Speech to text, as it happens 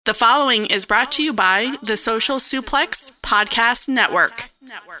The following is brought to you by the Social Suplex Podcast Network.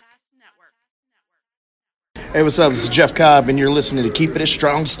 Hey, what's up? This is Jeff Cobb, and you're listening to Keep It a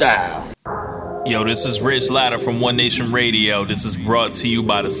Strong Style. Yo, this is Rich Latta from One Nation Radio. This is brought to you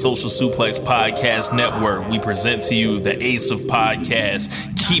by the Social Suplex Podcast Network. We present to you the Ace of Podcasts,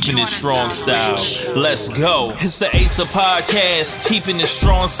 Keeping It Strong Style. Let's go. It's the Ace of Podcasts, Keeping It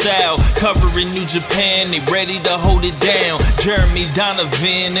Strong Style. Covering New Japan, they ready to hold it down. Jeremy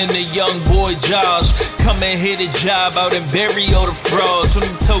Donovan and the young boy Josh. Come and hit a job out in Barrio the Frogs.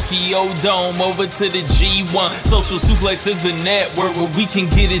 From the Tokyo Dome over to the G1. Social Suplex is the network where we can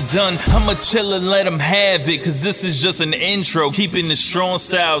get it done. I'ma chill and let them have it, cause this is just an intro. Keeping the strong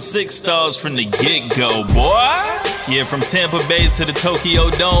style, 6 stars from the get-go, boy. Yeah, from Tampa Bay to the Tokyo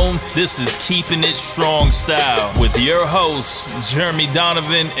Dome, this is Keeping It Strong Style with your hosts, Jeremy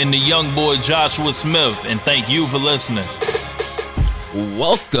Donovan and the young boy Joshua Smith. And thank you for listening.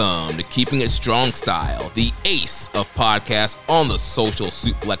 Welcome to Keeping It Strong Style, the ace of podcasts on the Social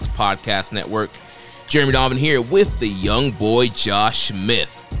Suplex Podcast Network. Jeremy Donovan here with the young boy Josh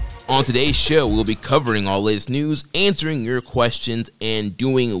Smith. On today's show, we'll be covering all latest news, answering your questions, and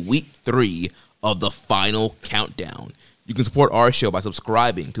doing week 3 of the final countdown. You can support our show by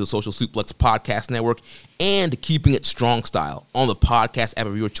subscribing to the Social Suplex Podcast Network and Keeping It Strong Style on the podcast app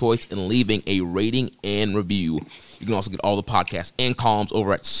of your choice and leaving a rating and review. You can also get all the podcasts and columns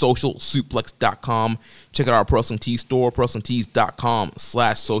over at socialsuplex.com. Check out our Pro Wrestling Tees store,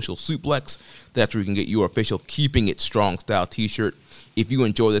 ProWrestlingTees.com/socialsuplex. That's where you can get your official Keeping It Strong Style t-shirt. If you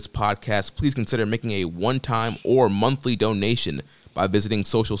enjoy this podcast, please consider making a one-time or monthly donation by visiting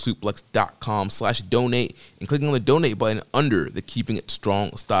socialsuplex.com/donate and clicking on the donate button under the Keeping It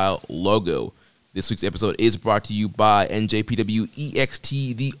Strong Style logo. This week's episode is brought to you by NJPW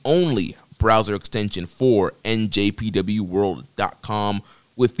EXT, the only browser extension for NJPWWorld.com,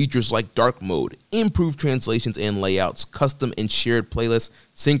 with features like dark mode, improved translations and layouts, custom and shared playlists,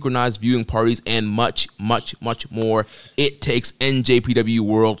 synchronized viewing parties, and much, much, much more. It takes NJPW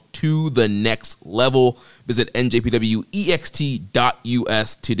World to the next level. Visit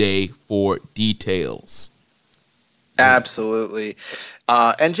njpwext.us today for details. Absolutely.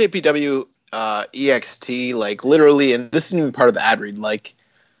 NJPW EXT, like literally, and this isn't even part of the ad read, like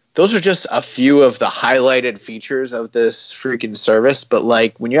those are just a few of the highlighted features of this freaking service. But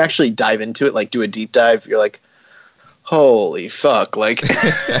like when you actually dive into it, like do a deep dive, you're like, holy fuck. Like,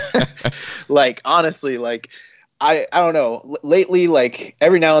 like honestly, like I don't know. Lately, like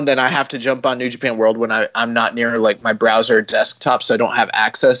every now and then I have to jump on New Japan World when I'm not near like my browser desktop, so I don't have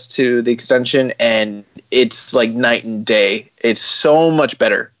access to the extension, and it's like night and day. It's so much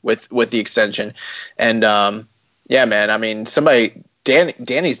better with the extension. And yeah, man, I mean,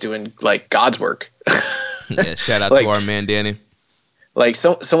 Danny's doing like God's work. Yeah, shout out like, to our man Danny. Like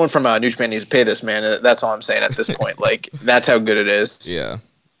someone from New Japan needs to pay this man. That's all I'm saying at this point. Like that's how good it is. Yeah.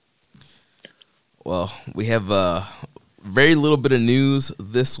 Well, we have very little bit of news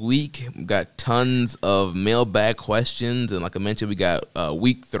this week. We've got tons of mailbag questions, and like I mentioned, we got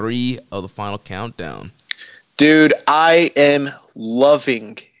week 3 of the final countdown. Dude, I am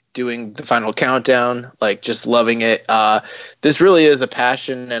loving doing the final countdown, like just loving it. This really is a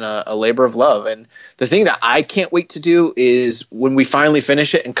passion and a labor of love. And the thing that I can't wait to do is when we finally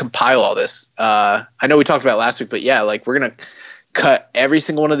finish it and compile all this. I know we talked about it last week, but yeah, like we're going to cut every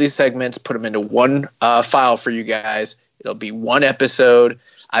single one of these segments, put them into one file for you guys. It'll be one episode.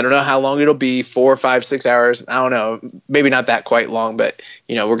 I don't know how long it'll be, 4, 5, 6 hours. I don't know. Maybe not that quite long, but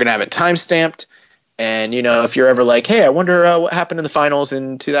you know, we're going to have it time stamped. And, you know, if you're ever like, hey, I wonder what happened in the finals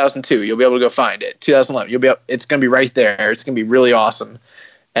in 2002, you'll be able to go find it. 2011, it's going to be right there. It's going to be really awesome.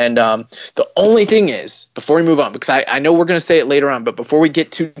 And the only thing is, before we move on, because I know we're going to say it later on, but before we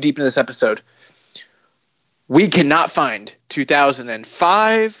get too deep into this episode, we cannot find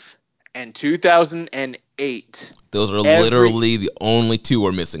 2005 and 2008. Those are literally the only 2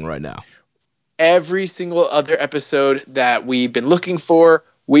 we're missing right now. Every single other episode that we've been looking for,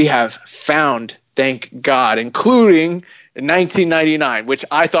 we have found. Thank God, including 1999, which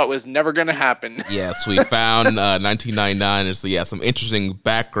I thought was never going to happen. Yes, we found 1999. And so, yeah, some interesting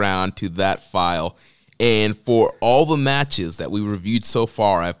background to that file. And for all the matches that we reviewed so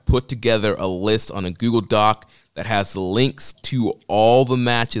far, I've put together a list on a Google Doc that has links to all the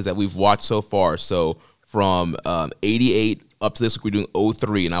matches that we've watched so far. So from 88 up to this week, we're doing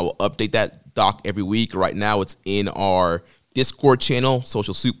 03, and I will update that doc every week. Right now, it's in our Discord channel,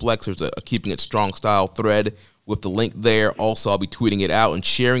 Social Suplex. There's a Keeping It Strong Style thread with the link there. Also, I'll be tweeting it out and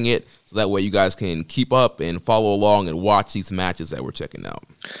sharing it, so that way you guys can keep up and follow along and watch these matches that we're checking out.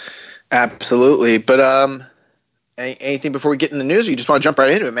 Absolutely. But anything before we get in the news, or you just want to jump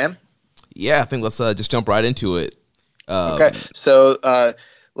right into it, man? Yeah, I think let's just jump right into it. Okay, so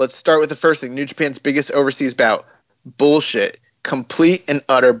let's start with the first thing. New Japan's biggest overseas bout. Bullshit. Complete and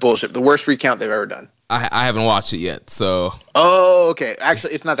utter bullshit. The worst recount they've ever done. I haven't watched it yet, so. Oh, okay.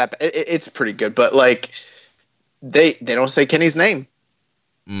 Actually, it's not that bad. It's pretty good, but like, they don't say Kenny's name.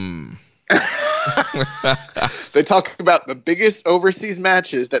 They talk about the biggest overseas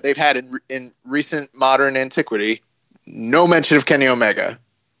matches that they've had in recent modern antiquity. No mention of Kenny Omega.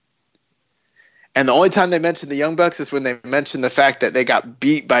 And the only time they mention the Young Bucks is when they mention the fact that they got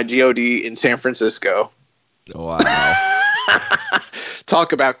beat by GOD in San Francisco. Wow.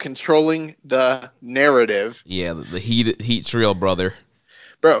 Talk about controlling the narrative. Yeah, the heat trio, brother.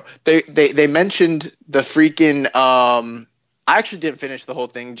 Bro, they mentioned the freaking I actually didn't finish the whole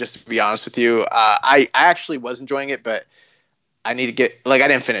thing, just to be honest with you. I actually was enjoying it, but I need to get I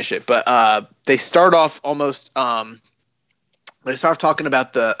didn't finish it. But they start off almost they start talking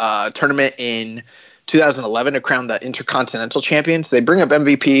about the tournament in 2011 to crown the Intercontinental Champions. They bring up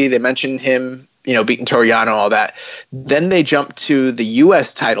MVP. They mention him, beating Toriano, all that. Then they jump to the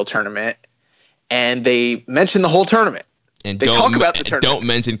U.S. title tournament, and they mention the whole tournament. And they talk about the tournament. Don't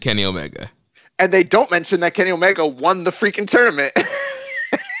mention Kenny Omega. And they don't mention that Kenny Omega won the freaking tournament.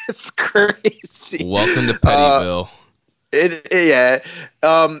 It's crazy. Welcome to Pettyville.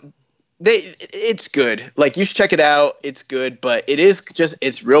 It's good. Like, you should check it out. It's good, but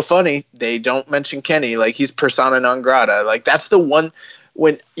it's real funny. They don't mention Kenny. Like, he's persona non grata. Like, that's the one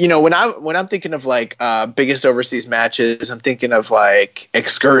when I'm thinking of biggest overseas matches, I'm thinking of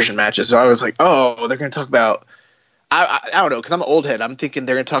excursion matches. So I was like, oh, they're going to talk about, I don't know, because I'm an old head. I'm thinking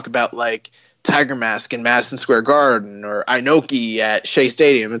they're going to talk about Tiger Mask in Madison Square Garden or Inoki at Shea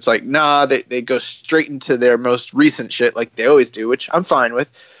Stadium. It's like, nah, they go straight into their most recent shit like they always do, which I'm fine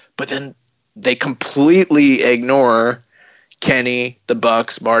with. But then they completely ignore Kenny, the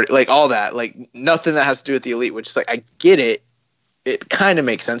Bucks, Marty, all that. Nothing that has to do with the Elite, which is I get it. It kind of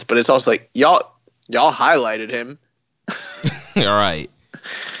makes sense, but it's also y'all highlighted him. All right.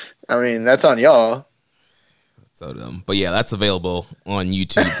 I mean, that's on y'all. So dumb. But yeah, that's available on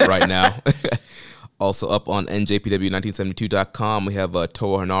YouTube right now. Also up on NJPW1972.com, we have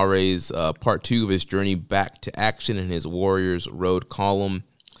Toa Hanare's part 2 of his journey back to action in his Warriors Road column.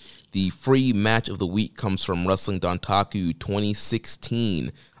 The free match of the week comes from Wrestling Dontaku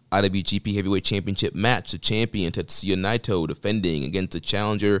 2016 IWGP Heavyweight Championship match. The champion Tetsuya Naito defending against the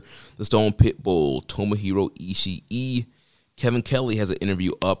challenger, the Stone Pitbull, Tomohiro Ishii. Kevin Kelly has an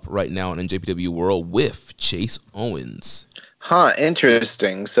interview up right now on NJPW World with Chase Owens. Huh,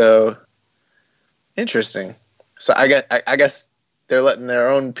 interesting. So I guess they're letting their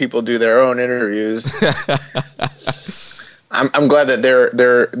own people do their own interviews. I'm glad that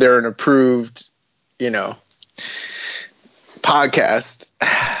they're an approved, podcast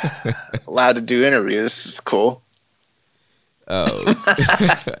allowed to do interviews. It's cool. Oh,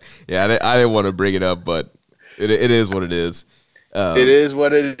 yeah, I didn't want to bring it up, but it is what it is. It is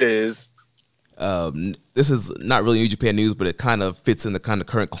what it is. This is not really New Japan news, but it kind of fits in the kind of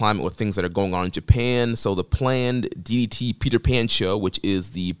current climate with things that are going on in Japan. So the planned DDT Peter Pan show, which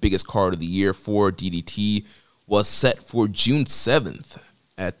is the biggest card of the year for DDT, was set for June 7th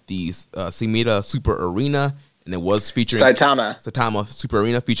at the Sumida Super Arena, and it was featuring Saitama Super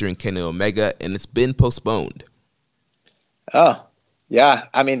Arena featuring Kenny Omega, and it's been postponed. Oh, yeah.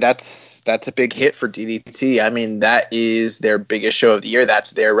 I mean, that's a big hit for DDT. I mean, that is their biggest show of the year.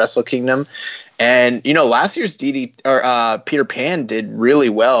 That's their Wrestle Kingdom. And, last year's Peter Pan did really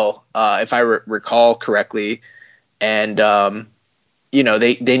well, if I recall correctly. And,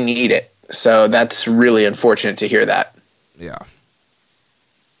 they need it. So that's really unfortunate to hear that. Yeah.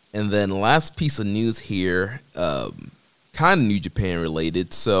 And then last piece of news here, kind of New Japan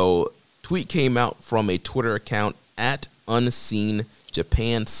related. So tweet came out from a Twitter account at Unseen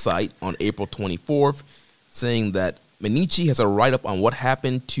Japan site on April 24th saying that Manichi has a write-up on what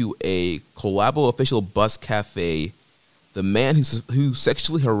happened to a Collabo official bus cafe. The man who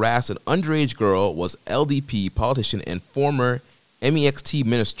sexually harassed an underage girl was LDP politician and former MEXT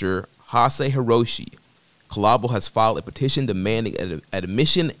minister Hase Hiroshi. Collabo has filed a petition demanding an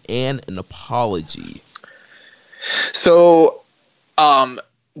admission and an apology. So,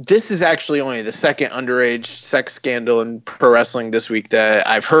 this is actually only the second underage sex scandal in pro wrestling this week that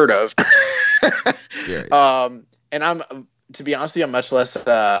I've heard of. Yeah. And I'm, to be honest with you, I'm much less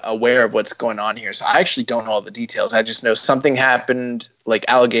aware of what's going on here. So I actually don't know all the details. I just know something happened,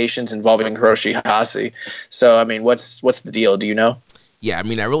 allegations involving Hiroshi Hase. So, I mean, what's the deal? Do you know? Yeah, I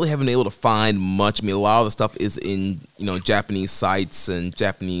mean, I really haven't been able to find much. I mean, a lot of the stuff is in, Japanese sites and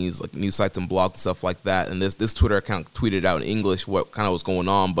Japanese news sites and blogs and stuff like that. And this Twitter account tweeted out in English what kind of was going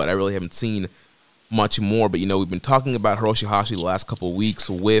on, but I really haven't seen much more. But, we've been talking about Hiroshi Hashi the last couple of weeks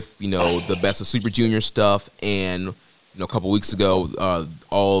with, the Best of Super Junior stuff. And, a couple of weeks ago,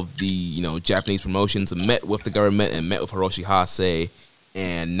 all of the, Japanese promotions met with the government and met with Hiroshi Hase.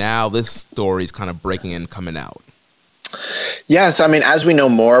 And now this story is kind of breaking and coming out. Yes, I mean, as we know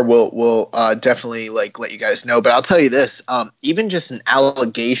more, we'll definitely let you guys know. But I'll tell you this: even just an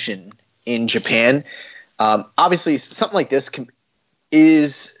allegation in Japan, obviously something like this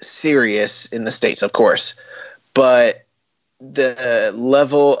is serious in the States, of course, but the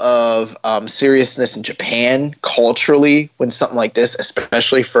level of seriousness in Japan culturally when something like this,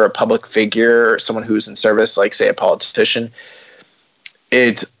 especially for a public figure or someone who's in service, like say a politician,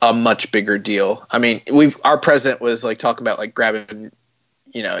 it's a much bigger deal. I mean, our president was talking about grabbing,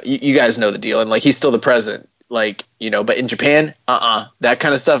 you guys know the deal, and he's still the president, but in Japan, that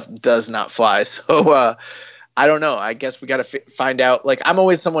kind of stuff does not fly. So I don't know. I guess we got to find out. I'm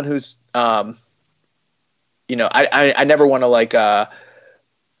always someone who's, I never want to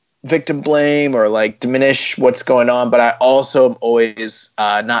victim blame or diminish what's going on, but I also am always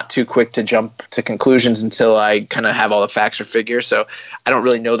not too quick to jump to conclusions until I kind of have all the facts or figures. So I don't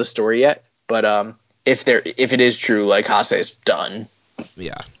really know the story yet, but if it is true, Hase is done.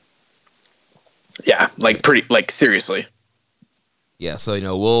 Yeah, pretty seriously. Yeah, so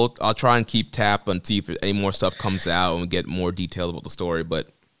I'll try and keep tap and see if any more stuff comes out and we get more details about the story, but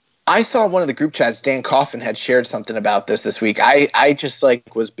I saw in one of the group chats, Dan Coffin had shared something about this week. I just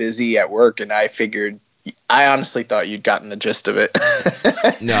was busy at work, and I honestly thought you'd gotten the gist of it.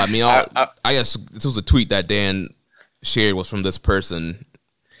 No, I mean, I guess this was a tweet that Dan shared was from this person.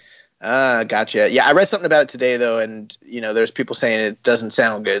 Gotcha. Yeah, I read something about it today, though, and, there's people saying it doesn't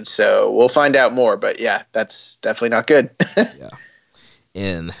sound good, so we'll find out more. But, yeah, that's definitely not good. Yeah.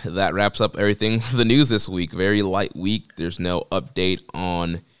 And that wraps up everything for the news this week. Very light week. There's no update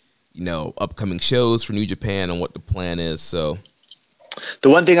on upcoming shows for New Japan and what the plan is. So the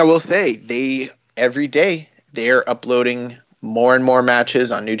one thing I will say, every day they're uploading more and more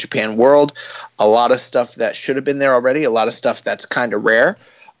matches on New Japan World. A lot of stuff that should have been there already. A lot of stuff that's kind of rare.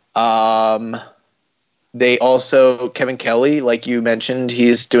 They also, Kevin Kelly, like you mentioned,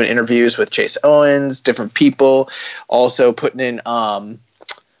 he's doing interviews with Chase Owens, different people, also putting in a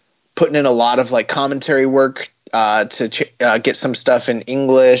lot of commentary work to get some stuff in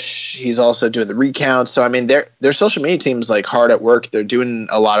English. He's also doing the recounts. So, I mean, their social media team's hard at work. They're doing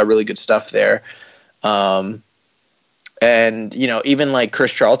a lot of really good stuff there. And, even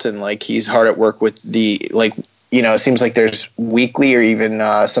Chris Charlton, he's hard at work with the, it seems like there's weekly or even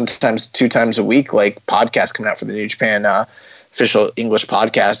sometimes 2 times a week, podcasts coming out for the New Japan official English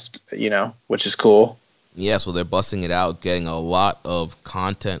podcast, which is cool. Yeah, so they're busting it out, getting a lot of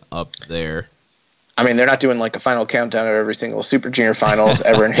content up there. I mean, they're not doing a final countdown of every single Super Junior finals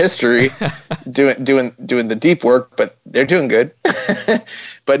ever in history, doing the deep work, but they're doing good.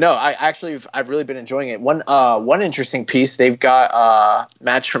 But no, I've really been enjoying it. One interesting piece, they've got a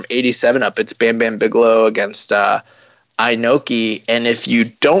match from '87 up. It's Bam Bam Bigelow against Inoki, and if you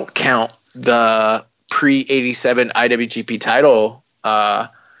don't count the pre-'87 IWGP title,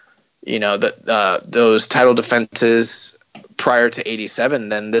 those title defenses prior to '87,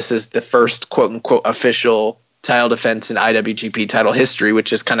 then this is the first quote unquote official title defense in IWGP title history,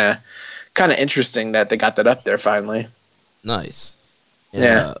 which is kind of interesting that they got that up there finally. Nice. And,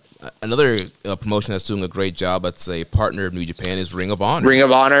 yeah. Another promotion that's doing a great job, that's a partner of New Japan, is Ring of Honor. Ring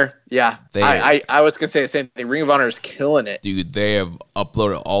of Honor, yeah. I was gonna say the same thing. Ring of Honor is killing it, dude. They have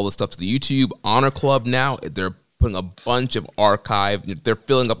uploaded all the stuff to the YouTube Honor Club now. They're putting a bunch of archive. They're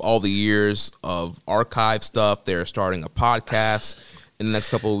filling up all the years of archive stuff. They're starting a podcast in the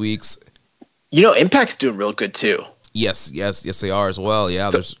next couple of weeks. Impact's doing real good too. Yes, they are as well. Yeah,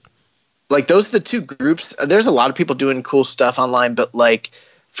 there's those are the two groups. There's a lot of people doing cool stuff online, but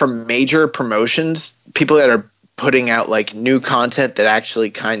for major promotions, people that are putting out new content that actually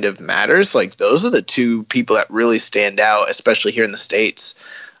kind of matters, those are the two people that really stand out, especially here in the States.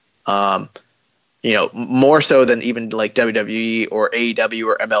 More so than even WWE or AEW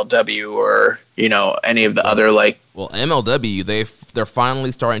or MLW or, any of the other Well, MLW, they're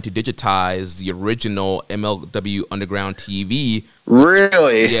finally starting to digitize the original MLW Underground TV.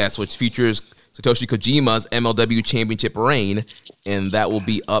 Really? Yes, which features Satoshi Kojima's MLW Championship reign, and that will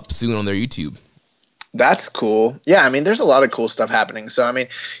be up soon on their YouTube. That's cool. Yeah, I mean, there's a lot of cool stuff happening. So, I mean,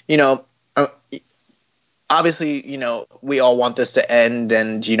 obviously, we all want this to end,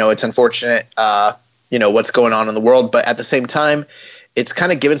 and, it's unfortunate, what's going on in the world. But at the same time, it's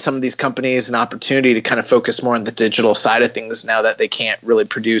kind of given some of these companies an opportunity to kind of focus more on the digital side of things now that they can't really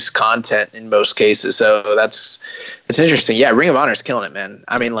produce content in most cases. So it's interesting. Yeah, Ring of Honor is killing it, man.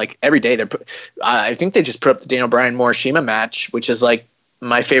 I mean, like every day I think they just put up the Daniel Bryan Morishima match, which is like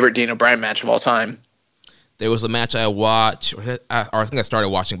my favorite Daniel Bryan match of all time. There was a match I watched, or I think I started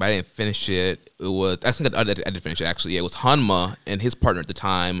watching, but I didn't finish it. I think I did finish it, actually. It was Hanma and his partner at the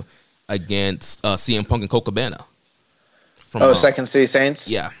time against CM Punk and Colt Cabana. Second City Saints?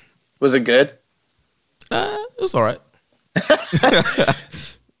 Yeah. Was it good? It was all right.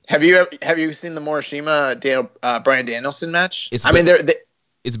 Have you seen the Morishima Bryan Danielson match?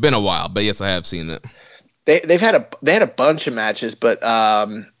 It's been a while, but yes, I have seen it. They had a bunch of matches, but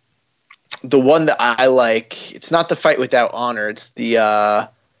the one that I like, it's not the Fight Without Honor. It's the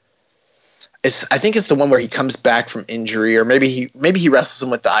I think it's the one where he comes back from injury, or maybe he wrestles him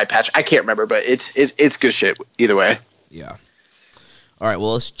with the eye patch. I can't remember, but it's good shit either way. Yeah. All right,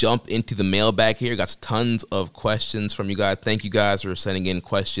 well, let's jump into the mailbag here. Got tons of questions from you guys. Thank you guys for sending in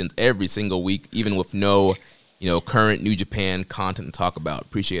questions every single week, even with no, current New Japan content to talk about.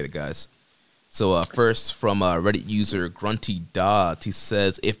 Appreciate it, guys. So first from Reddit user Grunty Dodd, he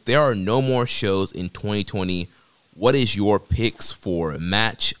says, if there are no more shows in 2020, what is your picks for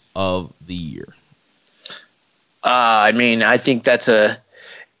match of the year? I think that's there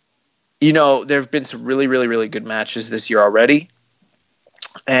have been some really, really, really good matches this year already.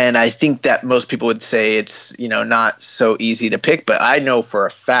 And I think that most people would say it's, not so easy to pick, but I know for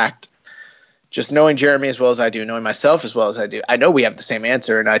a fact, just knowing Jeremy as well as I do, knowing myself as well as I do, I know we have the same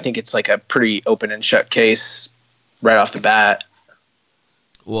answer, and I think it's like a pretty open and shut case right off the bat.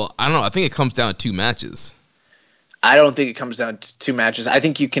 Well, I don't know. I think it comes down to two matches. I don't think it comes down to two matches. I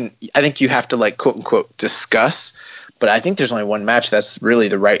think you have to, like, quote unquote discuss, but I think there's only one match that's really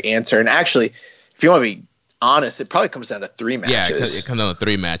the right answer. And actually, if you want to be honest, it probably comes down to three matches. Yeah, it comes down to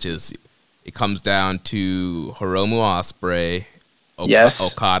three matches. It comes down to Hiromu Ospreay,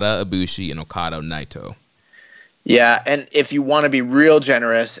 Okada Ibushi, and Okada Naito. Yeah, and if you want to be real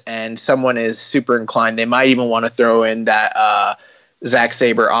generous and someone is super inclined, they might even want to throw in that Zack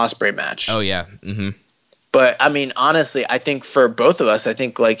Sabre Ospreay match. Oh yeah. Mm-hmm. But I mean, honestly, I think for both of us, I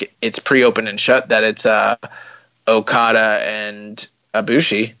think like it's pretty open and shut that it's Okada and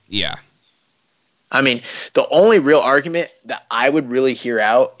Ibushi. Yeah. I mean, the only real argument that I would really hear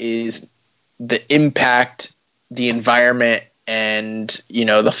out is the impact, the environment, and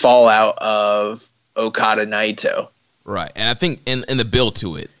the fallout of Okada Naito. Right, and I think in the build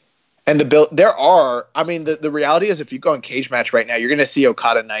to it. And the build, the reality is if you go on Cage Match right now, you're going to see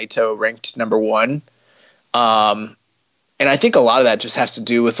Okada Naito ranked number 1. And I think a lot of that just has to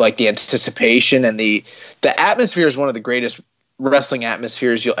do with like the anticipation and the atmosphere is one of the greatest wrestling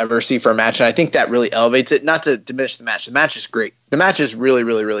atmospheres you'll ever see for a match. And I think that really elevates it, not to diminish the match. The match is great. The match is really,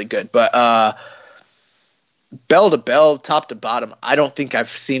 really, really good. But bell to bell, top to bottom, I don't think I've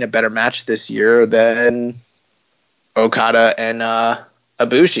seen a better match this year than Okada and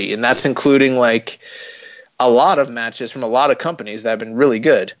Ibushi. And that's including like a lot of matches from a lot of companies that have been really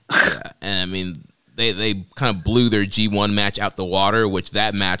good. Yeah, and I mean, they kind of blew their G1 match out the water, which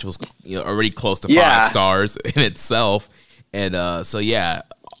that match was already close to 5 stars in itself. And so, yeah,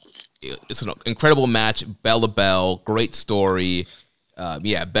 it's an incredible match, bell to bell, great story.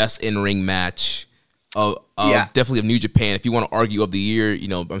 Best in-ring match definitely of New Japan. If you want to argue of the year,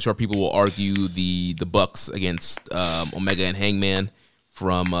 I'm sure people will argue the Bucks against Omega and Hangman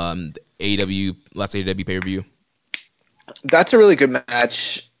from last AEW pay-per-view. That's a really good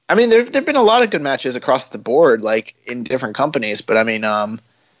match. I mean, there've been a lot of good matches across the board, like in different companies. But I mean,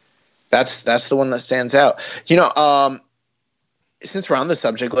 that's the one that stands out. Since we're on the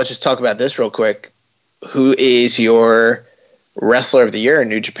subject, let's just talk about this real quick. Who is your wrestler of the year in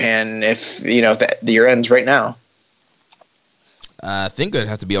New Japan? If the year ends right now, I think it'd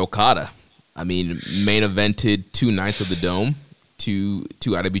have to be Okada. I mean, main evented 2 nights of the Dome, two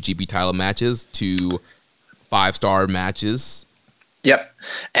IWGP title matches, 2 5-star matches. Yep,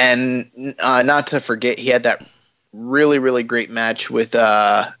 and not to forget, he had that really, really great match with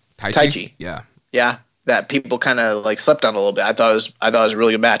Taichi. Yeah. That people kind of like slept on a little bit. I thought it was a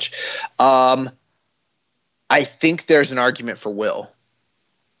really good match. I think there's an argument for Will.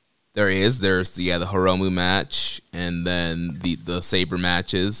 There is. There's the Hiromu match, and then the Sabre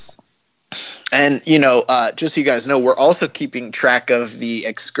matches. And just so you guys know, we're also keeping track of the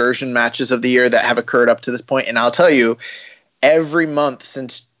excursion matches of the year that have occurred up to this point. And I'll tell you, every month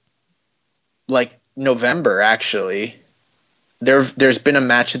since like November, actually, there's been a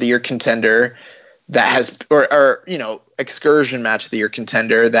match of the year contender that has, or excursion match of the year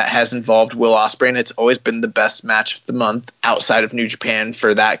contender that has involved Will Ospreay, and it's always been the best match of the month outside of New Japan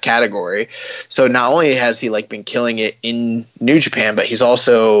for that category. So not only has he like been killing it in New Japan, but he's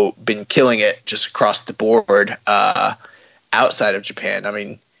also been killing it just across the board outside of Japan. I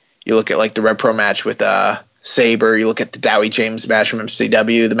mean, you look at like the Red Pro match with Sabre, you look at the Dowie James match from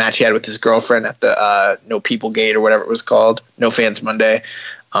MCW, the match he had with his girlfriend at the No People Gate or whatever it was called, No Fans Monday.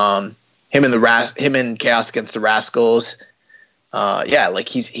 Him and Chaos against the Rascals. Like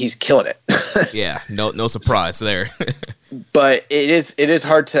he's killing it. Yeah, no surprise there. But it is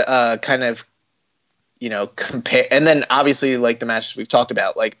hard to kind of, compare. And then obviously like the matches we've talked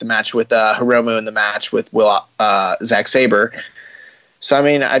about, like the match with Hiromu and the match with Zack Sabre. So I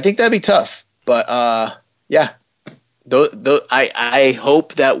mean, I think that'd be tough. But I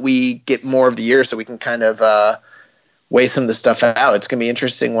hope that we get more of the year so we can kind of weigh some of the stuff out. It's going to be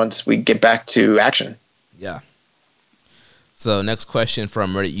interesting once we get back to action. Yeah. So next question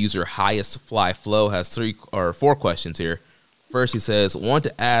from Reddit user Highest Fly Flow has 4 questions here. First, he says, want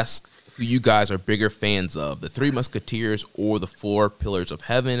to ask who you guys are bigger fans of, the Three Musketeers or the Four Pillars of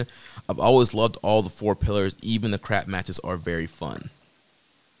Heaven? I've always loved all the Four Pillars. Even the crap matches are very fun.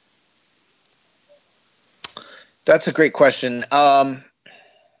 That's a great question. I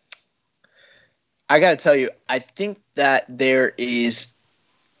got to tell you, I think that there is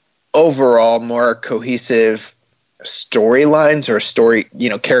overall more cohesive storylines or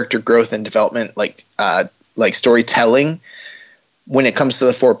character growth and development, like storytelling when it comes to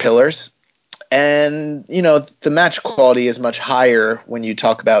the Four Pillars. And, the match quality is much higher when you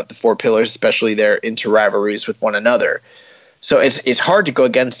talk about the Four Pillars, especially their inter-rivalries with one another. So it's hard to go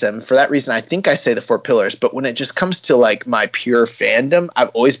against them. For that reason, I think I say the Four Pillars. But when it just comes to like my pure fandom, I've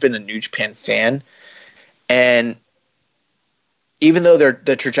always been a New Japan fan. And even though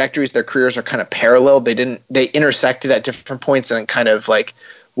the trajectories, their careers are kind of parallel, they intersected at different points and then kind of like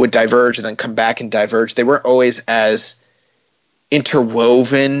would diverge and then come back and diverge. They weren't always as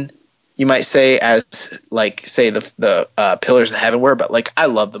interwoven, you might say, as like say the Pillars of Heaven were. But like I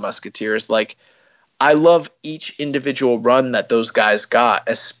love the Musketeers. Like I love each individual run that those guys got,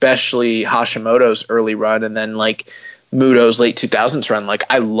 especially Hashimoto's early run and then like Muto's late 2000s run. Like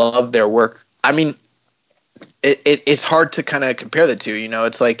I love their work. I mean, it's hard to kind of compare the two,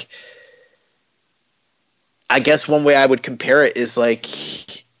 it's like, I guess one way I would compare it is like,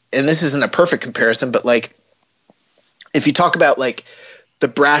 and this isn't a perfect comparison, but like, if you talk about like the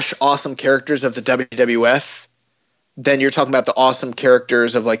brash, awesome characters of the WWF, then you're talking about the awesome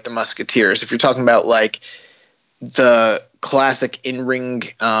characters of like the Musketeers. If you're talking about like the classic in-ring,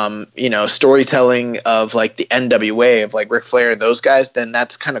 storytelling of like the NWA of like Ric Flair and those guys, then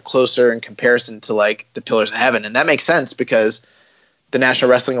that's kind of closer in comparison to like the Pillars of Heaven. And that makes sense because the National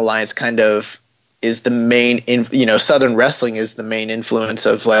Wrestling Alliance kind of is the main, Southern Wrestling is the main influence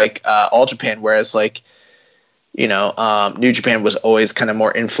of like All Japan. Whereas like, New Japan was always kind of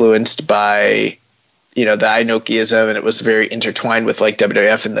more influenced by, the Inokiism, and it was very intertwined with like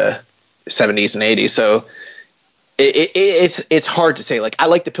WWF in the 70s and 80s. So it's hard to say. Like I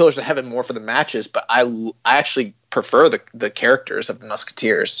like the Pillars of Heaven more for the matches, but I actually prefer the characters of the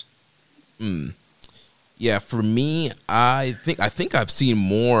Musketeers. Yeah, for me, I think I've seen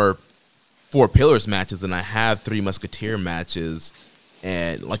more Four Pillars matches than I have Three Musketeer matches.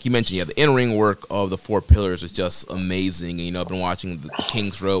 And like you mentioned, the in-ring work of the Four Pillars is just amazing. And, I've been watching the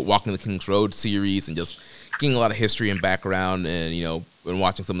Walking the King's Road series and just getting a lot of history and background, and been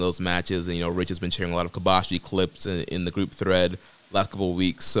watching some of those matches, and Rich has been sharing a lot of Kobashi clips in the group thread last couple of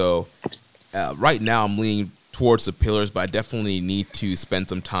weeks. So right now I'm leaning towards the Pillars, but I definitely need to spend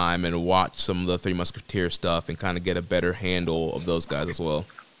some time and watch some of the Three Musketeer stuff and kind of get a better handle of those guys as well.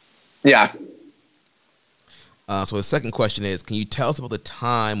 Yeah. So the second question is, can you tell us about the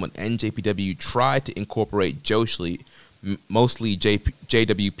time when NJPW tried to incorporate Joshi, mostly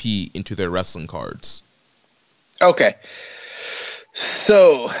JWP, into their wrestling cards? Okay.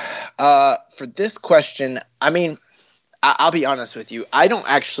 So for this question, I mean, I'll be honest with you. I don't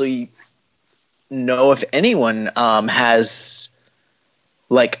actually know if anyone has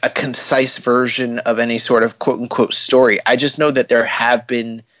like a concise version of any sort of quote unquote story. I just know that there have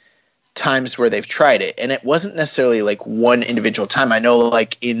been times where they've tried it, and it wasn't necessarily like one individual time. I know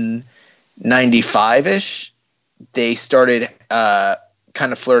like in 95-ish, they started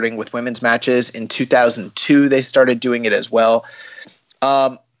kind of flirting with women's matches. In 2002, they started doing it as well.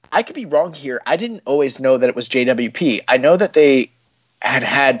 I could be wrong here. I didn't always know that it was JWP. I know that they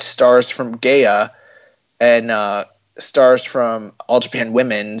had stars from Gaea and stars from All Japan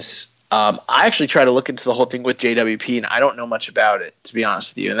Women's. I actually tried to look into the whole thing with JWP, and I don't know much about it, to be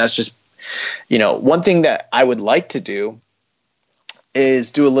honest with you. And that's just One thing that I would like to do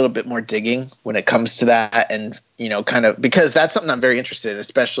is do a little bit more digging when it comes to that, and kind of, because that's something I'm very interested in,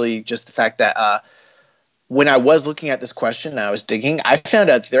 especially just the fact that when I was looking at this question and I was digging, I found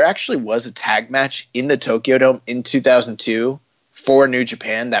out there actually was a tag match in the Tokyo Dome in 2002 for New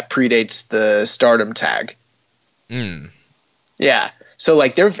Japan that predates the Stardom tag. Yeah. So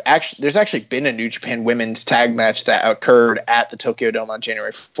like there's actually been a New Japan women's tag match that occurred at the Tokyo Dome on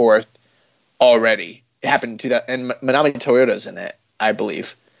January 4th already. It happened in 2000, and Manami Toyota's in it, I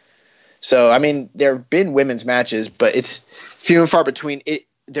believe. So, I mean, there have been women's matches, but it's few and far between.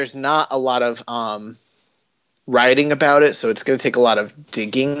 There's not a lot of writing about it, so it's going to take a lot of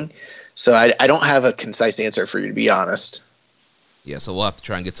digging. So I don't have a concise answer for you, to be honest. Yeah, so we'll have to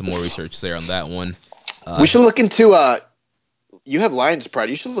try and get some more research there on that one. We should look into you have Lions Pride.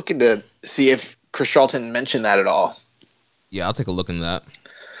 You should look into see if Chris Charlton mentioned that at all. Yeah, I'll take a look into that.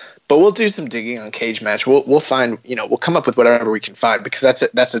 But we'll do some digging on Cage Match. We'll find, we'll come up with whatever we can find, because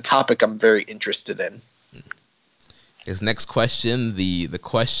that's a topic I'm very interested in. His next question, the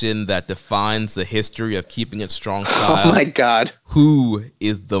question that defines the history of Keeping It Strong Style. Oh my God. Who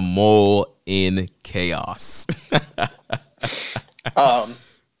is the mole in Chaos?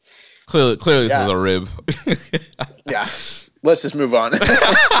 Clearly this was a rib. Yeah. Let's just move on.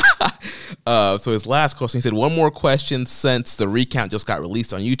 So his last question, he said, one more question since the recount just got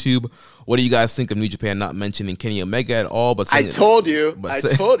released on YouTube. What do you guys think of New Japan not mentioning Kenny Omega at all? But I told you.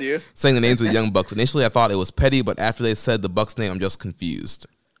 Saying the names of the Young Bucks. Initially, I thought it was petty, but after they said the Bucks name, I'm just confused.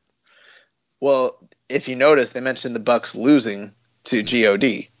 Well, if you notice, they mentioned the Bucks losing to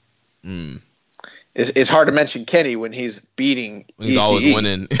GOD. It's hard to mention Kenny when he's beating He's ECE. always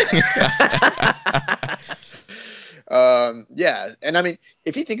winning. Yeah, and I mean,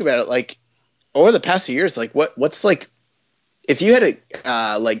 if you think about it, like over the past few years, like what's like, if you had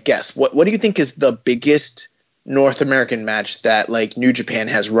to guess, what do you think is the biggest North American match that like New Japan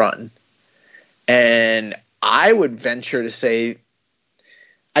has run? And I would venture to say,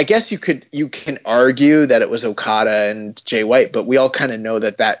 I guess you can argue that it was Okada and Jay White, but we all kind of know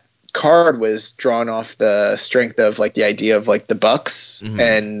that card was drawn off the strength of like the idea of like the Bucks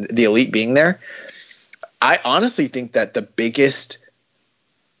and the Elite being there. I honestly think that the biggest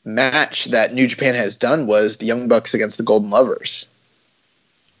match that New Japan has done was the Young Bucks against the Golden Lovers.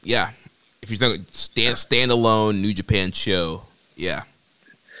 Yeah. If you're talking standalone New Japan show, yeah.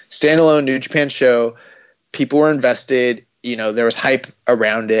 Standalone New Japan show, people were invested, there was hype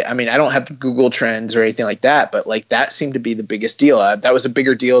around it. I mean, I don't have the Google Trends or anything like that, but like that seemed to be the biggest deal. That was a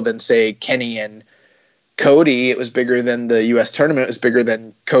bigger deal than, say, Kenny and Cody. It was bigger than the U.S. tournament. It was bigger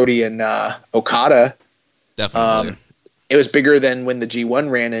than Cody and Okada. Definitely. It was bigger than when the G1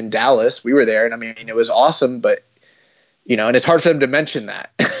 ran in Dallas. We were there, and I mean, it was awesome, but and it's hard for them to mention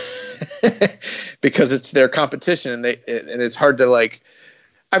that because it's their competition, and it's hard to like.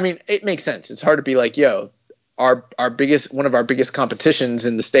 I mean, it makes sense. It's hard to be like, yo, one of our biggest competitions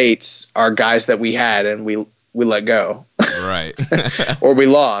in the States are guys that we had and we let go, right, or we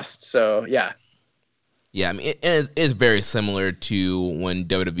lost. So yeah. Yeah, I mean, it's very similar to when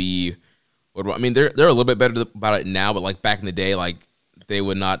WWE. I mean, they're a little bit better about it now, but like back in the day, like they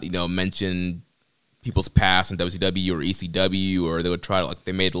would not, mention people's past in WCW or ECW, or they would try to, like,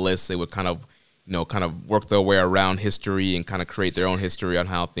 they made lists. They would kind of work their way around history and kind of create their own history on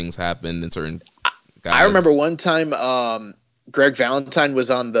how things happened and certain guys. I remember one time Greg Valentine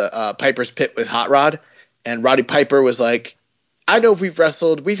was on the Piper's Pit with Hot Rod, and Roddy Piper was like, I know we've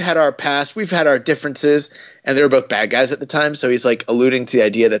wrestled, we've had our past, we've had our differences, and they were both bad guys at the time. So he's like alluding to the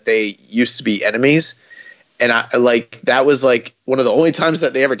idea that they used to be enemies. And that was like one of the only times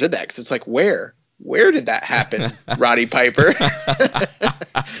that they ever did that. Cause it's like, where did that happen? Roddy Piper.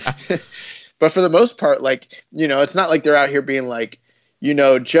 But for the most part, like, it's not like they're out here being like,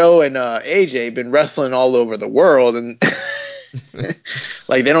 Joe and AJ been wrestling all over the world, and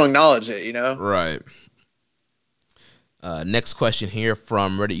like they don't acknowledge it, Right. Next question here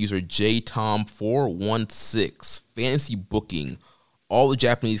from Reddit user JTom416. Fantasy booking. All the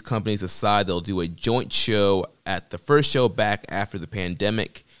Japanese companies decide they'll do a joint show at the first show back after the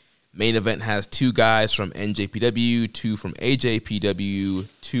pandemic. Main event has 2 guys from NJPW, 2 from AJPW,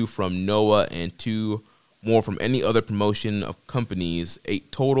 2 from NOAH, and 2 more from any other promotion of companies.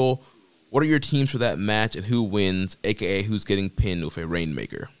 8 total. What are your teams for that match, and who wins, aka who's getting pinned with a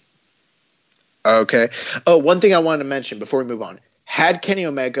Rainmaker? Okay. Oh, one thing I wanted to mention before we move on. Had Kenny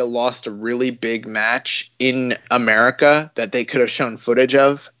Omega lost a really big match in America that they could have shown footage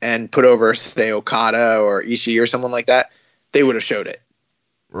of and put over, say, Okada or Ishii or someone like that, they would have showed it.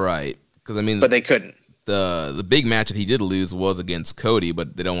 Right. Because I mean, but they couldn't. the big match that he did lose was against Cody,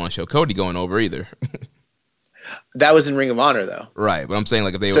 but they don't want to show Cody going over either. That was in Ring of Honor, though. Right, but I'm saying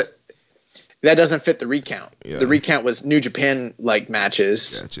like if they that doesn't fit the recount. Yeah. The recount was New Japan like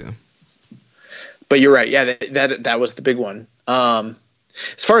matches. Gotcha. But you're right. Yeah, that was the big one.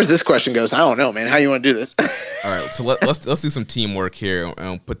 As far as this question goes, I don't know, man. How you want to do this? All right, so let's do some teamwork here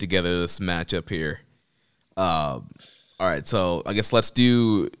and put together this matchup here. All right, so I guess let's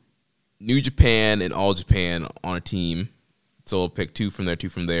do New Japan and All Japan on a team. So we'll pick two from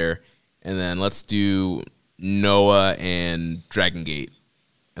there, and then let's do Noah and Dragon Gate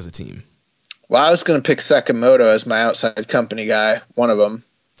as a team. Well, I was going to pick Sakamoto as my outside company guy, one of them.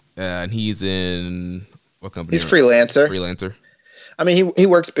 And he's in what company? He's freelancer. Freelancer. I mean, he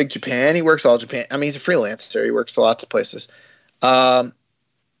works Big Japan. He works All Japan. I mean, he's a freelancer. He works lots of places. From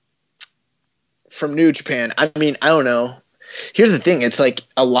New Japan, I mean, I don't know. Here's the thing. It's like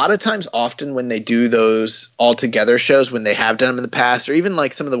a lot of times often when they do those all-together shows, when they have done them in the past, or even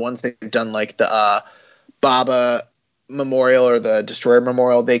like some of the ones they've done like the Baba Memorial or the Destroyer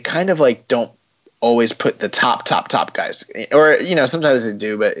Memorial, they kind of like don't always put the top guys. Or, you know, sometimes they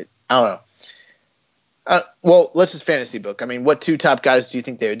do, but I don't know. Well, let's just fantasy book. I mean, what two top guys do you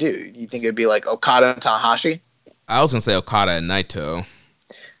think they would do? You think it would be like Okada and Tanahashi? I was going to say Okada and Naito.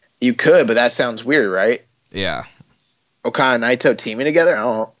 You could, but that sounds weird, right? Yeah. Okada and Naito teaming together? I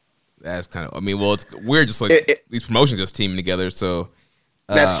don't know. That's kind of, I mean, well, it's weird just like these promotions just teaming together, so.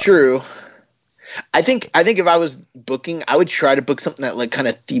 That's true. I think if I was booking, I would try to book something that like kind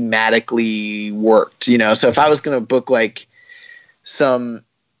of thematically worked, you know? So if I was going to book like some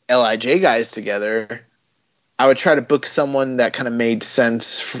LIJ guys together, I would try to book someone that kind of made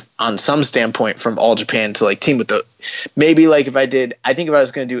sense on some standpoint from All Japan to like team with the, maybe like if I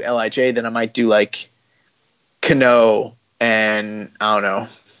was going to do LIJ, then I might do like Kano and I don't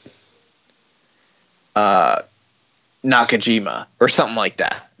know, Nakajima or something like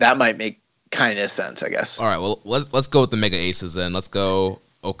that. That might make kind of sense, I guess. All right, well, let's go with the Mega Aces then. Let's go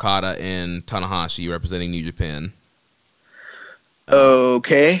Okada and Tanahashi representing New Japan.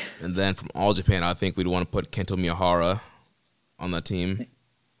 Okay. And then from All Japan, I think we'd want to put Kento Miyahara on that team.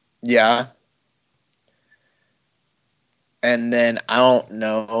 Yeah. And then I don't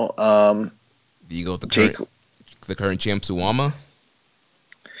know. Do you go with the current champ Suwama?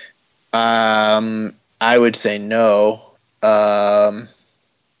 I would say no.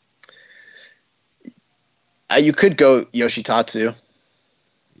 You could go Yoshitatsu.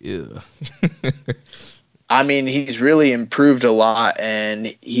 Yeah. I mean, he's really improved a lot,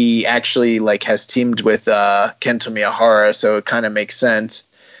 and he actually like has teamed with Kento Miyahara, so it kind of makes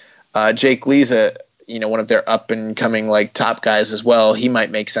sense. Jake Lee's one of their up and coming like top guys as well. He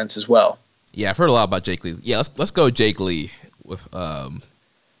might make sense as well. Yeah, I've heard a lot about Jake Lee. Yeah, let's go Jake Lee with Kento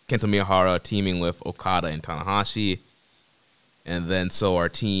Miyahara teaming with Okada and Tanahashi. And then so our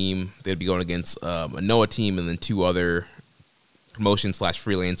team, they'd be going against a Noah team and then two other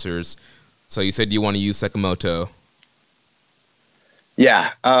promotion/freelancers. So you said you want to use Sakamoto.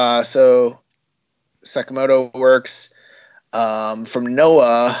 Yeah, so Sakamoto works. From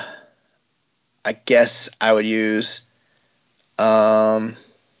Noah, I guess I would use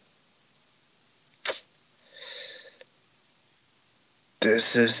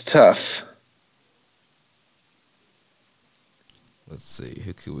this is tough. Let's see,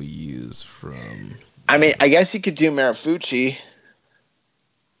 who could we use from... I mean, I guess you could do Marufuji.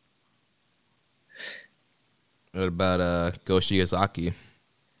 What about Go Shiozaki?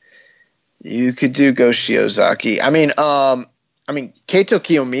 You could do Go Shiozaki. I mean, Keito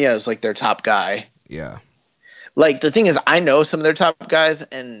Kiyomiya is like their top guy. Yeah. Like the thing is, I know some of their top guys,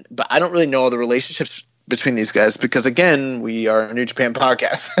 but I don't really know all the relationships between these guys because, again, we are a New Japan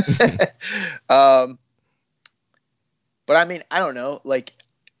podcast. But I mean, I don't know. Like,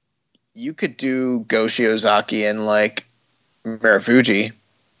 you could do Go Shiozaki and like Marufuji.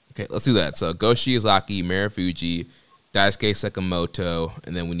 Okay, let's do that. So Go Shiozaki, Marufuji, Daisuke Sakamoto,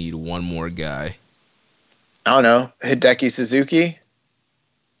 and then we need one more guy. I don't know. Hideki Suzuki?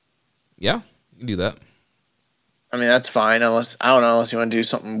 Yeah, you can do that. I mean, that's fine unless you want to do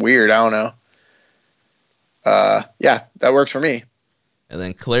something weird. I don't know. Yeah, that works for me. And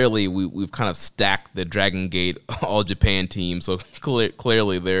then clearly we've kind of stacked the Dragon Gate All Japan team, so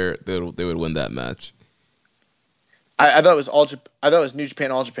clearly they would win that match. I thought it was I thought it was New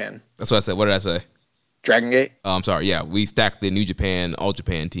Japan All Japan. That's what I said. What did I say? Dragon Gate? Oh, I'm sorry. Yeah, we stacked the New Japan All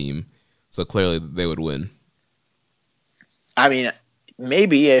Japan team, so clearly they would win. I mean,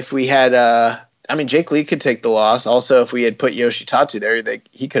 maybe if we had Jake Lee could take the loss. Also, if we had put Yoshitatsu there,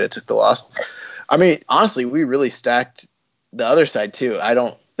 he could have took the loss. I mean, honestly, we really stacked the other side too. I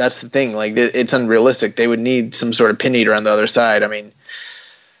don't That's the thing. Like, it's unrealistic. They would need some sort of pin eater on the other side. I mean,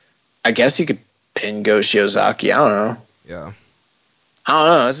 I guess you could pin Go Shiozaki. I don't know. Yeah. I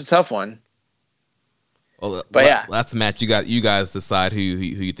don't know. It's a tough one. Well, but yeah, that's the match. You guys decide who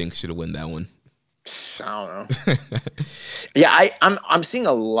you think should have won that one. I don't know. Yeah, I'm seeing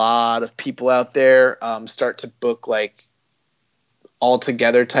a lot of people out there start to book like all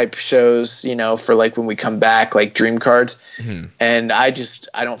together type shows, you know, for like when we come back, like Dream Cards. Mm-hmm. And I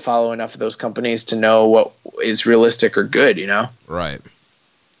don't follow enough of those companies to know what is realistic or good, you know? Right.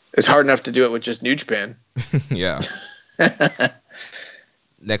 It's hard enough to do it with just New Japan. Yeah.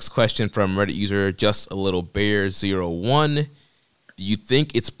 Next question from Reddit user Just a Little Bear 01. Do you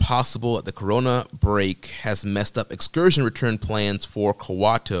think it's possible that the Corona break has messed up excursion return plans for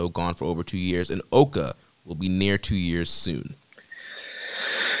Kawato, gone for over 2 years, and Oka will be near 2 years soon?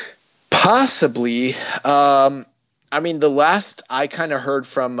 Possibly. I mean, the last I kind of heard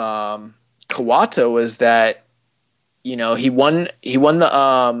from Kawato was that, you know, he won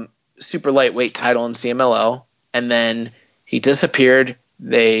the super lightweight title in CMLL, and then he disappeared.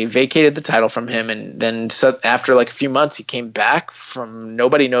 They vacated the title from him, and then after like a few months, he came back from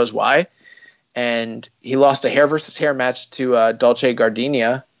nobody knows why, and he lost a hair versus hair match to Dolce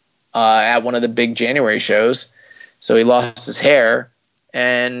Gardenia at one of the big January shows. So he lost his hair,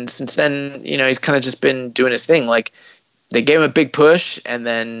 and since then, you know, he's kind of just been doing his thing. Like, they gave him a big push, and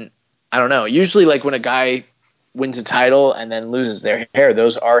then I don't know. Usually, like when a guy wins a title and then loses their hair,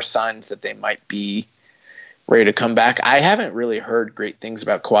 those are signs that they might be ready to come back. I haven't really heard great things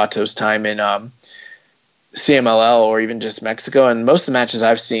about Kawato's time in CMLL or even just Mexico, and most of the matches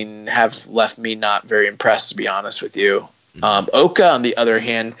I've seen have left me not very impressed, to be honest with you. Oka, on the other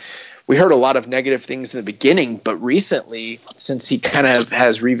hand, we heard a lot of negative things in the beginning, but recently, since he kind of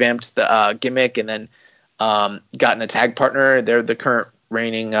has revamped the gimmick and then gotten a tag partner, they're the current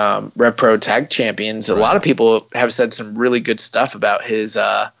reigning Rev Pro tag champions. Right. A lot of people have said some really good stuff about his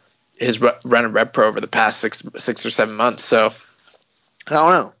run in Rev Pro over the past six or 7 months. So I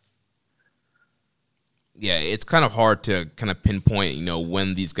don't know. Yeah, it's kind of hard to kind of pinpoint, you know,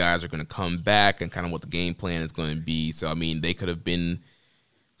 when these guys are going to come back and kind of what the game plan is going to be. So, I mean, they could have been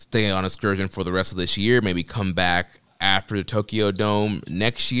staying on excursion for the rest of this year, maybe come back after the Tokyo Dome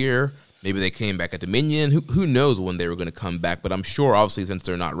next year. Maybe they came back at Dominion. Who knows when they were going to come back? But I'm sure, obviously, since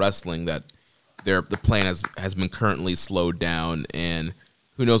they're not wrestling, that the plan has been currently slowed down. And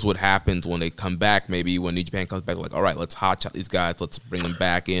who knows what happens when they come back? Maybe when New Japan comes back, like, all right, let's hotshot these guys. Let's bring them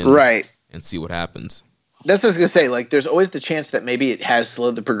back in, right, and see what happens. That's what I was going to say. Like, there's always the chance that maybe it has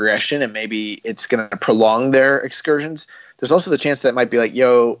slowed the progression and maybe it's going to prolong their excursions. There's also the chance that it might be like,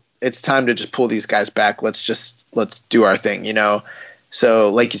 yo, it's time to just pull these guys back. Let's do our thing, you know?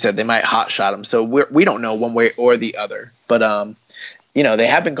 So, like you said, they might hotshot them. So we don't know one way or the other. But, you know, they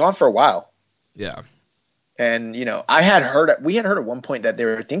have been gone for a while. Yeah. And, you know, we had heard at one point that they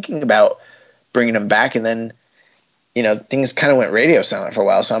were thinking about bringing them back. And then, you know, things kind of went radio silent for a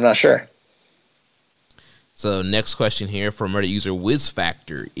while. So I'm not sure. So next question here from Reddit user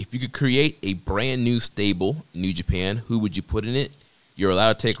WizFactor. If you could create a brand new stable in New Japan, who would you put in it? You're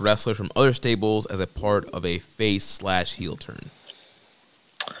allowed to take wrestlers from other stables as a part of a face/heel turn.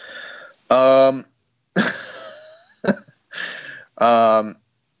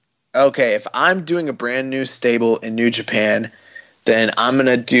 Okay, if I'm doing a brand new stable in New Japan, then I'm going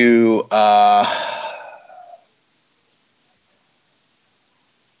to do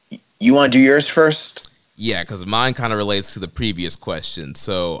you want to do yours first? Yeah, because mine kind of relates to the previous question.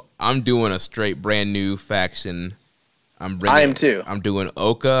 So I'm doing a straight brand new faction. I am too. I'm doing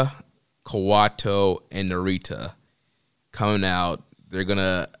Oka, Kawato, and Narita coming out. They're going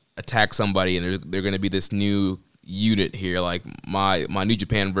to attack somebody, and they're going to be this new unit here, like my New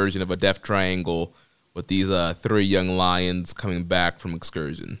Japan version of a Death Triangle with these 3 young lions coming back from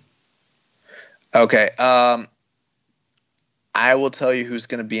excursion. Okay. I will tell you who's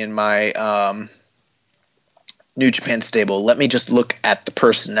going to be in my New Japan stable. Let me just look at the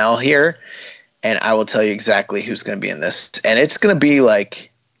personnel here, and I will tell you exactly who's going to be in this. And it's going to be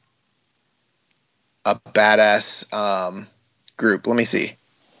like a badass group. Let me see.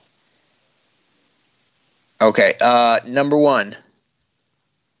 Okay, number 1,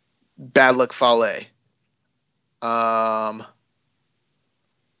 Bad Luck Fale.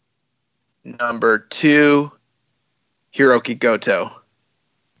 Number 2, Hiroki Goto.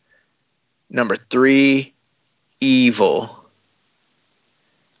 Number 3, Evil.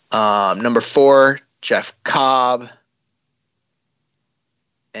 Number 4, Jeff Cobb.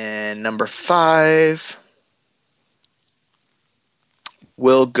 And number 5,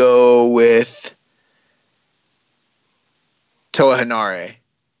 we'll go with Toa Henare.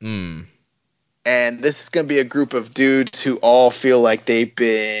 And this is going to be a group of dudes who all feel like they've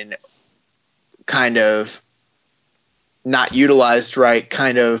been kind of not utilized right,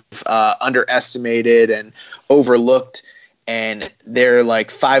 kind of underestimated and overlooked. And they're like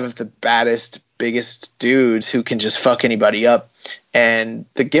 5 of the baddest, biggest dudes who can just fuck anybody up. And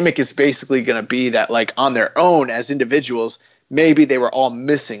the gimmick is basically going to be that, like, on their own as individuals, maybe they were all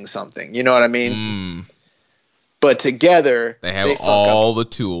missing something. You know what I mean? But together, they have all the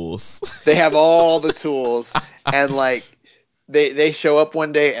tools. They have all the tools. And, like, they show up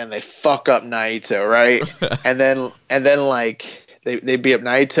one day and they fuck up Naito, right? and then like they beat up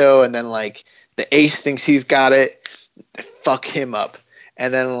Naito, and then like the Ace thinks he's got it, they fuck him up.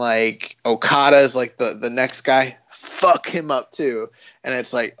 And then like Okada is like the next guy, fuck him up too. And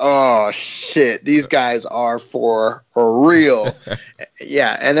it's like, oh shit, these guys are for real.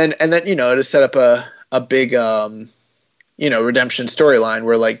 Yeah, and then you know, to set up a big you know, redemption storyline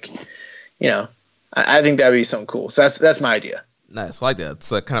where, like, you know, I think that'd be something cool. So that's my idea. Nice, I like that. It's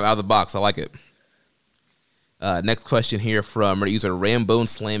kind of out of the box. I like it. Next question here from user Rambone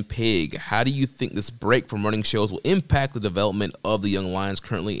Slam Pig. How do you think this break from running shows will impact the development of the young lions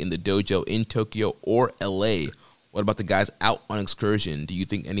currently in the dojo in Tokyo or LA? What about the guys out on excursion? Do you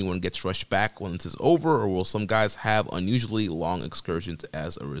think anyone gets rushed back when this is over, or will some guys have unusually long excursions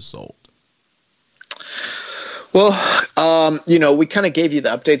as a result? Well, you know, we kind of gave you the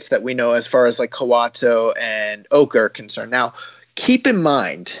updates that we know as far as like Kawato and Oka are concerned. Now, keep in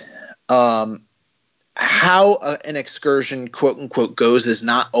mind, how an excursion, quote unquote, goes is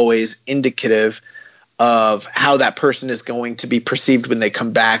not always indicative of how that person is going to be perceived when they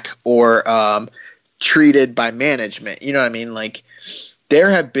come back, or treated by management. You know what I mean? Like, there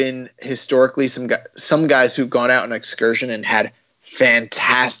have been historically some guys who've gone out on an excursion and had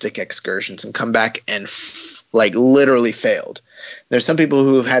fantastic excursions and come back and like literally failed. There's some people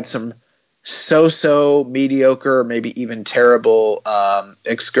who have had some so mediocre, or maybe even terrible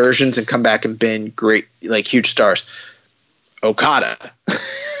excursions and come back and been great, like huge stars. Okada.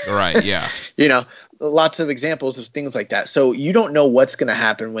 Right, yeah. You know, lots of examples of things like that. So you don't know what's going to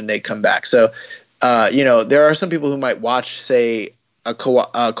happen when they come back. So, you know, there are some people who might watch, say, a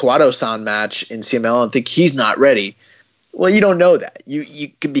Kawato-san match in CML and think he's not ready. Well, you don't know that.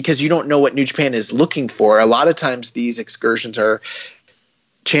 Because you don't know what New Japan is looking for. A lot of times these excursions are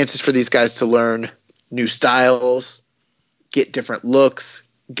chances for these guys to learn new styles, get different looks,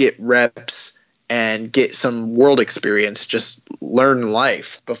 get reps, and get some world experience, just learn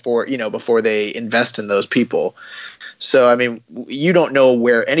life before they invest in those people. So, I mean, you don't know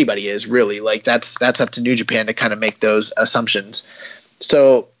where anybody is really. Like, that's up to New Japan to kind of make those assumptions.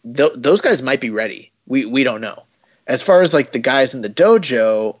 So those guys might be ready. We don't know. As far as like the guys in the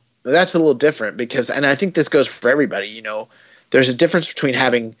dojo, that's a little different because, and I think this goes for everybody, you know, there's a difference between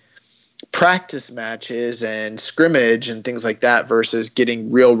having practice matches and scrimmage and things like that versus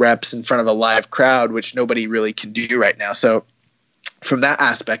getting real reps in front of a live crowd, which nobody really can do right now. So from that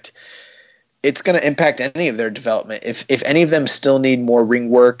aspect, it's going to impact any of their development. If any of them still need more ring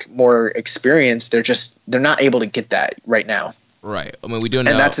work, more experience, they're not able to get that right now. Right. I mean, we do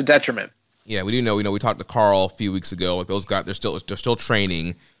know, and that's a detriment. Yeah, we do know. We talked to Carl a few weeks ago. Like, those guys, they're still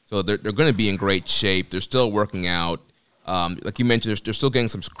training, so they're going to be in great shape. They're still working out. Like you mentioned, they're still getting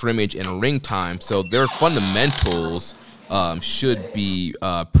some scrimmage and ring time, so their fundamentals should be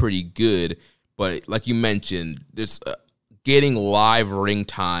pretty good. But like you mentioned, this getting live ring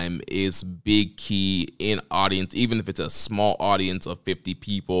time is big key in audience, even if it's a small audience of 50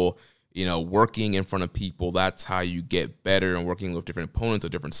 people. You know, working in front of people, that's how you get better, and working with different opponents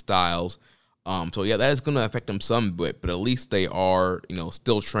of different styles. So yeah, that is going to affect them some bit, but at least they are, you know,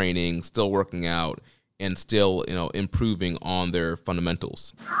 still training, still working out, and still, you know, improving on their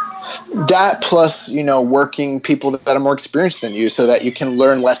fundamentals. That plus, you know, working people that are more experienced than you so that you can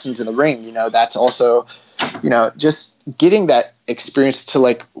learn lessons in the ring. You know, that's also, you know, just getting that experience to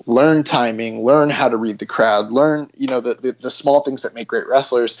like learn timing, learn how to read the crowd, learn, you know, the small things that make great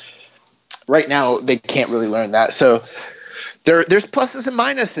wrestlers. Right now, they can't really learn that. So there's pluses and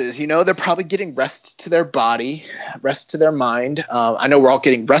minuses. You know, they're probably getting rest to their body, rest to their mind. I know we're all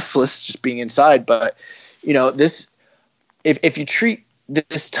getting restless just being inside, but you know, this if you treat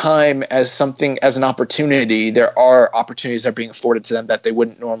this time as something, as an opportunity, there are opportunities that are being afforded to them that they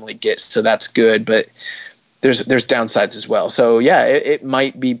wouldn't normally get. So that's good, but there's downsides as well. So yeah, it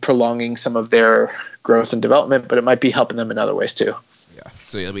might be prolonging some of their growth and development, but it might be helping them in other ways too. Yeah,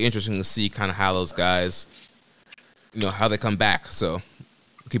 so it'll be interesting to see kind of how those guys, you know, how they come back. So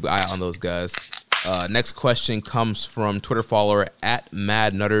keep an eye on those guys. Next question comes from Twitter follower at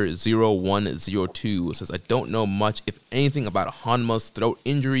MadNutter0102. It says, I don't know much, if anything, about Honma's throat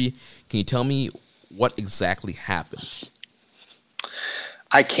injury. Can you tell me what exactly happened?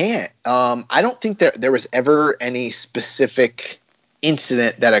 I can't. I don't think there was ever any specific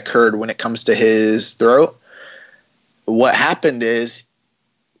incident that occurred when it comes to his throat. What happened is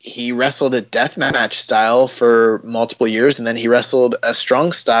he wrestled a deathmatch style for multiple years, and then he wrestled a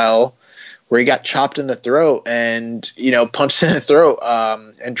strong style where he got chopped in the throat and, punched in the throat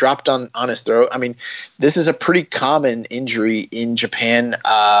and dropped on his throat. I mean, this is a pretty common injury in Japan.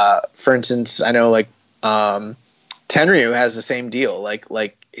 For instance, I know Tenryu has the same deal.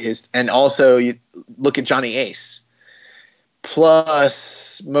 And also you look at Johnny Ace. Plus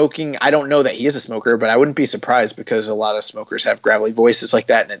smoking, I don't know that he is a smoker, but I wouldn't be surprised because a lot of smokers have gravelly voices like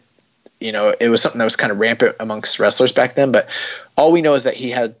that, and it was something that was kind of rampant amongst wrestlers back then. But all we know is that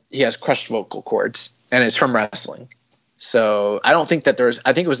he has crushed vocal cords, and it's from wrestling. So I don't think that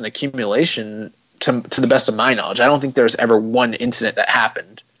I think it was an accumulation to the best of my knowledge. I don't think there's ever one incident that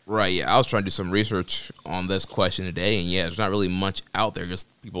happened. Right, yeah. I was trying to do some research on this question today, and yeah, there's not really much out there. Just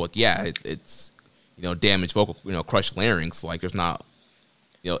people it's damaged vocal, crushed larynx. Like there's not,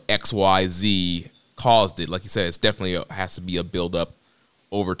 XYZ caused it. Like you said, it's definitely has to be a build up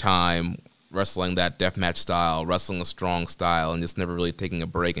over time, wrestling that deathmatch style, wrestling a strong style, and just never really taking a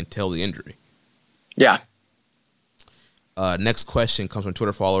break until the injury. Yeah. Next question comes from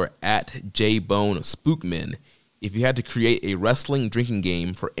Twitter follower at JBoneSpookman. If you had to create a wrestling drinking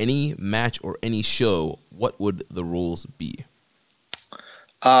game for any match or any show, what would the rules be?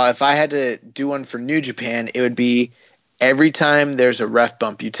 If I had to do one for New Japan, it would be every time there's a ref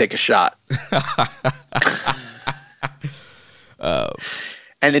bump, you take a shot.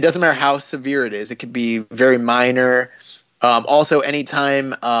 And it doesn't matter how severe it is. It could be very minor. Also, anytime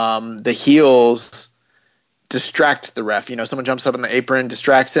the heels distract the ref, someone jumps up on the apron,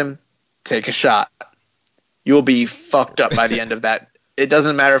 distracts him, take a shot. You will be fucked up by the end of that. It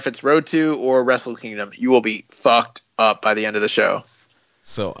doesn't matter if it's Road to or Wrestle Kingdom. You will be fucked up by the end of the show.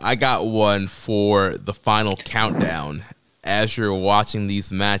 So I got one for the final countdown as you're watching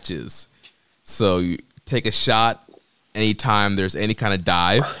these matches. So you take a shot anytime there's any kind of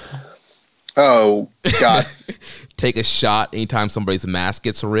dive. Oh, God. Take a shot anytime somebody's mask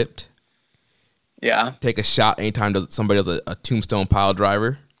gets ripped. Yeah. Take a shot anytime somebody does a tombstone pile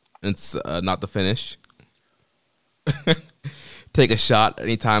driver. It's not the finish. Take a shot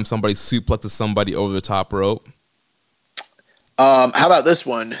anytime somebody suplexes somebody over the top rope. How about this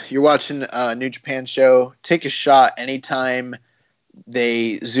one? You're watching a New Japan show. Take a shot anytime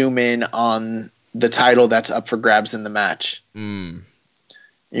they zoom in on the title that's up for grabs in the match. You're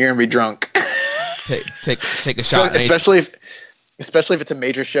gonna be drunk. Take a shot, especially if it's a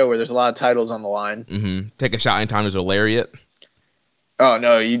major show where there's a lot of titles on the line. Mm-hmm. Take a shot anytime there's a lariat. Oh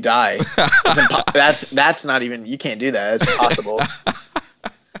no, you die. That's not even. You can't do that. It's impossible.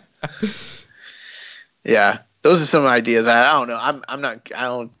 Yeah. Those are some ideas. I don't know. I'm not. I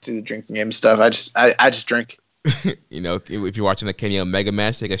don't do the drinking game stuff. I just drink. If you're watching the Kenny Omega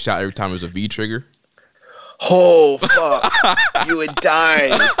match, take a shot every time there's a V trigger. Oh fuck! You would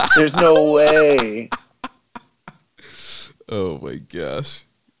die. There's no way. Oh my gosh.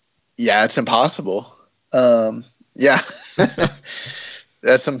 Yeah, it's impossible. Yeah,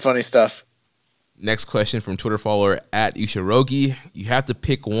 that's some funny stuff. Next question from Twitter follower at Ishirogi. You have to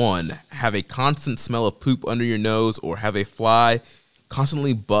pick one. Have a constant smell of poop under your nose or have a fly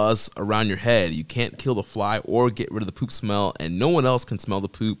constantly buzz around your head. You can't kill the fly or get rid of the poop smell, and no one else can smell the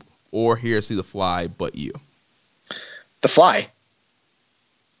poop or hear or see the fly but you. The fly.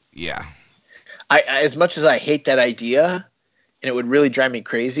 Yeah. I as much as I hate that idea, and it would really drive me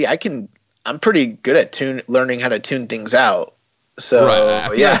crazy, I'm pretty good at learning how to tune things out. So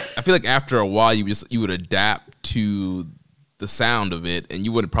right. I feel like after a while you would adapt to the sound of it, and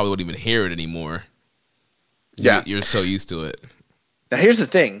you probably wouldn't even hear it anymore. Yeah, you're so used to it. Now here's the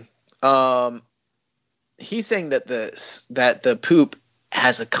thing. He's saying that the poop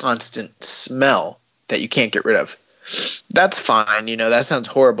has a constant smell that you can't get rid of. That's fine. That sounds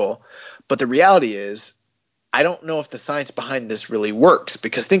horrible, but the reality is, I don't know if the science behind this really works,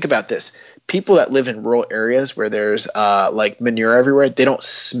 because think about this. People that live in rural areas where there's manure everywhere, they don't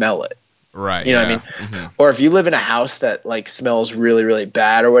smell it. Right. You know what I mean? Mm-hmm. Or if you live in a house that smells really, really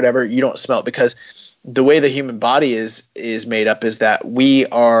bad or whatever, you don't smell it, because the way the human body is made up is that we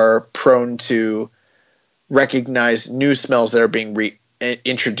are prone to recognize new smells that are being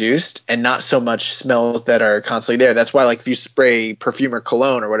introduced and not so much smells that are constantly there. That's why if you spray perfume or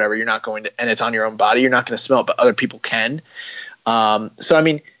cologne or whatever, you're not going to, and it's on your own body, you're not going to smell it, but other people can. So I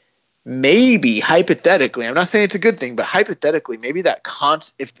mean, maybe hypothetically, I'm not saying it's a good thing, but hypothetically, maybe that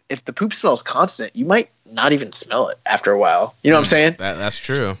if the poop smell is constant, you might not even smell it after a while. You know what I'm saying? That's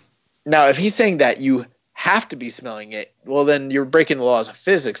true. Now, if he's saying that you have to be smelling it, well, then you're breaking the laws of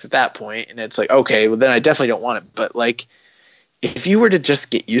physics at that point, and it's like, okay, well, then I definitely don't want it. But like, if you were to just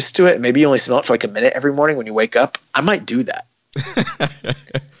get used to it, maybe you only smell it for like a minute every morning when you wake up, I might do that.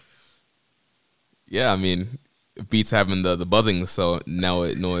 Yeah, I mean, it beats having the buzzing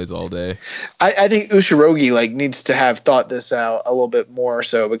noise all day. I think Ushirogi like needs to have thought this out a little bit more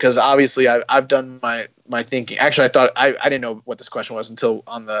so, because obviously I've done my thinking. Actually, I didn't know what this question was until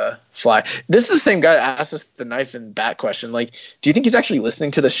on the fly. This is the same guy that asked us the knife and bat question. Like, do you think he's actually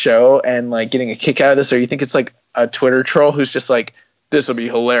listening to the show and like getting a kick out of this, or you think it's like a Twitter troll who's just like, this will be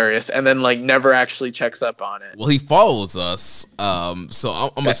hilarious, and then like never actually checks up on it? Well, he follows us,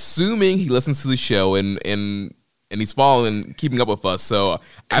 so I'm assuming he listens to the show and he's following, keeping up with us. So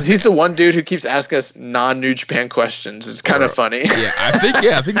he's the one dude who keeps asking us non-New Japan questions. It's kind of funny. Yeah,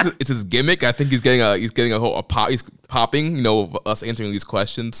 I think it's his gimmick. I think he's getting he's popping, you know, of us answering these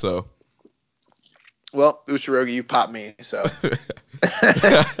questions. So, well, Ushirogi, you popped me. So,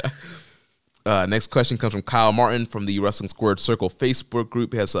 next question comes from Kyle Martin from the Wrestling Squared Circle Facebook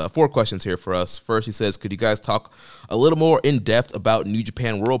group. He has 4 questions here for us. First, he says, could you guys talk a little more in depth about New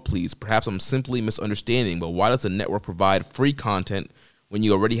Japan World, please? Perhaps I'm simply misunderstanding, but why does the network provide free content when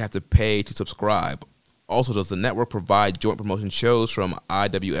you already have to pay to subscribe? Also, does the network provide joint promotion shows from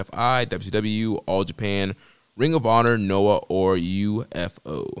IWFI, WCW, All Japan, Ring of Honor, Noah, or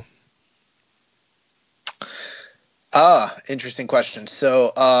UFO? Interesting question.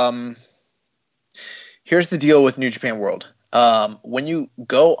 So, here's the deal with New Japan World. When you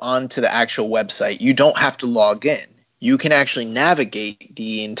go onto the actual website, you don't have to log in. You can actually navigate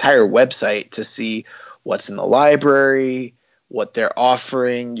the entire website to see what's in the library, what they're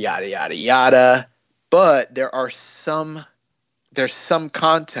offering, yada, yada, yada. But there's some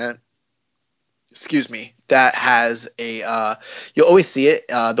content, that has you'll always see it.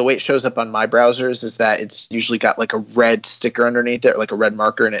 The way it shows up on my browsers is that it's usually got like a red sticker underneath it, like a red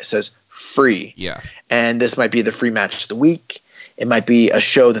marker, and it says free. Yeah. And this might be the free match of the week. It might be a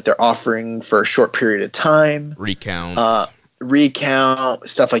show that they're offering for a short period of time. Recount,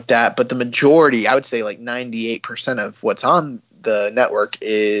 stuff like that. But the majority, I would say like 98% of what's on the network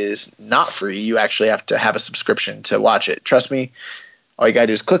is not free. You actually have to have a subscription to watch it. Trust me, all you got to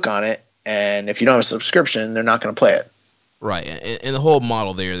do is click on it. And if you don't have a subscription, they're not going to play it. Right. And the whole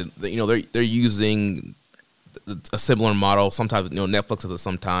model there, you know, they're using a similar model. Sometimes, you know, Netflix does it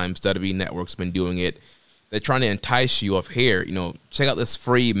sometimes. WWE Network's been doing it. They're trying to entice you of here, you know, check out this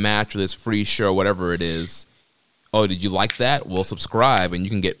free match or this free show, whatever it is. Oh, did you like that? Well, subscribe and you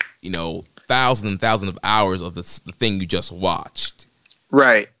can get, you know, thousands and thousands of hours of the thing you just watched.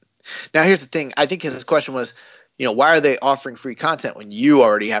 Right. Now, here's the thing. I think his question was, you know, why are they offering free content when you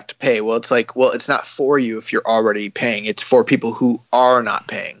already have to pay? Well, it's like, well, it's not for you if you're already paying. It's for people who are not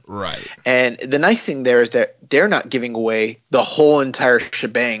paying. Right. And the nice thing there is that they're not giving away the whole entire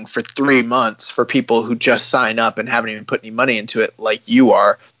shebang for 3 months for people who just sign up and haven't even put any money into it like you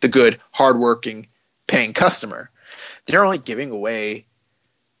are, the good, hardworking, paying customer. They're only giving away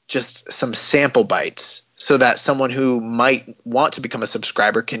just some sample bites so that someone who might want to become a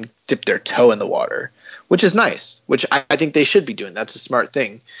subscriber can dip their toe in the water, which is nice, which I think they should be doing. That's a smart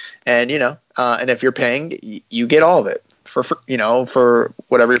thing. And, you know, and if you're paying, you get all of it for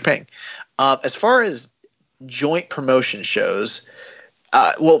whatever you're paying. As far as joint promotion shows,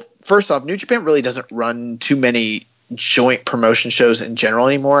 well, first off, New Japan really doesn't run too many joint promotion shows in general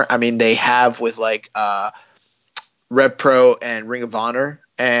anymore. I mean, they have with like Rev Pro and Ring of Honor,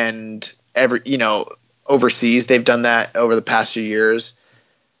 and overseas they've done that over the past few years.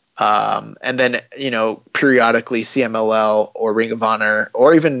 And then, you know, periodically CMLL or Ring of Honor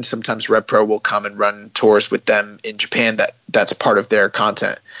or even sometimes Rev Pro will come and run tours with them in Japan that's part of their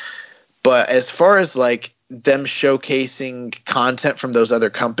content. But as far as like them showcasing content from those other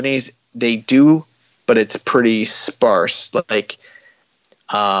companies, they do, but it's pretty sparse. Like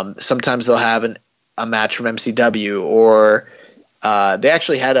sometimes they'll have a match from MCW, or they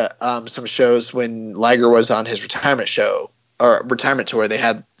actually had some shows when Liger was on his retirement show or retirement tour. They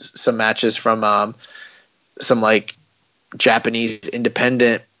had some matches from some like Japanese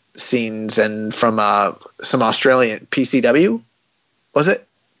independent scenes and from some Australian PCW. Was it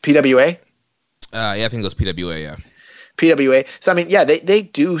PWA? Yeah, I think it was PWA. Yeah, PWA. So I mean, yeah, they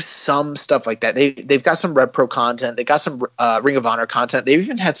do some stuff like that. They've got some Rev Pro content. They got some Ring of Honor content. They've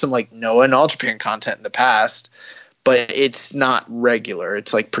even had some like Noah and All Japan content in the past, but it's not regular.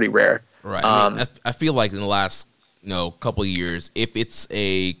 It's like pretty rare. Right. I feel like in the last couple years, if it's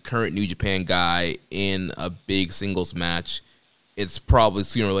a current New Japan guy in a big singles match, it's probably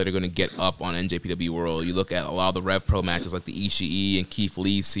sooner or later going to get up on NJPW World. You look at a lot of the Rev Pro matches like the Ishii and Keith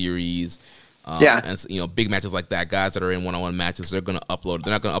Lee series. And big matches like that, guys that are in one-on-one matches, they're going to upload.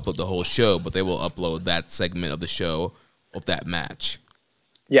 They're not going to upload the whole show, but they will upload that segment of the show of that match.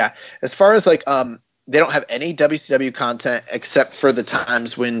 Yeah, as far as like they don't have any WCW content except for the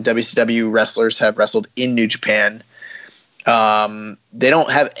times when WCW wrestlers have wrestled in New Japan. They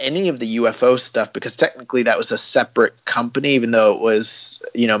don't have any of the UFO stuff because technically that was a separate company, even though it was,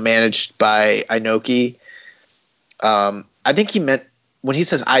 managed by Inoki. I think he meant when he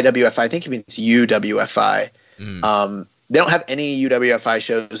says IWFI, I think he means UWFI. They don't have any UWFI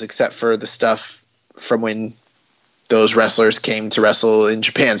shows except for the stuff from when those wrestlers came to wrestle in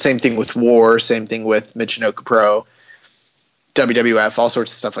Japan. Same thing with War, same thing with Michinoku Pro, WWF, all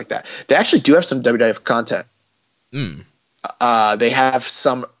sorts of stuff like that. They actually do have some WWF content. They have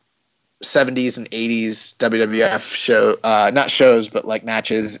some 70s and 80s WWF show, not shows, but like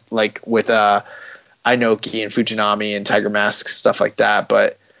matches, like with Inoki and Fujinami and Tiger Mask, stuff like that.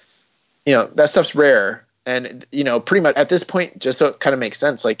 But that stuff's rare, and pretty much at this point, just so it kind of makes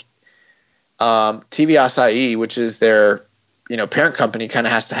sense, like TV Asahi, which is their parent company, kind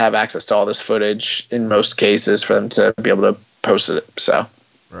of has to have access to all this footage in most cases for them to be able to post it. So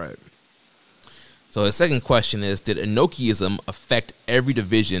right. So the second question is, did Inokiism affect every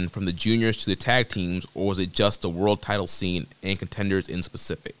division from the juniors to the tag teams, or was it just the world title scene and contenders in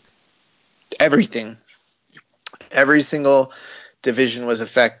specific? Everything. Every single division was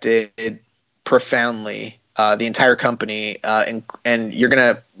affected profoundly. The entire company, and we're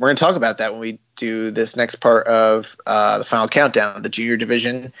gonna talk about that when we do this next part of the Final Countdown. The junior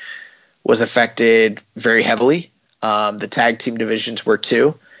division was affected very heavily. The tag team divisions were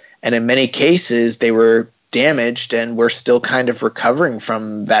too. And in many cases, they were damaged, and we're still kind of recovering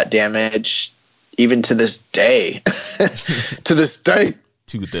from that damage, even to this day. To this day.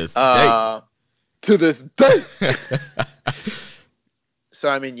 So,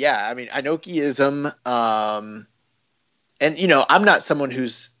 Inokiism, and, I'm not someone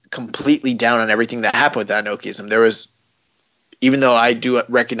who's completely down on everything that happened with Inokiism. There was, even though I do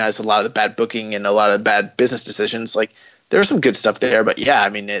recognize a lot of the bad booking and a lot of the bad business decisions, like, there's some good stuff there, but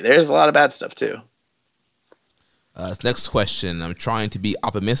there's a lot of bad stuff too. Next question. I'm trying to be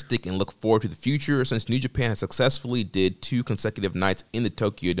optimistic and look forward to the future since New Japan has successfully did 2 consecutive nights in the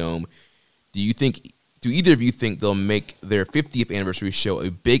Tokyo Dome. Do either of you think they'll make their 50th anniversary show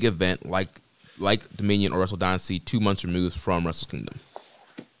a big event like Dominion or Wrestle Dynasty 2 months removed from Wrestle Kingdom?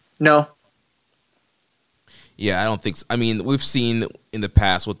 No. Yeah, I don't think so. I mean, we've seen in the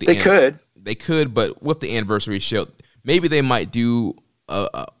past what they could, but with the anniversary show, maybe they might do.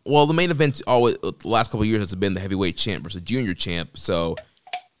 The main event always the last couple of years has been the heavyweight champ versus junior champ. So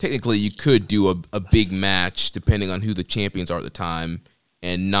technically, you could do a big match depending on who the champions are at the time,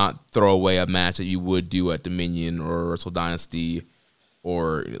 and not throw away a match that you would do at Dominion or Wrestle Dynasty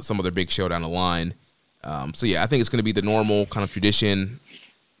or some other big show down the line. I think it's going to be the normal kind of tradition,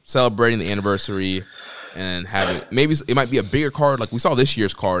 celebrating the anniversary and having maybe it might be a bigger card like we saw this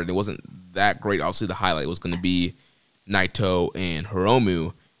year's card, and it wasn't that great. Obviously, the highlight was going to be Naito and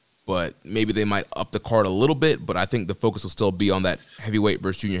Hiromu, but maybe they might up the card a little bit, but I think the focus will still be on that heavyweight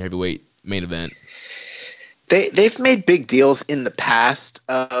versus junior heavyweight main event. They've made big deals in the past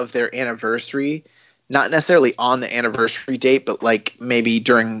of their anniversary, not necessarily on the anniversary date, but like maybe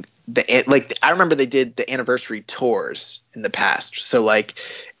during I remember they did the anniversary tours in the past. So like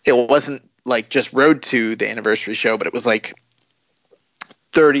it wasn't like just Road to the anniversary show, but it was like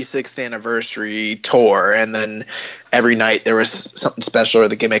 36th anniversary tour, and then every night there was something special or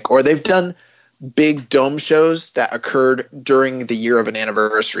the gimmick. Or they've done big dome shows that occurred during the year of an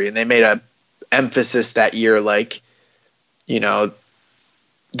anniversary, and they made a emphasis that year, like,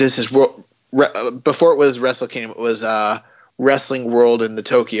 this is before it was Wrestle Kingdom, it was Wrestling World in the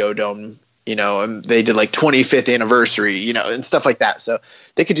Tokyo Dome, and they did like 25th anniversary, and stuff like that. So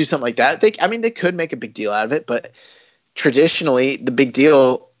they could do something like that. They could make a big deal out of it, but traditionally the big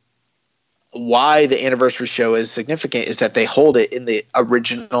deal, why the anniversary show is significant, is that they hold it in the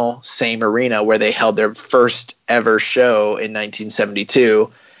original same arena where they held their first ever show in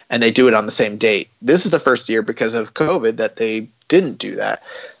 1972, and they do it on the same date. This is the first year because of COVID that they didn't do that.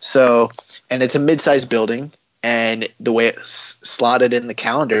 So, and it's a mid-sized building, and the way it's slotted in the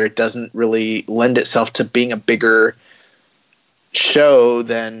calendar, it doesn't really lend itself to being a bigger show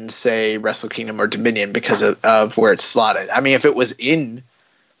than, say, Wrestle Kingdom or Dominion because of where it's slotted. I mean, if it was in,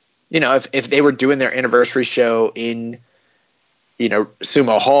 if they were doing their anniversary show in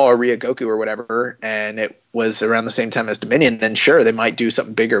Sumo Hall or Ryogoku or whatever, and it was around the same time as Dominion, then sure, they might do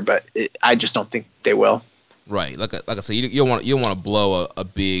something bigger, but I just don't think they will. Right. Like I said, you don't want to blow a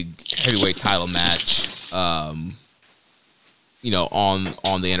big heavyweight title match, on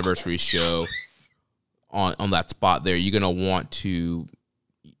the anniversary show on that spot there. You're going to want to,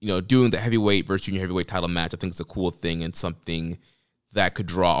 doing the heavyweight versus junior heavyweight title match, I think it's a cool thing and something that could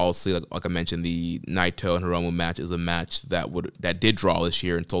draw. Also, like I mentioned, the Naito and Hiromu match is a match that did draw this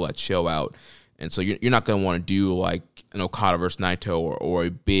year and sold that show out. And so you're not going to want to do like an Okada versus Naito or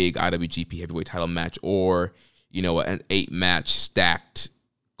a big IWGP heavyweight title match or, an 8-match stacked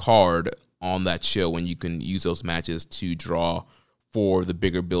card on that show when you can use those matches to draw for the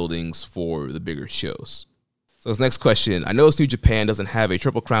bigger buildings, for the bigger shows. So this next question, I noticed New Japan doesn't have a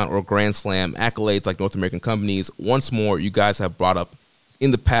Triple Crown or Grand Slam accolades like North American companies. Once more, you guys have brought up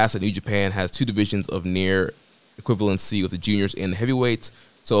in the past that New Japan has 2 divisions of near equivalency with the juniors and the heavyweights.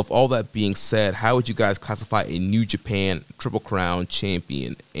 So with all that being said, how would you guys classify a New Japan Triple Crown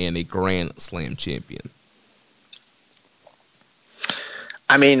champion and a Grand Slam champion?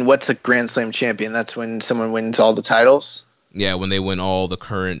 I mean, what's a Grand Slam champion? That's when someone wins all the titles? Yeah, when they win all the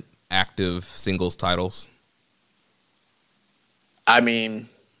current active singles titles. I mean,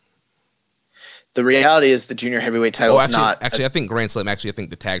 the reality is the junior heavyweight title is not... Actually, I think Grand Slam, I think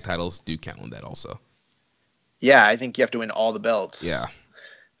the tag titles do count on that also. Yeah, I think you have to win all the belts. Yeah.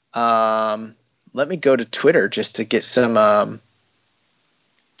 Let me go to Twitter just to get some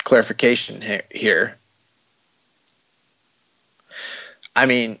clarification here. I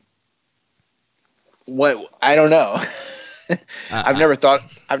mean, what? I don't know. I've never thought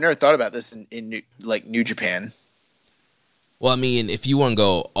about this in New Japan. Well, I mean, if you want to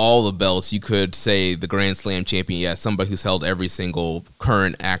go all the belts, you could say the Grand Slam champion, yeah, somebody who's held every single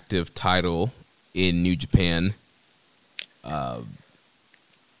current active title in New Japan.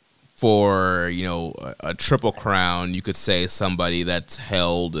 For, a Triple Crown, you could say somebody that's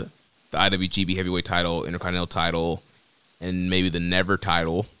held the IWGP Heavyweight title, Intercontinental title, and maybe the Never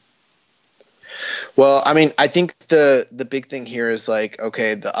title. Well, I mean, I think the big thing here is like,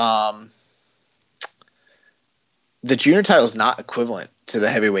 okay, the junior title is not equivalent to the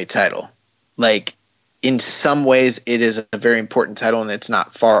heavyweight title. Like, in some ways, it is a very important title, and it's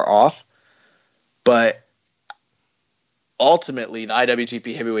not far off. But ultimately, the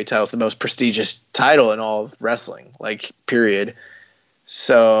IWGP heavyweight title is the most prestigious title in all of wrestling, like, period.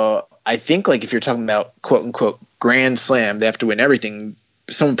 So I think, like, if you're talking about quote unquote Grand Slam, they have to win everything.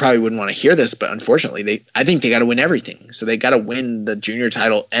 Someone probably wouldn't want to hear this, but unfortunately, I think they got to win everything. So they got to win the junior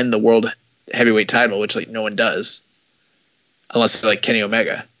title and the world heavyweight title, which like no one does, unless they're like Kenny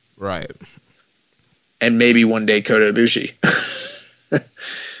Omega, right? And maybe one day Kota Ibushi.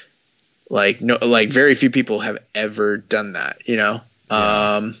 Like very few people have ever done that. Yeah.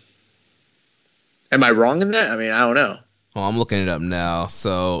 Am I wrong in that? I mean, I don't know. Well, I'm looking it up now.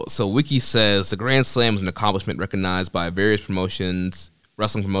 So Wiki says the Grand Slam is an accomplishment recognized by various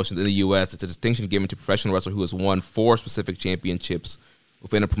wrestling promotions in the U.S. It's a distinction given to a professional wrestler who has won 4 specific championships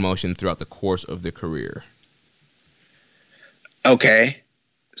within a promotion throughout the course of their career. Okay.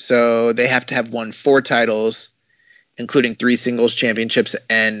 So they have to have won 4 titles, including 3 singles championships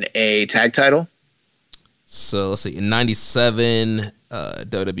and a tag title? So let's see. In 97,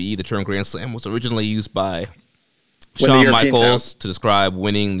 WWE, the term Grand Slam was originally used by Shawn Michaels to describe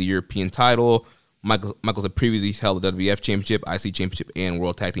winning the European title. Michaels had previously held the WWF Championship, IC Championship, and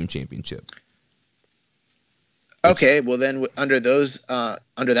World Tag Team Championship. Okay, well then under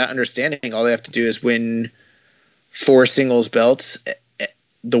that understanding, all they have to do is win 4 singles belts.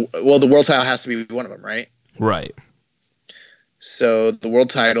 The world title has to be one of them, right? Right. So the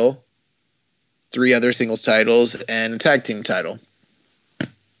world title, 3 other singles titles, and a tag team title.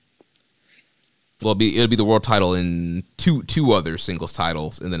 Well, it'll be the world title and two other singles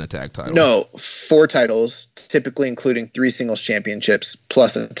titles, and then a tag title. No, 4 titles, typically including 3 singles championships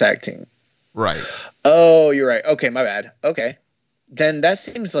plus a tag team. Right. Oh, you're right. Okay, my bad. Okay, then that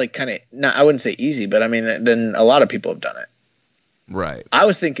seems like kind of I wouldn't say easy, but I mean, then a lot of people have done it. Right. I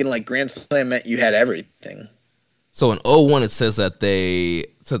was thinking like Grand Slam meant you had everything. So in 01, it says that the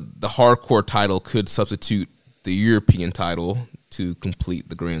hardcore title could substitute the European title to complete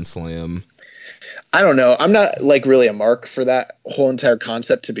the Grand Slam. I don't know. I'm not like really a mark for that whole entire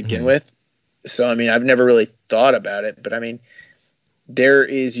concept to begin with. So, I mean, I've never really thought about it, but I mean, there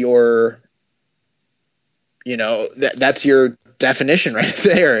is your, that's your definition right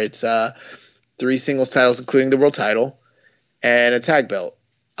there. It's 3 singles titles, including the world title, and a tag belt.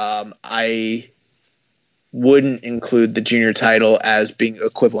 I wouldn't include the junior title as being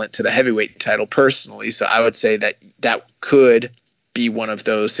equivalent to the heavyweight title personally. So I would say that could be one of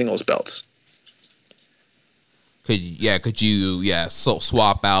those singles belts. Could you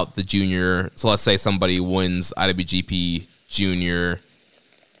swap out the junior? So let's say somebody wins IWGP Junior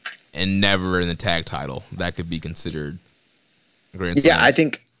and never in the tag title. That could be considered Grand Slam. Yeah, I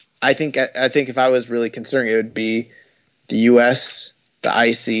think if I was really considering, it would be the US, the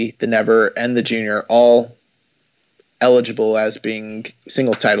IC, the Never, and the Junior all eligible as being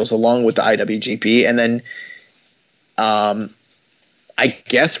singles titles, along with the IWGP. And then, I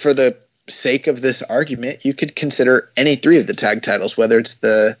guess for the sake of this argument, you could consider any three of the tag titles, whether it's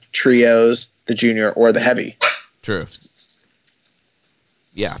the trios, the Junior, or the heavy. True.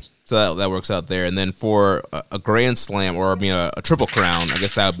 Yeah, so that works out there. And then for a Grand Slam, or a Triple Crown, I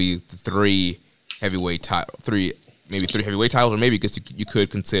guess that would be the three heavyweight titles, or maybe because you could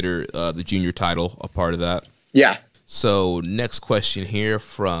consider the Junior title a part of that. Yeah. So next question here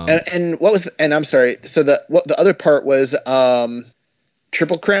from and what was, and I'm sorry. So the other part was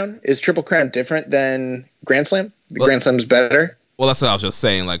Triple Crown. Is Triple Crown different than Grand Slam? Grand Slam's better. Well, that's what I was just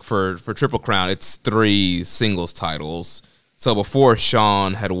saying. Like for Triple Crown, it's 3 singles titles. So before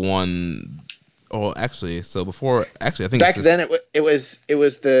Sean had won, I think back then it was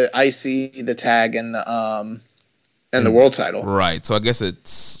the IC, the tag, and the world title. Right. So I guess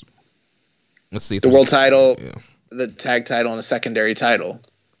it's, let's see, the world title, the tag title, and a secondary title.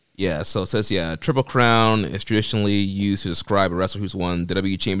 Yeah. So it says Triple Crown is traditionally used to describe a wrestler who's won the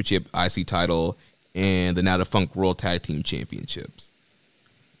WWE Championship, IC title, and the now defunct World Tag Team Championships.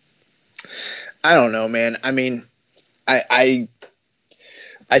 I don't know, man. I mean, I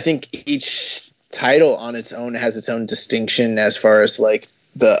think each title on its own has its own distinction as far as like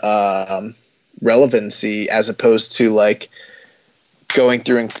the relevancy, as opposed to like going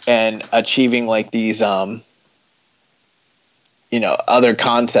through and achieving like these other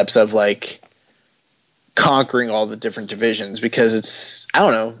concepts of like conquering all the different divisions, because it's, I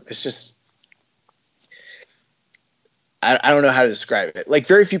don't know, it's just, I don't know how to describe it. Like,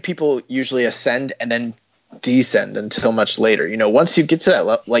 very few people usually ascend and then descend until much later. Once you get to that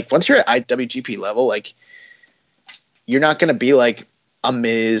level, like once you're at IWGP level, like you're not going to be like a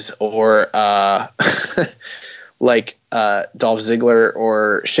Miz or like Dolph Ziggler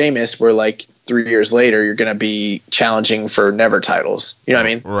or Sheamus, where like 3 years later you're going to be challenging for Never titles. You know what I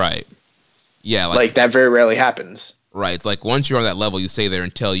mean? Right. Yeah. Like that very rarely happens. Right. It's like once you're on that level, you stay there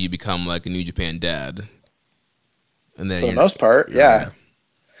until you become like a New Japan dad. And then for the most part, yeah.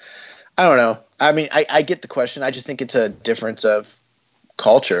 I don't know. I mean, I get the question. I just think it's a difference of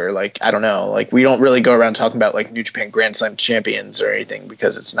culture. Like, I don't know. Like, we don't really go around talking about like New Japan Grand Slam champions or anything,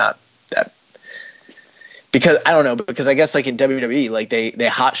 because it's not that. Because I don't know. Because I guess like in WWE, like they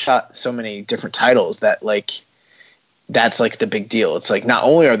hot shot so many different titles that like that's like the big deal. It's like not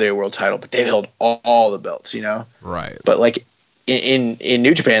only are they a world title, but they've held all the belts. Right. But like in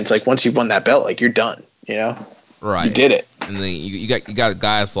New Japan, it's like once you've won that belt, like you're done. Right. You did it. And then you got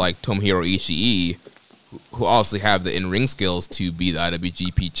guys like Tomohiro Ishii, who obviously have the in-ring skills to be the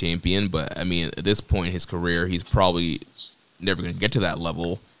IWGP champion, but I mean, at this point in his career, he's probably never going to get to that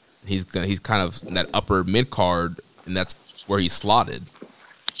level. He's kind of in that upper mid card, and that's where he's slotted.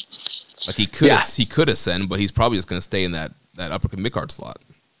 Like he could ascend, but he's probably just going to stay in that upper mid card slot.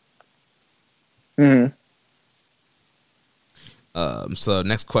 Mm-hmm. So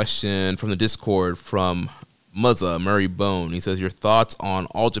next question from the Discord from Muzza Murray Bone. He says, your thoughts on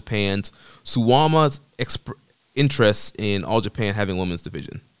All Japan's Suwama's interest in All Japan having women's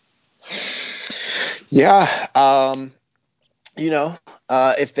division? Yeah.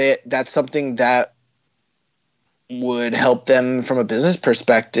 If that's something that would help them from a business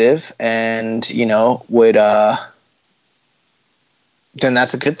perspective and, would, then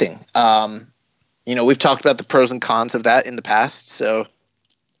that's a good thing. We've talked about the pros and cons of that in the past, so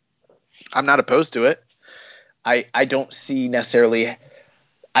I'm not opposed to it. I don't see necessarily,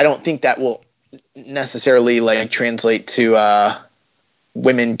 I don't think that will necessarily like translate to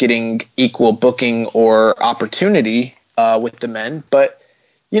women getting equal booking or opportunity with the men, but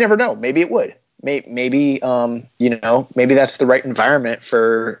you never know. Maybe it would. Maybe maybe that's the right environment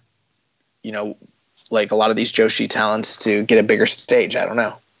for, like a lot of these Joshi talents to get a bigger stage. I don't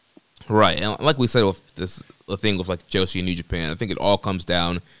know. Right. And like we said with the thing with like Joshi and New Japan, I think it all comes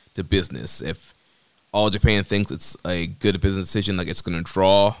down to business. If All Japan thinks it's a good business decision, like it's going to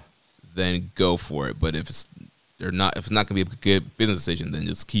draw, then go for it. But if it's not going to be a good business decision, then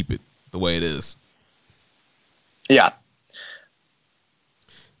just keep it the way it is. Yeah.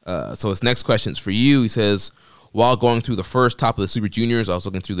 So his next question is for you. He says, while going through the first top of the Super Juniors, I was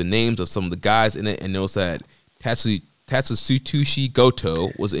looking through the names of some of the guys in it and noticed that Tatsutoshi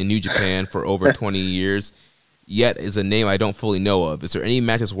Goto was in New Japan for over 20 years. yet is a name I don't fully know of. Is there any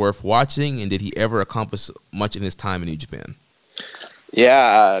matches worth watching, and did he ever accomplish much in his time in New Japan?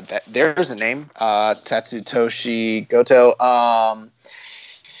 Yeah, there's a name, Tatsutoshi Goto. I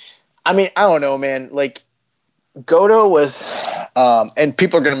mean, I don't know, man. Like, Goto was, and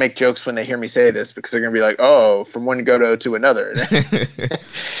people are going to make jokes when they hear me say this because they're going to be like, oh, from one Goto to another.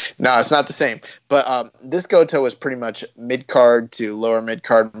 No, it's not the same. But this Goto was pretty much mid-card to lower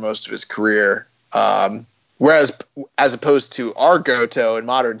mid-card most of his career. Whereas, as opposed to our Goto in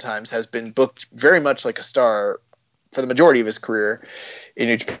modern times, has been booked very much like a star for the majority of his career in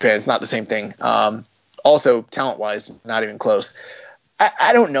New Japan. It's not the same thing. Also, talent-wise, not even close.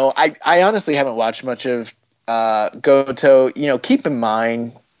 I don't know. I honestly haven't watched much of Goto. You know, keep in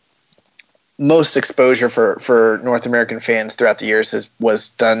mind, most exposure for North American fans throughout the years was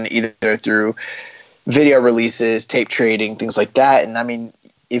done either through video releases, tape trading, things like that. And I mean,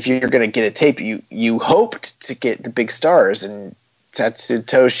 if you're going to get a tape, you hoped to get the big stars, and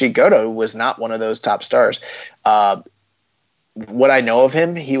Tatsutoshi Goto was not one of those top stars. What I know of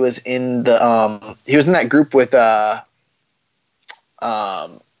him, he was in that group with God, why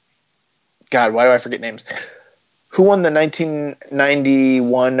do I forget names? Who won the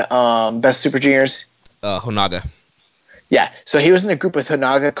 1991 Best Super Juniors? Honaga. Yeah, so he was in a group with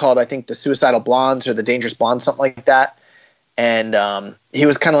Honaga called, I think, the Suicidal Blondes or the Dangerous Blondes, something like that. And he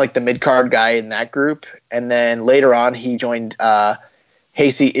was kind of like the mid-card guy in that group. And then later on, he joined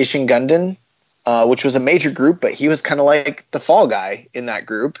Heisei Ishingundan, which was a major group, but he was kind of like the fall guy in that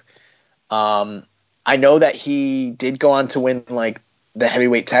group. I know that he did go on to win like the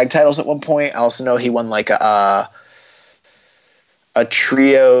heavyweight tag titles at one point. I also know he won like a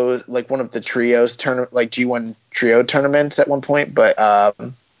trio, like one of the trios like G1 trio tournaments at one point. But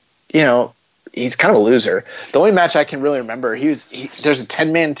you know, he's kind of a loser. The only match I can really remember, there's a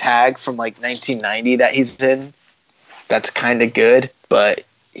 10-man tag from like 1990 that he's in. That's kind of good, but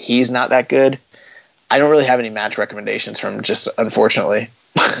he's not that good. I don't really have any match recommendations from him, just unfortunately.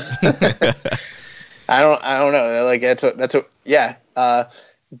 I don't know. Like yeah.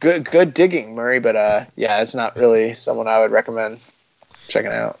 Good digging, Murray, but yeah, it's not really someone I would recommend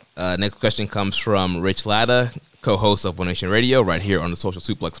checking out. Next question comes from Rich Latta, co-host of One Nation Radio, right here on the Social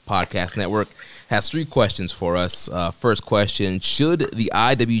Suplex Podcast Network. Has 3 questions for us. First question: should the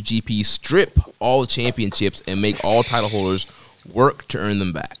IWGP strip all the championships and make all title holders work to earn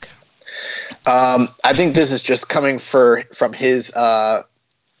them back? I think this is just coming from his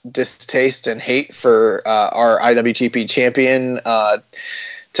distaste and hate for our IWGP champion,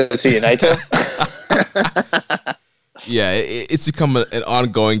 Tetsuya Naito. Yeah, it's become an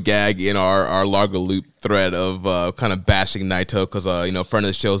ongoing gag in our Largo Loop thread of kind of bashing Naito because, friend of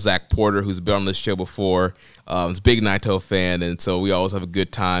the show, Zach Porter, who's been on this show before, is a big Naito fan, and so we always have a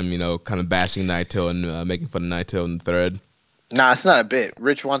good time, kind of bashing Naito and making fun of Naito in the thread. Nah, it's not a bit.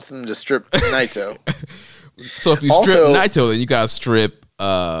 Rich wants them to strip Naito. So if you strip Naito, then you got to strip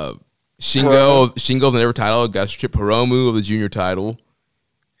Shingo of the Never title, got to strip Hiromu of the junior title.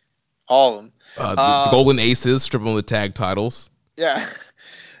 All of them. The Golden Aces, strip them of the tag titles. Yeah.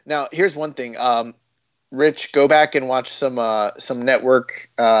 Now, here's one thing. Rich, go back and watch some network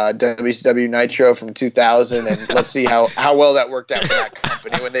WCW Nitro from 2000, and let's see how well that worked out for that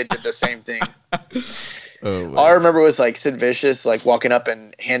company when they did the same thing. All I remember was like Sid Vicious like walking up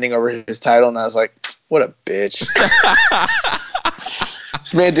and handing over his title, and I was like, "What a bitch!"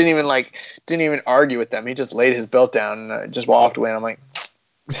 This man didn't even argue with them. He just laid his belt down and just walked away. And I'm like.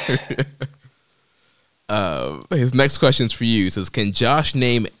 His next question is for you. It says, can Josh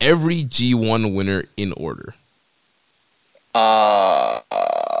name every G1 winner in order? I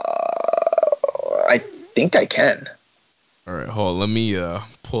think I can. All right, hold on. Let me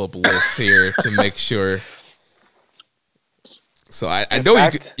pull up a list here to make sure. So I know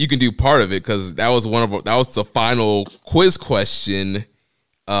you can do part of it because that was the final quiz question.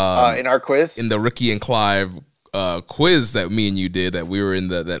 In our quiz, in the Ricky and Clive quiz that me and you did, that we were in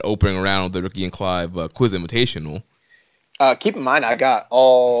that opening round of the Ricky and Clive quiz invitational. Keep in mind, I got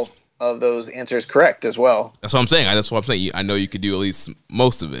all of those answers correct as well. That's what I'm saying. I know you could do at least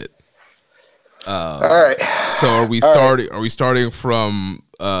most of it. All right. So are we starting? Right. Are we starting from?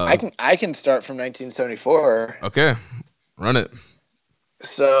 I can start from 1974. Okay, run it.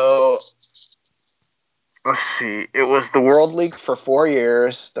 So. Let's see. It was the World League for 4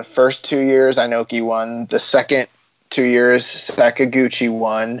 years. The first 2 years, Inoki won. The second 2 years, Sakaguchi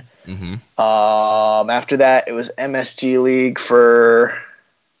won. Mm-hmm. After that, it was MSG League for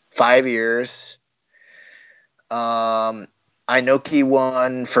 5 years. Inoki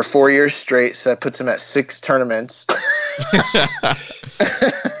won for 4 years straight, so that puts him at 6 tournaments.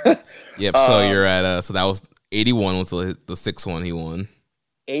 Yep. So you're at so that was 81 was the sixth one he won.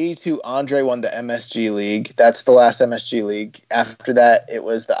 82, Andre won the MSG League. That's the last MSG League. After that, it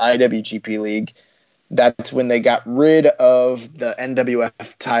was the IWGP League. That's when they got rid of the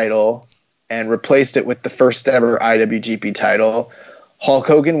NWF title and replaced it with the first ever IWGP title. Hulk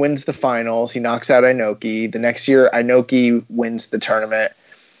Hogan wins the finals. He knocks out Inoki. The next year, Inoki wins the tournament.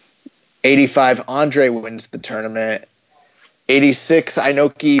 85, Andre wins the tournament. 86,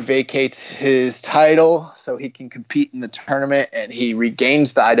 Inoki vacates his title so he can compete in the tournament, and he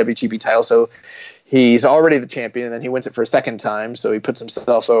regains the IWGP title. So he's already the champion, and then he wins it for a second time, so he puts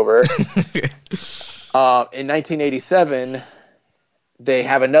himself over. In 1987, they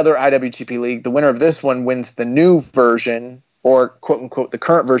have another IWGP League. The winner of this one wins the new version, or quote-unquote the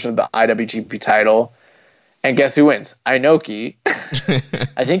current version of the IWGP title. And guess who wins? Inoki.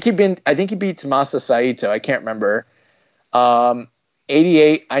 I think he beats Masa Saito. I can't remember.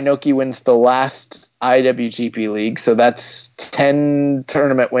 88, Inoki wins the last IWGP League, so that's 10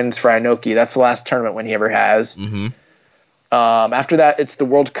 tournament wins for Inoki. That's the last tournament win he ever has. Mm-hmm. After that, it's the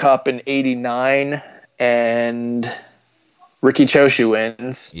World Cup in 89, and Riki Choshu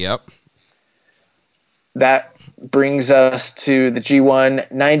wins. Yep. That brings us to the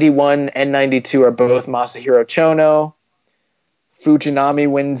G1. 91 and 92 are both Masahiro Chono. Fujinami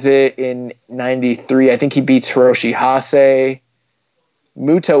wins it in 93. I think he beats Hiroshi Hase.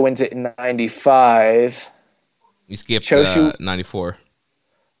 Muto wins it in 95. You skipped Choshu 94.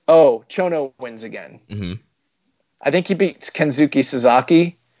 Oh, Chono wins again. Mm-hmm. I think he beats Kenzuki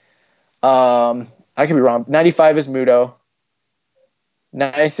Sasaki. I could be wrong. 95 is Muto.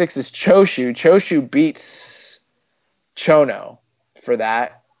 96 is Choshu. Choshu beats Chono for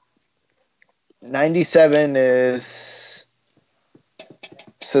that. 97 is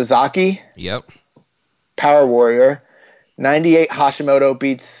Sasaki. Yep. Power Warrior. 98, Hashimoto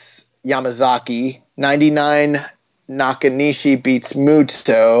beats Yamazaki. 99, Nakanishi beats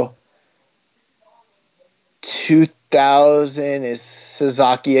Muto. 2000 is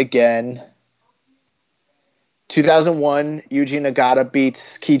Sasaki again. 2001, Yuji Nagata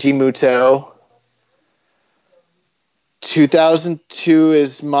beats Keiji Muto. 2002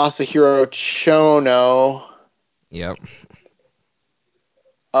 is Masahiro Chono. Yep.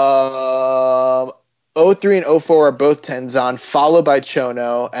 03 and 04 are both Tenzan, followed by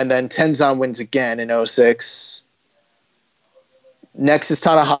Chono, and then Tenzan wins again in 06. Next is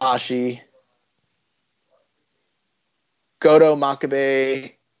Tanahashi. Goto,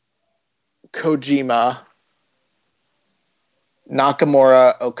 Makabe, Kojima,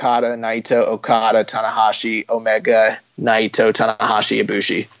 Nakamura, Okada, Naito, Okada, Tanahashi, Omega, Naito, Tanahashi,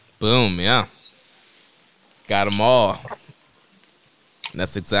 Ibushi. Boom, yeah. Got them all. And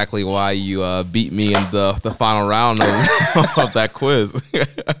that's exactly why you beat me in the final round of that quiz.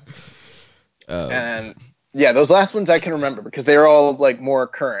 And yeah, those last ones I can remember because they're all like more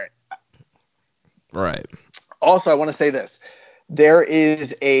current. Right. Also, I want to say this. There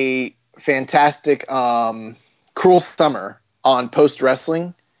is a fantastic Cruel Summer on Post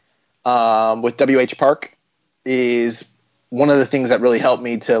Wrestling with W.H. Park is one of the things that really helped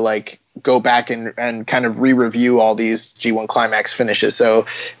me to like go back and kind of re-review all these G1 Climax finishes. So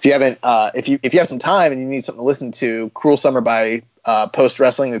if you haven't, if you have some time and you need something to listen to, Cruel Summer by Post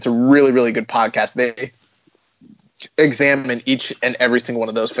Wrestling, it's a really, really good podcast. They examine each and every single one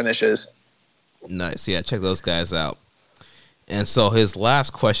of those finishes. Nice. Yeah, check those guys out. And so his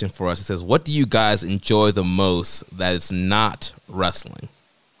last question for us, he says, what do you guys enjoy the most that is not wrestling?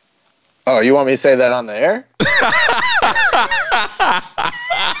 Oh, you want me to say that on the air?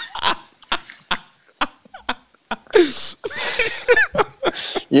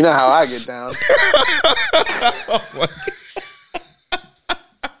 You know how I get down.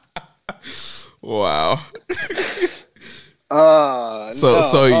 Wow.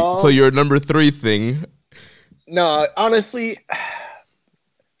 So your number 3 thing. No, honestly, I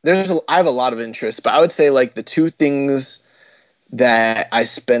have a lot of interests, but I would say like the 2 things that I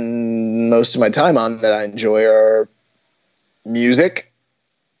spend most of my time on that I enjoy are music.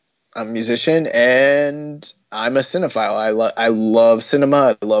 I'm a musician and I'm a cinephile. I love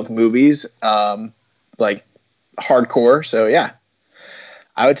cinema. I love movies, like hardcore. So yeah,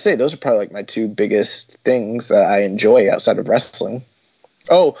 I would say those are probably like my 2 biggest things that I enjoy outside of wrestling.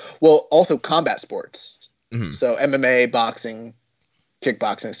 Oh, well, also combat sports. Mm-hmm. So MMA, boxing,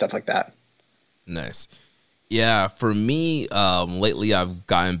 kickboxing, stuff like that. Nice. Yeah, for me, lately I've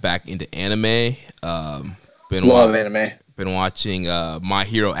gotten back into anime. Love anime. Been watching My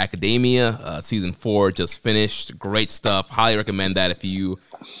Hero Academia. Season 4 just finished. Great stuff. Highly recommend that if you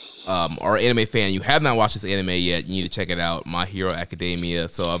are an anime fan. You have not watched this anime yet, you need to check it out, My Hero Academia.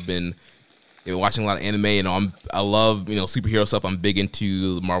 So I've been Been watching a lot of anime, and I love superhero stuff. I'm big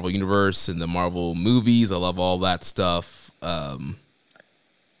into the Marvel Universe and the Marvel movies. I love all that stuff. Trying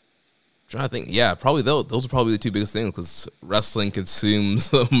to think, yeah, probably those are probably the two biggest things because wrestling consumes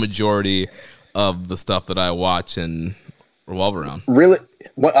the majority of the stuff that I watch and revolve around. Really,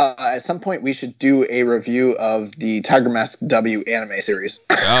 at some point we should do a review of the Tiger Mask W anime series.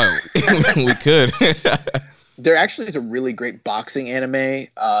 Oh, we could. There actually is a really great boxing anime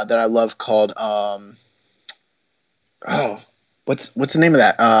that I love called what's the name of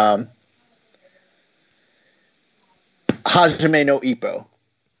that? Hajime no Ippo.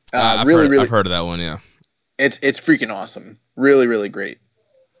 I've heard of that one. Yeah, it's freaking awesome. Really, really great.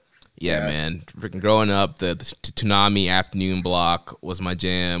 Yeah, man. Freaking growing up, the Toonami afternoon block was my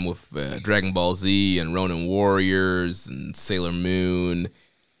jam with Dragon Ball Z and Ronin Warriors and Sailor Moon.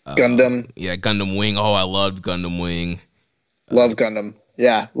 Gundam. Yeah, Gundam Wing. Oh, I loved Gundam Wing. Love Gundam.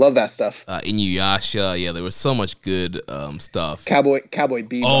 Yeah, love that stuff. Inuyasha. Yeah, there was so much good stuff. Cowboy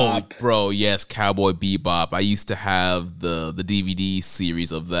Bebop. Oh, bro, yes, Cowboy Bebop. I used to have the DVD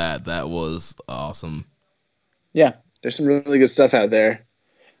series of that. That was awesome. Yeah, there's some really good stuff out there.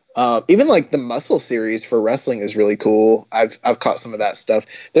 Even like the Muscle series for wrestling is really cool. I've caught some of that stuff.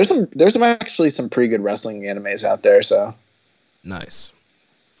 There's actually some pretty good wrestling animes out there. So nice.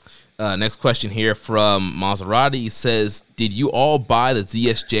 Next question here from Maserati says, did you all buy the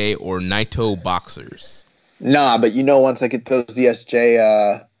ZSJ or Naito boxers? Nah, but once I get those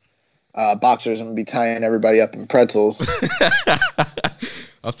ZSJ boxers, I'm going to be tying everybody up in pretzels.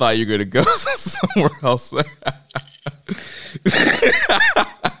 I thought you were going to go somewhere else.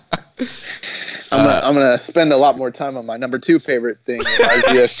 I'm gonna spend a lot more time on my number 2 favorite thing, my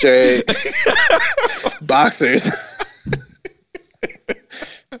ZSJ boxers.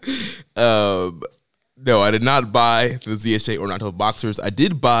 No, I did not buy the ZSJ or Naito boxers. I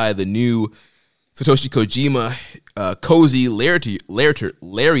did buy the new Satoshi Kojima cozy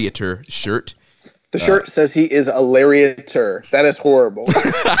lariator shirt. The shirt says he is a lariator. That is horrible.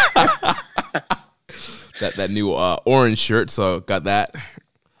 that new orange shirt, so got that.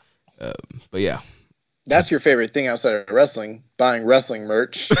 But yeah, that's your favorite thing outside of wrestling, buying wrestling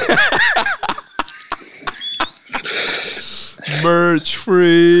merch. Merch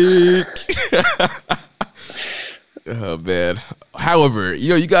freak. Oh man. However,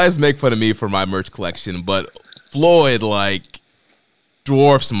 you guys make fun of me for my merch collection, but Floyd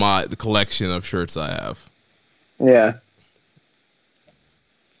dwarfs the collection of shirts I have. Yeah.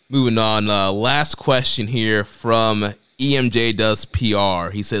 Moving on, last question here from EMJ Does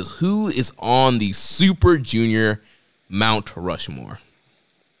PR. He says, who is on the Super Junior Mount Rushmore?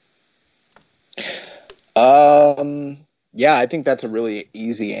 Yeah, I think that's a really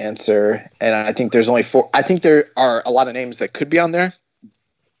easy answer. And I think there's only 4. I think there are a lot of names that could be on there,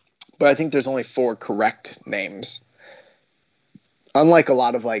 but I think there's only 4 correct names. Unlike a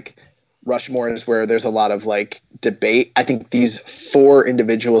lot of Rushmores where there's a lot of debate, I think these 4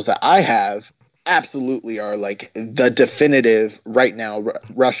 individuals that I have absolutely are the definitive right now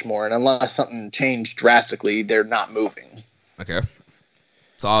Rushmore. And unless something changed drastically, they're not moving. Okay.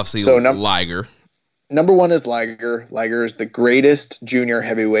 So obviously Liger. Number 1 is Liger. Liger is the greatest junior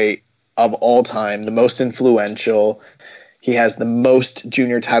heavyweight of all time, the most influential. He has the most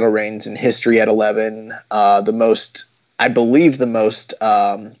junior title reigns in history at 11. I believe the most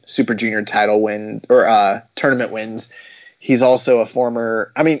Super Junior title win or tournament wins. He's also a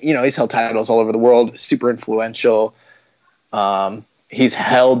former. He's held titles all over the world. Super influential. He's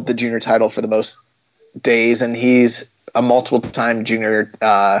held the junior title for the most days, and he's a multiple-time junior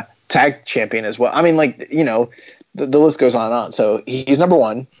tag champion as well. The list goes on and on. So he's number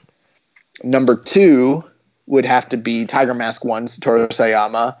 1. Number 2 would have to be Tiger Mask 1, Satoru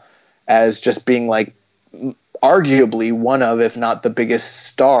Sayama, as just being arguably one of, if not the biggest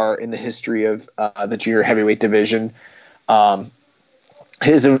star in the history of the junior heavyweight division.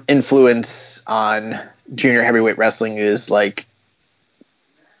 His influence on junior heavyweight wrestling is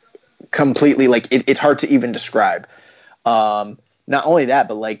completely it's hard to even describe. Not only that,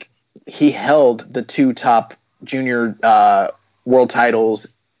 but he held the 2 top junior world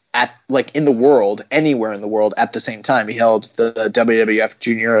titles at in the world, anywhere in the world at the same time. He held the WWF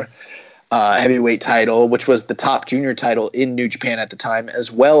junior heavyweight title, which was the top junior title in New Japan at the time,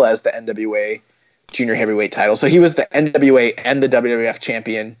 as well as the NWA junior heavyweight title. So he was the NWA and the WWF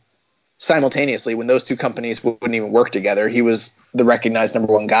champion simultaneously when those 2 companies wouldn't even work together. He was the recognized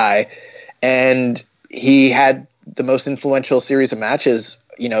number 1 guy, and he had the most influential series of matches,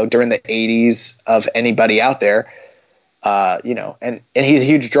 during the 80s of anybody out there, and he's a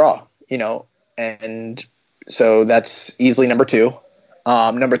huge draw, and so that's easily number 2.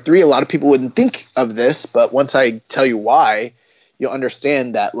 Number 3, a lot of people wouldn't think of this, but once I tell you why, you'll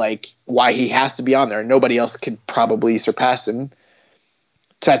understand that, like, why he has to be on there. Nobody else could probably surpass him.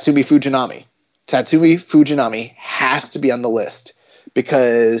 Tatsumi Fujinami. Tatsumi Fujinami has to be on the list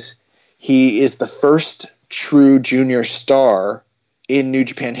because he is the first true junior star in New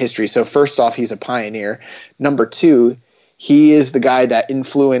Japan history. So first off, he's a pioneer. Number 2, he is the guy that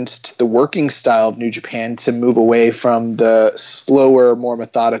influenced the working style of New Japan to move away from the slower, more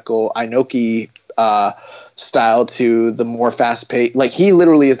methodical Inoki style to the more fast-paced. Like, he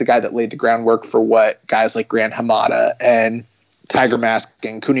literally is the guy that laid the groundwork for what guys like Gran Hamada and Tiger Mask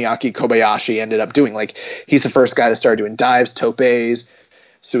and Kuniaki Kobayashi ended up doing. Like, he's the first guy that started doing dives, topes,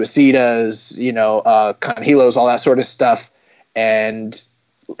 suicidas, kanhilos, all that sort of stuff. And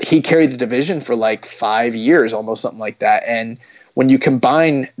he carried the division for like 5 years, almost, something like that. And when you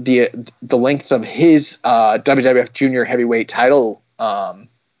combine the lengths of his WWF Junior Heavyweight title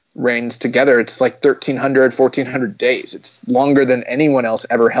reigns together, it's like 1,300, 1,400 days. It's longer than anyone else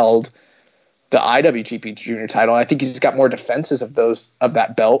ever held the IWGP Junior title. I think he's got more defenses of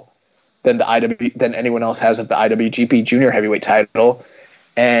that belt than anyone else has of the IWGP Junior Heavyweight title.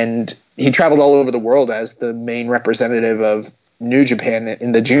 And he traveled all over the world as the main representative of New Japan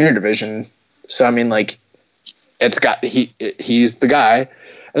in the junior division. So, I mean, like, he's the guy. And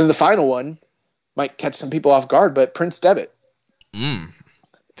then the final one might catch some people off guard, but Prince Devitt.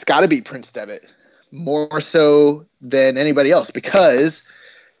 It's got to be Prince Devitt, more so than anybody else, because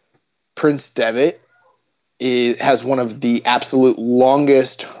Prince Devitt has one of the absolute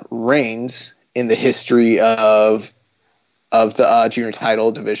longest reigns in the history of the junior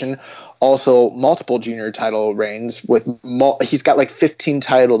title division. Also, multiple junior title reigns he's got like 15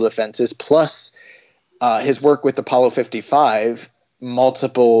 title defenses, plus his work with Apollo 55,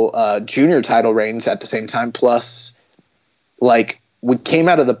 multiple junior title reigns at the same time. Plus, like, we came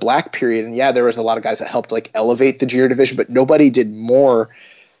out of the black period, and yeah, there was a lot of guys that helped like elevate the junior division, but nobody did more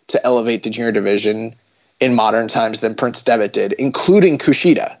to elevate the junior division in modern times than Prince Devitt did, including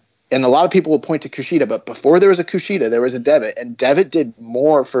Kushida. And a lot of people will point to Kushida, but before there was a Kushida, there was a Devitt, and Devitt did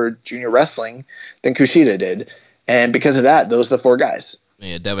more for junior wrestling than Kushida did. And because of that, those are the 4 guys.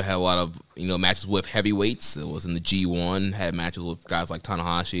 Yeah, Devitt had a lot of matches with heavyweights. It was in the G1, had matches with guys like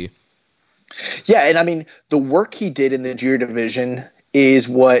Tanahashi. Yeah, and I mean, the work he did in the junior division is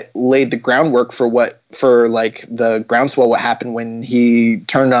what laid the groundwork for the groundswell what happened when he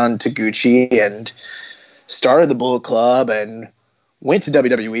turned on Taguchi and started the Bullet Club and went to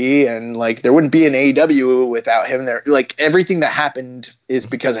WWE, and like there wouldn't be an AEW without him. There, like everything that happened is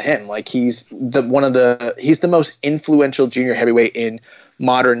because of him. Like he's the most influential junior heavyweight in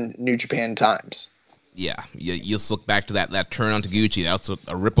modern New Japan times. Yeah, you just look back to that turn on Taguchi. That was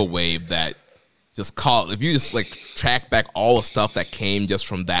a ripple wave that just caught. If you just like track back all the stuff that came just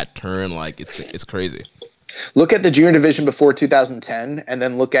from that turn, like it's crazy. Look at the junior division before 2010, and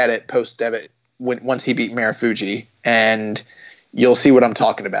then look at it post Devitt once he beat Marufuji, and you'll see what I'm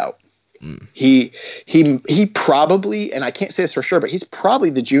talking about. He probably, and I can't say this for sure, but he's probably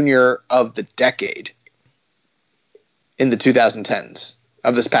the junior of the decade in the 2010s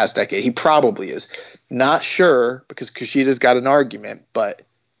of this past decade. He probably is. Not sure because Kushida's got an argument, but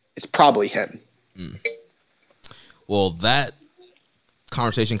it's probably him. Well, that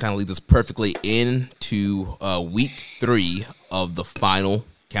conversation kind of leads us perfectly into week 3 of the final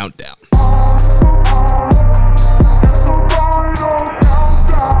countdown.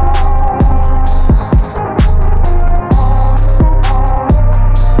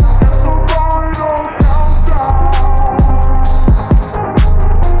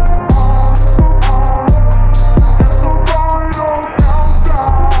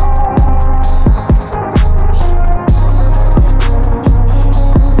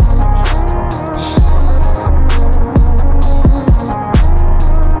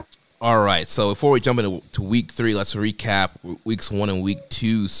 So before we jump into week 3, let's recap weeks 1 and week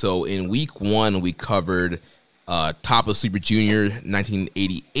 2. So in week 1, we covered Top of Super Junior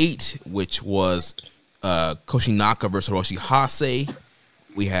 1988, which was Koshinaka versus Hiroshi Hase.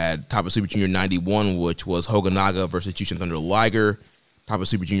 We had Top of Super Junior 91, which was Hoganaga versus Jushin Thunder Liger. Top of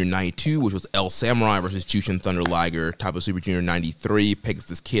Super Junior 92, which was El Samurai versus Jushin Thunder Liger. Top of Super Junior 93,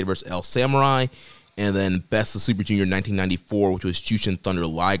 Pegasus Kid versus El Samurai. And then Best of Super Junior 1994, which was Jushin Thunder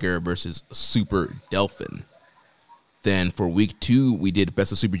Liger versus Super Delphin. Then for week 2, we did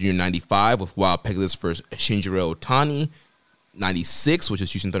Best of Super Junior 95 with Wild Pegasus versus Shinjiro Otani. 96, which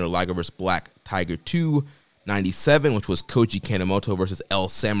was Jushin Thunder Liger versus Black Tiger 2. 97, which was Koji Kanemoto versus El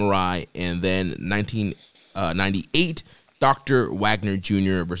Samurai. And then 1998, Dr. Wagner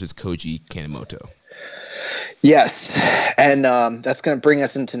Jr. versus Koji Kanemoto. Yes, and that's going to bring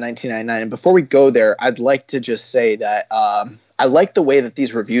us into 1999. And before we go there, I'd like to just say that I like the way that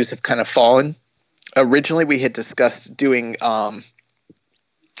these reviews have kind of fallen. Originally, we had discussed doing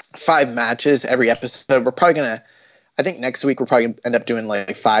 5 matches every episode. We're probably going to, I think next week we're probably going to end up doing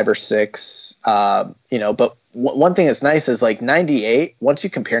like 5 or 6, but one thing that's nice is like 98, once you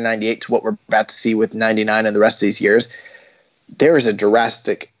compare 98 to what we're about to see with 99 and the rest of these years, there is a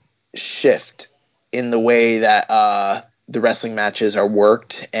drastic shift in the way that the wrestling matches are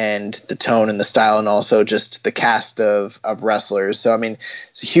worked and the tone and the style and also just the cast of wrestlers. So, I mean,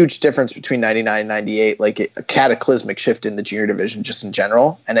 it's a huge difference between 99 and 98, like a cataclysmic shift in the junior division just in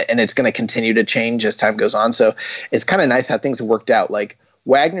general. And it's going to continue to change as time goes on. So it's kind of nice how things have worked out. Like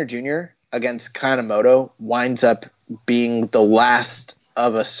Wagner Jr. against Kanemoto winds up being the last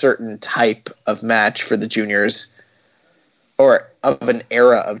of a certain type of match for the juniors or of an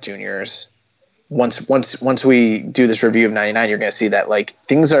era of juniors. Once we do this review of 99, you're going to see that like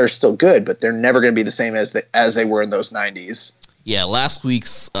things are still good, but they're never going to be the same as they were in those 90s. Yeah, last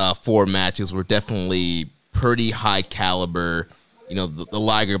week's 4 matches were definitely pretty high caliber. You know, the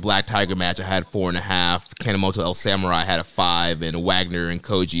Liger Black Tiger match I had 4.5, Kanemoto El Samurai had a 5, and Wagner and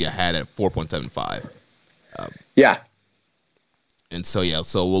Koji I had at 4.75. Yeah. And so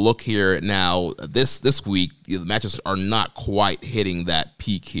we'll look here now. This week the matches are not quite hitting that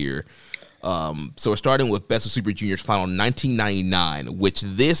peak here. So we're starting with Best of Super Juniors Final 1999, which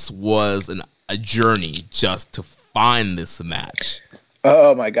this was a journey just to find this match.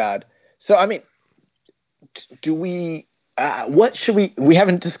 Oh my God. So, I mean, do we, what should we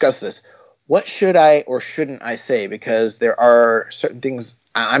haven't discussed this. What should I or shouldn't I say? Because there are certain things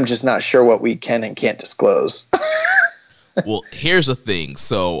I'm just not sure what we can and can't disclose. Well, here's the thing.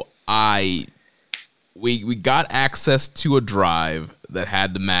 So we got access to a drive that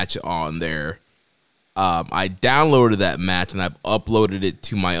had the match on there. I downloaded that match and I've uploaded it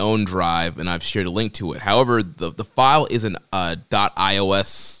to my own drive and I've shared a link to it. However, the file isn't a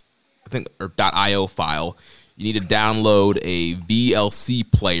 .ios, I think, or .io file. You need to download a VLC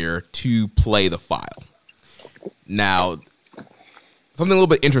player to play the file. Now, something a little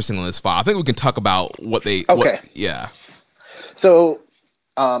bit interesting on this file. I think we can talk about what they. Okay. Yeah. So,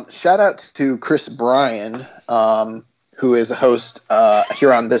 shout outs to Chris Bryan, who is a host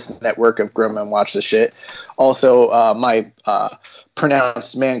here on this network of Grown Men Watch the Shit. Also, my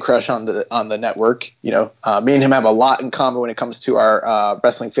pronounced man crush on the network. You know, me and him have a lot in common when it comes to our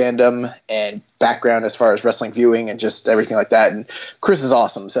wrestling fandom and background as far as wrestling viewing and just everything like that. And Chris is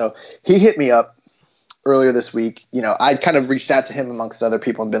awesome. So he hit me up earlier this week. You know, I'd kind of reached out to him amongst other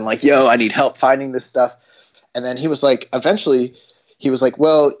people and been like, yo, I need help finding this stuff. And then he was like, eventually he was like,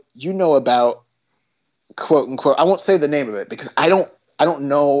 well, you know about quote unquote, I won't say the name of it because I don't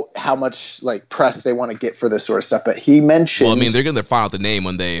know how much like press they want to get for this sort of stuff. But he mentioned, well, I mean, they're going to find out the name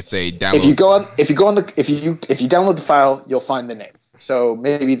when if they download. If you download the file, you'll find the name. So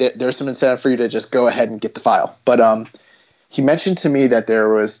maybe there's some incentive for you to just go ahead and get the file. But he mentioned to me that there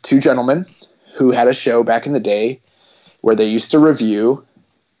was 2 gentlemen who had a show back in the day where they used to review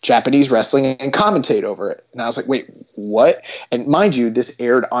Japanese wrestling and commentate over it. And I was like, wait, what? And mind you, this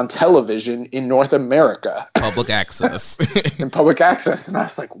aired on television in North America. Public access. In public access. And I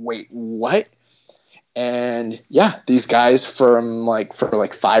was like, wait, what? And yeah, these guys for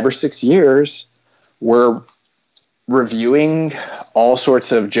 5 or 6 years were reviewing all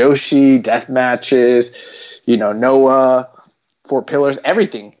sorts of Joshi, death matches, you know, Noah, 4 Pillars,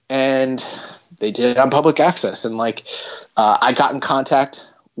 everything. And they did it on public access. And I got in contact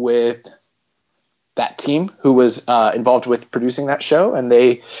with that team who was involved with producing that show, and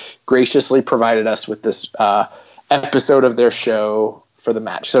they graciously provided us with this episode of their show for the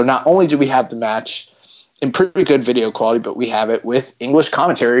match. So not only do we have the match in pretty good video quality, but we have it with English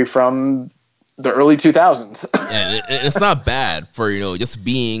commentary from the early 2000s. And it's not bad for, just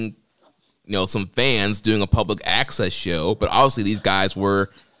being, some fans doing a public access show, but obviously these guys were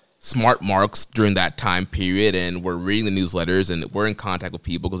smart marks during that time period and were reading the newsletters and were in contact with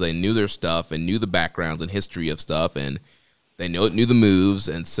people because they knew their stuff and knew the backgrounds and history of stuff and they knew the moves.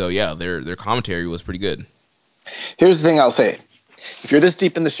 And so, yeah, their commentary was pretty good. Here's the thing I'll say. If you're this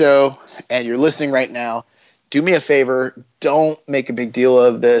deep in the show and you're listening right now, do me a favor. Don't make a big deal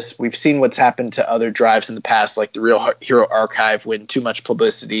of this. We've seen what's happened to other drives in the past, like the Real Hero Archive, when too much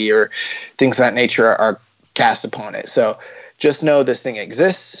publicity or things of that nature are cast upon it. So just know this thing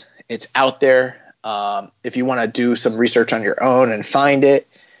exists. It's out there. If you want to do some research on your own and find it,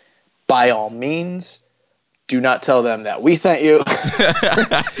 by all means, do not tell them that we sent you.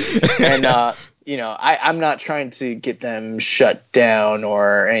 And I'm not trying to get them shut down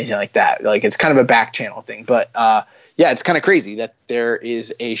or anything like that. Like, it's kind of a back channel thing. But it's kind of crazy that there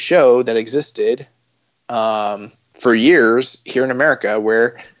is a show that existed for years here in America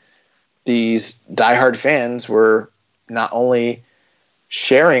where these diehard fans were not only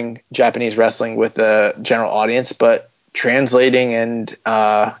sharing Japanese wrestling with the general audience, but translating and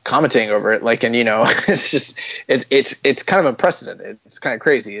commenting over it. Like, and it's kind of unprecedented. It's kind of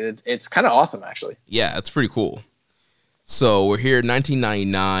crazy. It's kind of awesome, actually. Yeah, it's pretty cool. So we're here in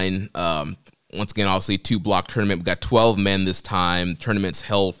 1999. Once again, obviously 2-block tournament. We got 12 men this time. Tournaments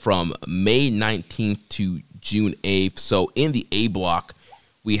held from May 19th to June 8th. So in the A block,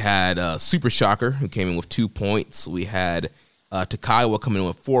 we had Super Shocker, who came in with 2 points. We had Takaiwa coming in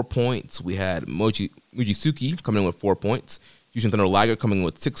with 4 points. We had Mujisuki coming in with 4 points. Jushin Thunder Liger coming in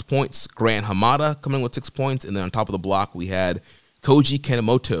with 6 points. Grant Hamada coming in with 6 points. And then on top of the block, we had Koji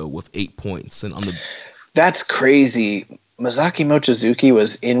Kanemoto with 8 points. And That's crazy. Masaki Mochizuki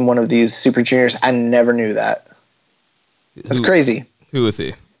was in one of these Super Juniors. I never knew that. That's crazy. Who is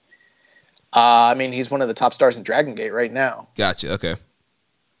he? He's one of the top stars in Dragon Gate right now. Gotcha. Okay.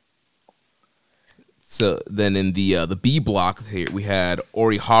 So then in the B block here, we had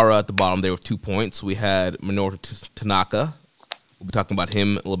Orihara at the bottom there with 2 points. We had Minoru Tanaka. We'll be talking about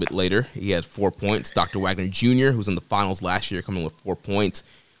him a little bit later. He had 4 points. Dr. Wagner Jr., who was in the finals last year, coming with 4 points.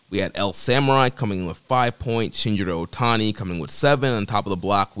 We had El Samurai coming in with 5 points. Shinjiro Otani coming with 7. On top of the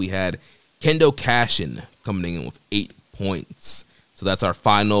block, we had Kendo Kashin coming in with 8 points. So that's our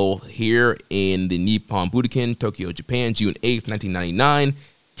final here in the Nippon Budokan, Tokyo, Japan, June 8th, 1999.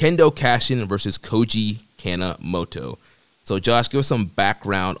 Kendo Kashin versus Koji Kanemoto. So, Josh, give us some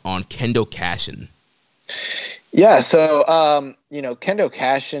background on Kendo Kashin. Yeah, so, Kendo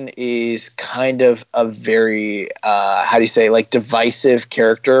Kashin is kind of a very, divisive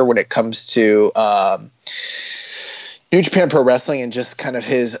character when it comes to New Japan Pro Wrestling and just kind of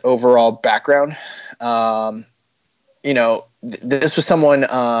his overall background. This was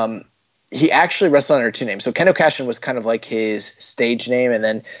someone, he actually wrestled under 2 names. So Kendo Kashin was kind of like his stage name, and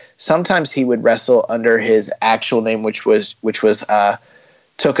then sometimes he would wrestle under his actual name, which was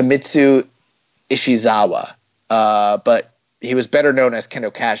Tokumitsu Ishizawa. But he was better known as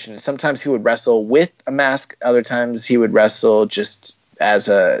Kendo Kashin. Sometimes he would wrestle with a mask. Other times he would wrestle just as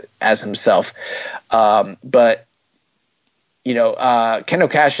himself. But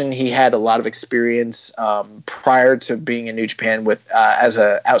Kendo Kashin, he had a lot of experience prior to being in New Japan with as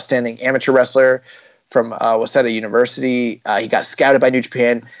an outstanding amateur wrestler from Waseda University. He got scouted by New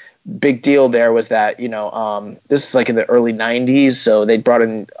Japan. Big deal there was that, this was like in the early 90s, so they brought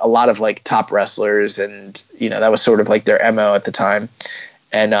in a lot of like top wrestlers, and, that was sort of like their MO at the time.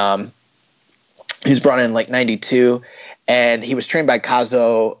 And he was brought in like 92, and he was trained by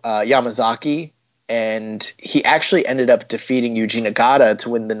Kazuo Yamazaki, and he actually ended up defeating Yuji Nagata to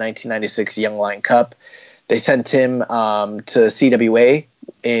win the 1996 Young Lion Cup. They sent him to CWA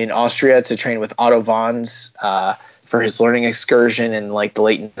in Austria to train with Otto Wanz for his learning excursion in like the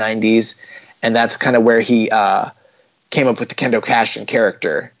late 90s. And that's kind of where he came up with the Kendo Kashin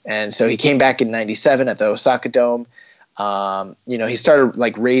character. And so he came back in 97 at the Osaka Dome. He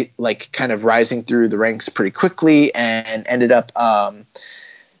started kind of rising through the ranks pretty quickly and ended up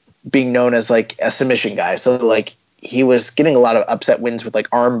being known as like a submission guy. So like he was getting a lot of upset wins with like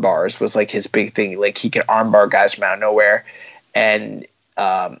arm bars was like his big thing. Like he could arm bar guys from out of nowhere. And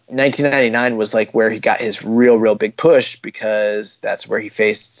 1999 was like where he got his real big push, because that's where he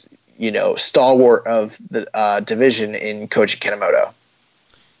faced, stalwart of the division in Koji Kanemoto.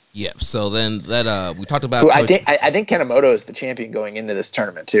 Yep. So then that we talked about. I think Kanemoto is the champion going into this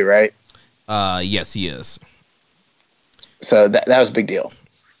tournament too, right? Yes, he is. So that was a big deal.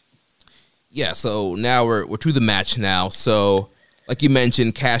 Yeah. So now we're to the match now. So like you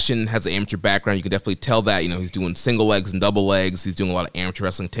mentioned, Kashin has an amateur background. You can definitely tell that. He's doing single legs and double legs. He's doing a lot of amateur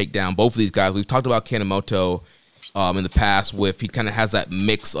wrestling takedown. Both of these guys, we've talked about Kanemoto in the past with he kind of has that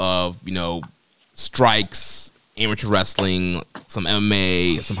mix of, strikes, amateur wrestling, some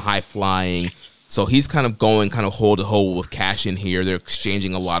MMA, some high flying. So he's kind of going hold to hold with Kashin here. They're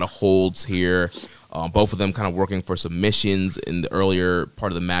exchanging a lot of holds here. Both of them kind of working for submissions in the earlier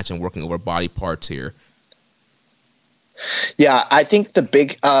part of the match and working over body parts here. Yeah, I think the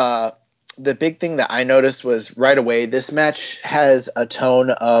big thing that I noticed was right away, this match has a tone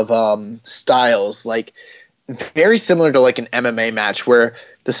of styles, like very similar to like an MMA match, where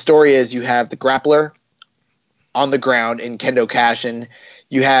the story is you have the grappler on the ground in Kendo Kashin,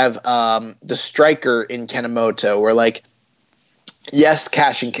 you have the striker in Kanemoto, where like, yes,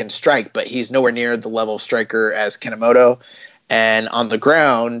 Kashin can strike, but he's nowhere near the level of striker as Kanemoto. And on the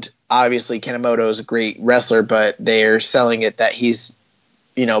ground, obviously Kanemoto is a great wrestler, but they're selling it that he's,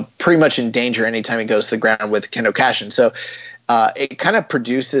 pretty much in danger anytime he goes to the ground with Kendo Kashin. So it kind of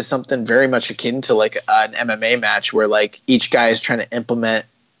produces something very much akin to like an MMA match where like each guy is trying to implement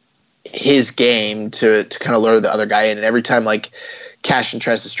his game to kind of lure the other guy in. And every time like Kashin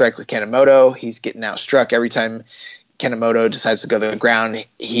tries to strike with Kanemoto, he's getting outstruck. Every time Kanemoto decides to go to the ground,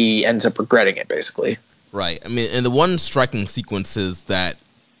 he ends up regretting it basically. Right. I mean, and the one striking sequence is that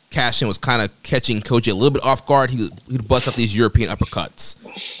Kashin was kind of catching Koji a little bit off guard. He'd bust up these European uppercuts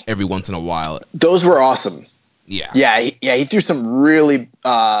every once in a while. Those were awesome. Yeah. He threw some really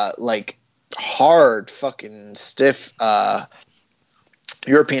like hard fucking stiff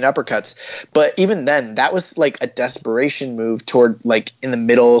European uppercuts. But even then, that was like a desperation move toward like in the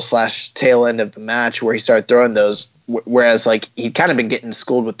middle / tail end of the match where he started throwing those. Whereas like he'd kind of been getting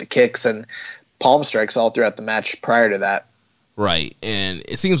schooled with the kicks and palm strikes all throughout the match prior to that. Right, and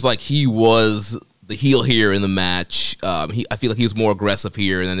it seems like he was the heel here in the match. I feel like he was more aggressive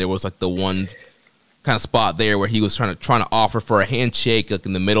here, and then there was like the one kind of spot there where he was trying to offer for a handshake like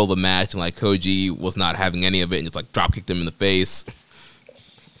in the middle of the match, and like Koji was not having any of it and just like drop kicked him in the face.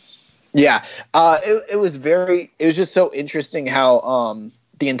 Yeah, it was just so interesting how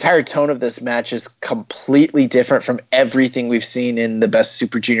the entire tone of this match is completely different from everything we've seen in the best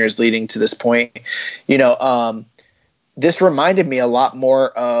Super Juniors leading to this point. This reminded me a lot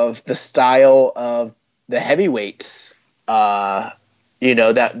more of the style of the heavyweights, that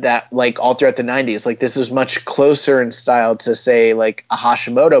like all throughout the 90s. Like this was much closer in style to say like a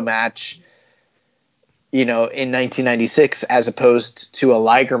Hashimoto match, in 1996 as opposed to a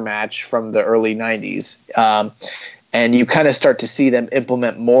Liger match from the early 90s. And you kind of start to see them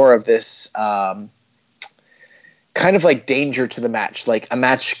implement more of this kind of like danger to the match. Like a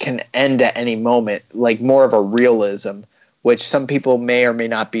match can end at any moment, like more of a realism, which some people may or may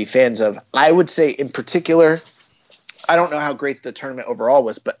not be fans of. I would say in particular, I don't know how great the tournament overall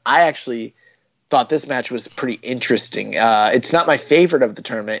was, but I actually thought this match was pretty interesting. It's not my favorite of the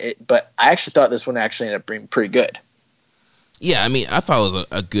tournament, but I actually thought this one actually ended up being pretty good. Yeah, I mean, I thought it was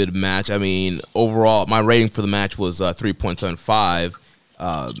a good match. I mean, overall, my rating for the match was 3.75.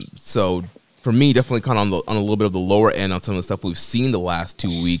 So for me, definitely kind of on a little bit of the lower end on some of the stuff we've seen the last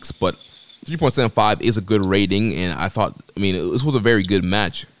 2 weeks, but 3.75 is a good rating, and this was a very good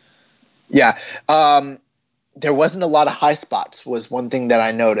match. Yeah. There wasn't a lot of high spots was one thing that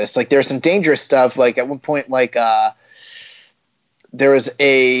I noticed. Like there's some dangerous stuff. Like at one point, like there was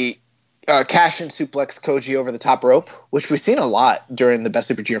a Kashin suplex Koji over the top rope, which we've seen a lot during the Best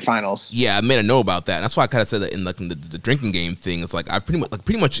Super Junior finals. Yeah, I made a note about that. That's why I kind of said that in like the drinking game thing. It's like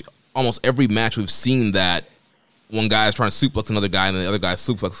pretty much almost every match we've seen that one guy is trying to suplex another guy, and then the other guy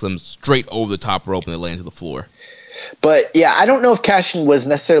suplexes them straight over the top rope, and they land to the floor. But yeah, I don't know if Kashin was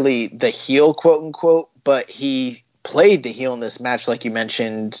necessarily the heel, quote unquote, but he played the heel in this match, like you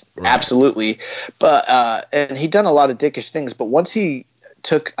mentioned, right. Absolutely. But and he'd done a lot of dickish things, but once he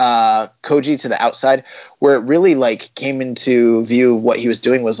took Koji to the outside, where it really like came into view of what he was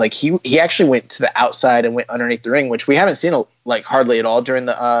doing was like he actually went to the outside and went underneath the ring, which we haven't seen like hardly at all during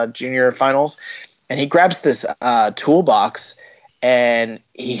the junior finals. And he grabs this toolbox and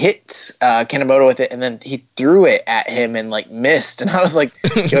he hits Kanemoto with it, and then he threw it at him and like missed. And I was like,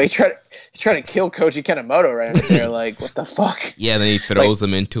 he tried to kill Koji Kanemoto right there. Like, what the fuck? Yeah, then he throws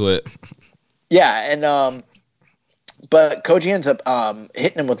him into it. Yeah, and but Koji ends up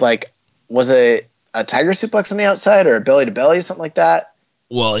hitting him with like, was it a tiger suplex on the outside or a belly to belly, something like that?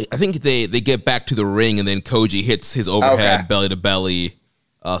 Well, I think they get back to the ring, and then Koji hits his overhead belly to belly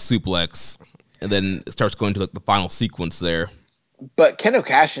suplex, and then it starts going to like the final sequence there. But Kendo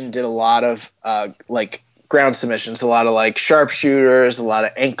Kashin did a lot of like ground submissions, a lot of like sharpshooters, a lot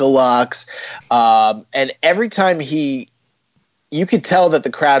of ankle locks, and every time you could tell that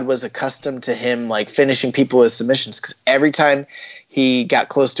the crowd was accustomed to him like finishing people with submissions, because every time he got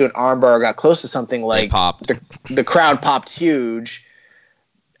close to an armbar or got close to something, like the crowd popped huge.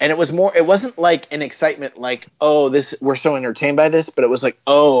 And it wasn't like an excitement like, oh, we're so entertained by this, but it was like,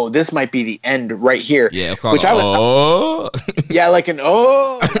 oh, this might be the end right here. Yeah, it's which yeah, like an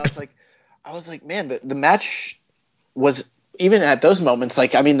oh. And I was like, man, the match was, even at those moments,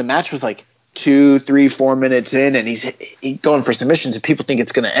 like, I mean, the match was like 2, 3, 4 minutes in, and he's going for submissions, and people think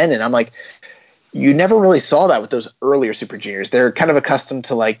it's going to end. And I'm like, you never really saw that with those earlier Super Juniors. They're kind of accustomed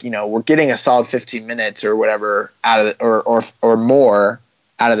to like, we're getting a solid 15 minutes or whatever out of it, or more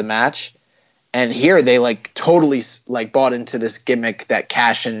out of the match. And here they like totally like bought into this gimmick that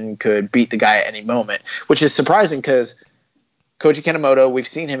Kashin could beat the guy at any moment, which is surprising because Koji Kanemoto, we've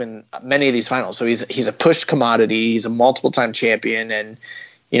seen him in many of these finals. So he's a pushed commodity. He's a multiple time champion, and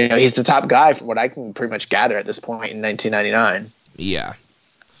he's the top guy from what I can pretty much gather at this point in 1999. Yeah.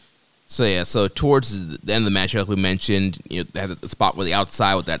 So towards the end of the match, like we mentioned, they have a spot where the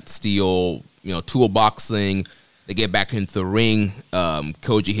outside with that steel, toolbox thing. They get back into the ring.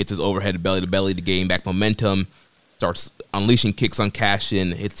 Koji hits his overhead belly to belly to gain back momentum. Starts unleashing kicks on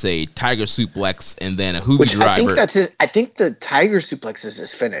Cash-In. Hits a tiger suplex and then a Hoovy driver. I think the tiger suplex is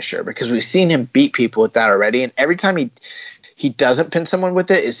his finisher because we've seen him beat people with that already. And every time he doesn't pin someone with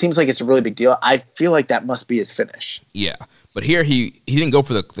it, it seems like it's a really big deal. I feel like that must be his finish. Yeah. But here he didn't go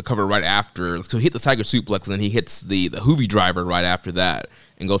for the cover right after. So he hit the tiger suplex and then he hits the Hoovy driver right after that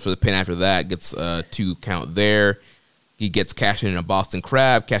and goes for the pin after that. Gets a 2 count there. He gets Cash-In in a Boston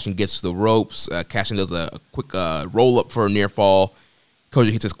Crab. Cash-In gets to the ropes. Cash-In does a quick roll-up for a near fall.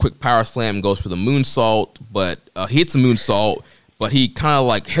 Koji hits his quick power slam and goes for the moonsault. But he hits the moonsault, but he kind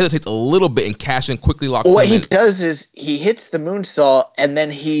of hesitates a little bit and Cash-In quickly locks him in. What he does is he hits the moonsault and then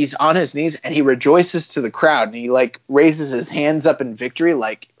he's on his knees and he rejoices to the crowd. And he raises his hands up in victory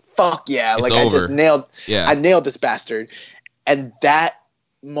fuck yeah. It's over. I just nailed this bastard. And that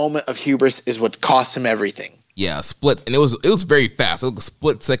moment of hubris is what costs him everything. Yeah, split, and it was very fast. It was a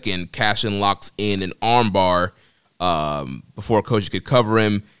split second. Cash-In locks in an armbar before Koji could cover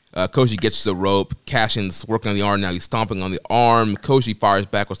him. Koji gets to the rope. Cash-In's working on the arm now. He's stomping on the arm. Koji fires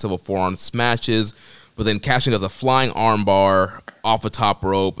back with several forearm smashes, but then Cash-In does a flying armbar off the top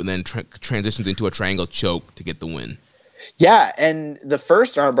rope and then transitions into a triangle choke to get the win. Yeah, and the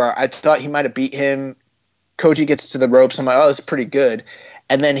first armbar, I thought he might have beat him. Koji gets to the ropes. I'm like, oh, that's pretty good.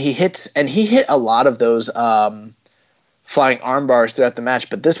 And then he hit a lot of those flying arm bars throughout the match.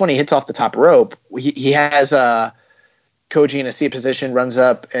 But this one, he hits off the top rope. He has Koji in a seat position, runs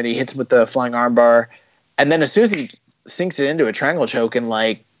up, and he hits him with the flying arm bar. And then as soon as he sinks it into a triangle choke and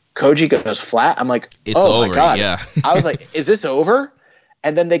Koji goes flat, I'm like, it's oh over, my God. Yeah. I was like, is this over?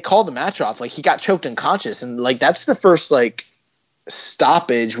 And then they call the match off. He got choked unconscious. And that's the first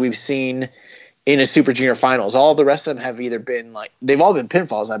stoppage we've seen in a Super Junior finals. All the rest of them have either been they've all been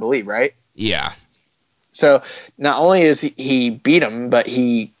pinfalls, I believe, right? Yeah. So not only is he beat him, but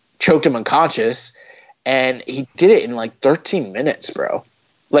he choked him unconscious, and he did it in 13 minutes, bro.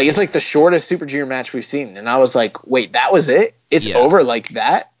 It's the shortest Super Junior match we've seen. And I was like, wait, that was it? It's over like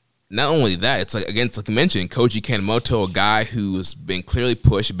that? Not only that, it's it's like you mentioned, Koji Kanemoto, a guy who's been clearly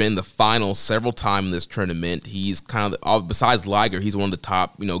pushed, been in the finals several times in this tournament. He's kind of, besides Liger, he's one of the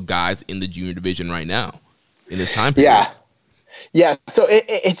top, guys in the junior division right now in this time period. Yeah. So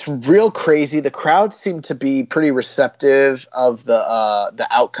it's real crazy. The crowd seemed to be pretty receptive of the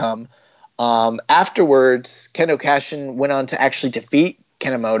outcome. Afterwards, Kendo Cash-In went on to actually defeat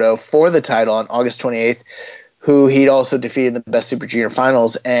Kanemoto for the title on August 28th. Who he'd also defeated in the Best Super Junior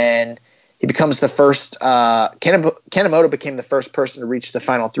finals, and he becomes the first. Kanemoto became the first person to reach the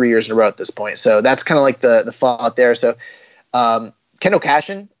final 3 years in a row at this point. So that's kind of the fallout there. So Kendo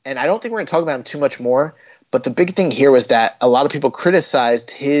Cash-In, and I don't think we're going to talk about him too much more, but the big thing here was that a lot of people criticized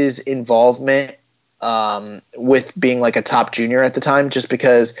his involvement with being a top junior at the time, just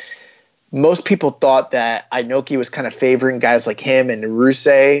because most people thought that Inoki was kind of favoring guys like him and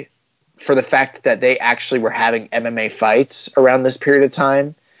Naruse for the fact that they actually were having MMA fights around this period of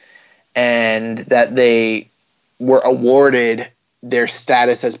time, and that they were awarded their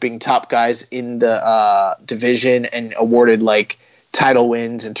status as being top guys in the division and awarded title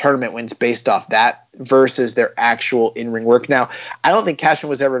wins and tournament wins based off that versus their actual in-ring work. Now, I don't think Cash-In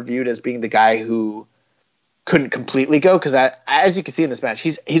was ever viewed as being the guy who couldn't completely go, because as you can see in this match,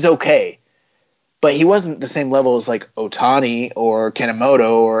 he's okay. But he wasn't the same level as Otani or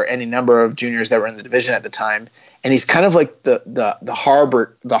Kanemoto or any number of juniors that were in the division at the time. And he's kind of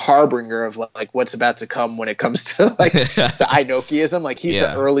the harbinger of what's about to come when it comes to the Inokiism. He's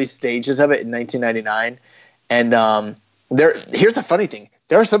the early stages of it in 1999. And here's the funny thing: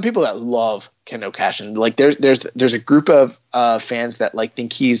 there are some people that love Kendo Cash-In. There's a group of fans that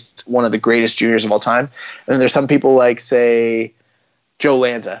think he's one of the greatest juniors of all time. And then there's some people say Joe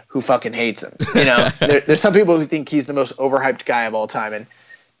Lanza, who fucking hates him. There's some people who think he's the most overhyped guy of all time.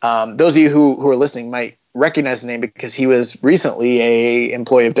 And those of you who are listening might recognize the name because he was recently a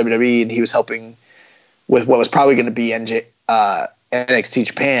employee of WWE, and he was helping with what was probably going to be NXT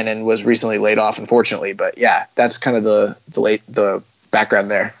Japan, and was recently laid off, unfortunately. But yeah, that's kind of the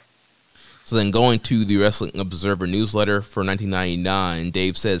background there. So then going to the Wrestling Observer newsletter for 1999,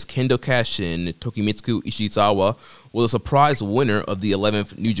 Dave says Kendo Cash-In, Tokimitsu Ishizawa was a surprise winner of the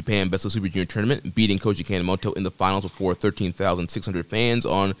 11th New Japan Best of Super Junior tournament, beating Koji Kanemoto in the finals before 13,600 fans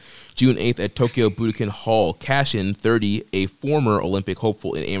on June 8th at Tokyo Budokan Hall. Cashin, 30, a former Olympic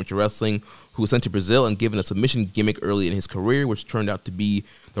hopeful in amateur wrestling, who was sent to Brazil and given a submission gimmick early in his career, which turned out to be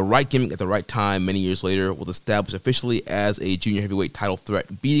the right gimmick at the right time many years later, was established officially as a junior heavyweight title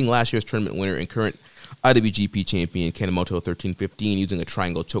threat, beating last year's tournament winner and current IWGP champion Kanemoto 13-15 using a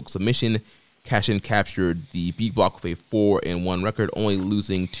triangle choke submission. Cashin captured the B block with a 4-1 record, only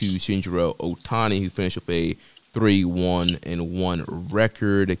losing to Shinjiro Otani, who finished with a 3-1-1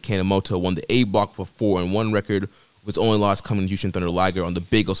 record. Kanemoto won the A block with a 4-1 record, with his only loss coming to Jushin Thunder Liger on the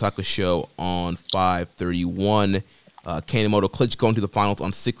Big Osaka show on 5/31. Kanemoto clinched going to the finals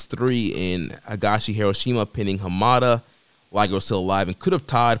on 6-3 in Higashi Hiroshima, pinning Hamada. Liger was still alive and could have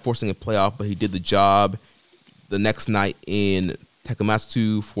tied, forcing a playoff, but he did the job. The next night in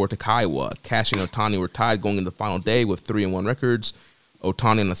Takamatsu for Takaiwa, Cashin and Otani were tied going into the final day with 3-1 records.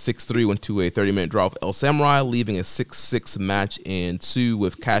 Otani on a 6-3 went to a 30-minute draw with El Samurai, leaving a 6-6 match ensue,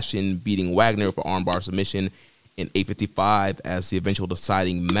 with Cashin beating Wagner for armbar submission in 8:55 as the eventual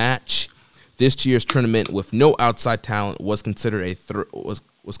deciding match. This year's tournament, with no outside talent, was considered a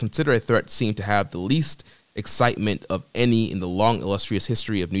threat, seemed to have the least excitement of any in the long illustrious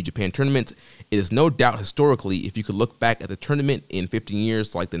history of New Japan tournaments. It is no doubt historically, if you could look back at the tournament in 15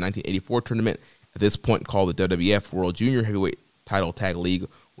 years, like the 1984 tournament, at this point called the WWF World Junior Heavyweight Title Tag League,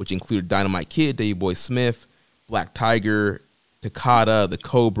 which included Dynamite Kid, Davey Boy Smith, Black Tiger, Takada, the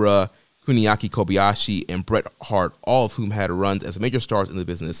Cobra, Kuniaki Kobayashi, and Bret Hart, all of whom had runs as major stars in the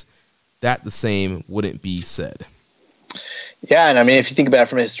business. That the same wouldn't be said. Yeah, and I mean, if you think about it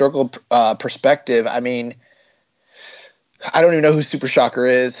from a historical perspective, I mean, I don't even know who Super Shocker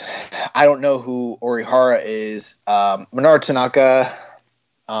is. I don't know who Orihara is. Minoru Tanaka,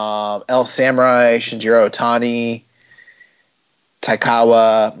 El Samurai, Shinjiro Otani,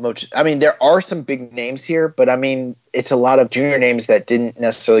 Taikawa, Mochi. I mean, there are some big names here, but I mean, it's a lot of junior names that didn't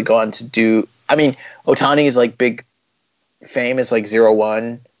necessarily go on to do. I mean, Otani is like big fame is like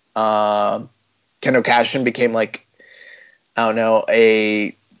 0-1. Kendo Cashin became like, I don't know,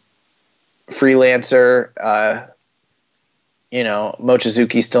 a freelancer.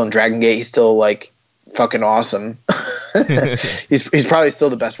 Mochizuki's still in Dragon Gate. He's still like fucking awesome. he's probably still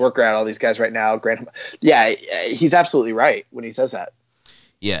the best worker out of all these guys right now. Yeah, he's absolutely right when he says that.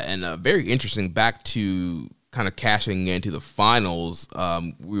 Yeah, and very interesting. Back to kind of cashing into the finals,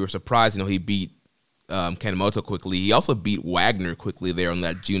 we were surprised. He beat Kanemoto quickly. He also beat Wagner quickly there on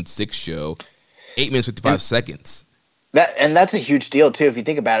that June 6th show, 8 minutes 55 seconds. That's a huge deal too if you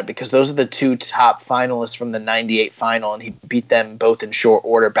think about it, because those are the two top finalists from the '98 final, and he beat them both in short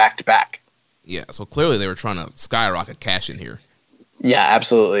order back to back. Yeah, so clearly they were trying to skyrocket cash in here. Yeah,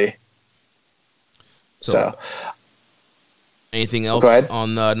 absolutely. So anything else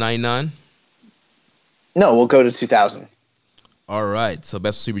on 99? No, we'll go to 2000. All right, so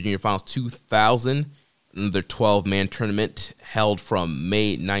Best of Super Junior Finals 2000, another 12-man tournament held from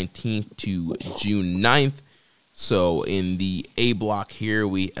May 19th to June 9th. So in the A block here,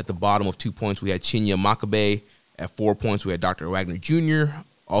 we at the bottom with 2 points, we had Shinya Makabe. At 4 points, we had Dr. Wagner Jr.,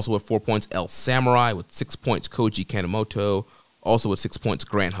 also with 4 points, El Samurai. With 6 points, Koji Kanemoto. Also with 6 points,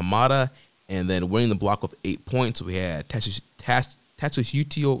 Grant Hamada. And then winning the block with 8 points, we had Tatsuhito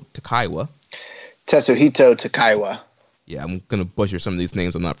Takaiwa. Tatsuhito Takaiwa. Yeah, I'm going to butcher some of these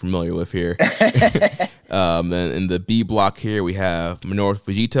names I'm not familiar with here. Then in the B block here, we have Minoru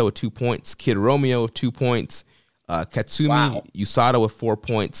Fujita with 2 points, Kid Romeo with 2 points, Katsumi Yusada with 4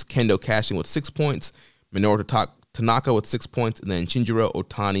 points, Kendo Cashin with 6 points, Minoru Tanaka with 6 points, and then Shinjiro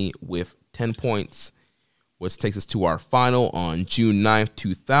Otani with 10 points, which takes us to our final on June 9th,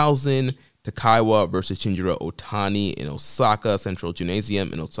 2000, Takaiwa versus Shinjiro Otani in Osaka Central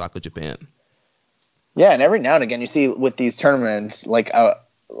Gymnasium in Osaka, Japan. Yeah, and every now and again you see with these tournaments, like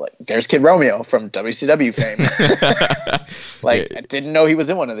there's Kid Romeo from WCW fame. I didn't know he was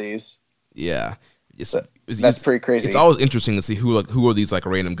in one of these. Yeah. That's pretty crazy. It's always interesting to see who are these like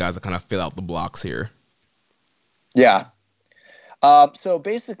random guys that kind of fill out the blocks here. Yeah. So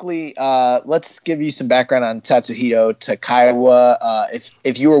basically, let's give you some background on Tatsuhito Takaiwa.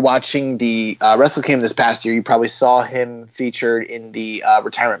 If you were watching the Wrestle Kingdom this past year, you probably saw him featured in the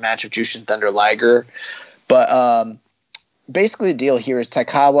retirement match of Jushin Thunder Liger. But basically, the deal here is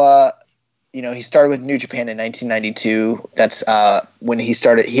Takaiwa. He started with New Japan in 1992. That's when he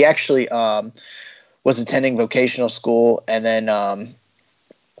started. He actually was attending vocational school, and then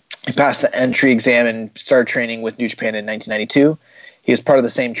he passed the entry exam and started training with New Japan in 1992. He was part of the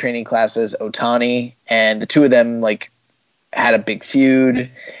same training class as Otani, and the two of them had a big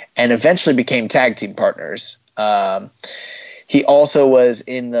feud and eventually became tag team partners. He also was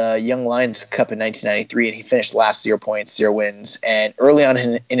in the Young Lions Cup in 1993, and he finished last 0 points, 0 wins. And early on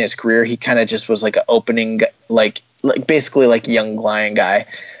in his career, he kind of just was like an opening, like basically like young lion guy.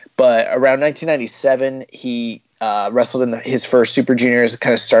 But around 1997, he wrestled in his first Super Juniors,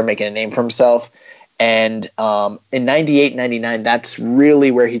 kind of started making a name for himself. And in 98, 99, that's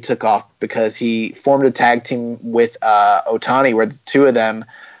really where he took off, because he formed a tag team with Otani, where the two of them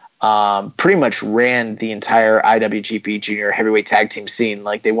pretty much ran the entire IWGP Junior Heavyweight Tag Team scene.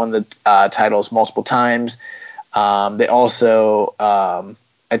 Like, they won the titles multiple times. They also,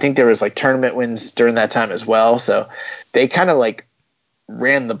 I think there was like tournament wins during that time as well. So they kind of like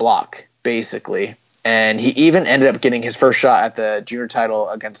ran the block, basically. And he even ended up getting his first shot at the junior title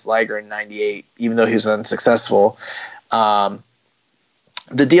against Liger in 98, even though he was unsuccessful.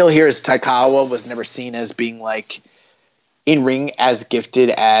 The deal here is Taikawa was never seen as being like in ring as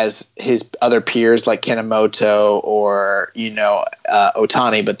gifted as his other peers like Kanemoto or,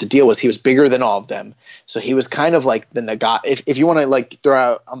 Otani. But the deal was he was bigger than all of them. So he was kind of like the Nagata. If you want to like throw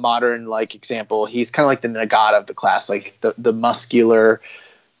out a modern like example, he's kind of like the Nagata of the class, like the muscular,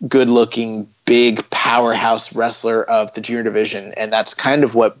 good-looking, big powerhouse wrestler of the junior division, and that's kind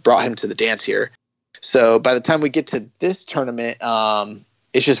of what brought him to the dance here. So by the time we get to this tournament,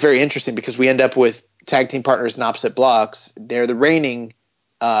 it's just very interesting because we end up with tag team partners in opposite blocks. They're the reigning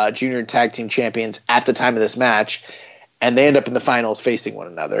junior tag team champions at the time of this match, and they end up in the finals facing one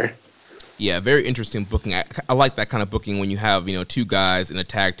another. Yeah, very interesting booking. I like that kind of booking when you have, two guys in a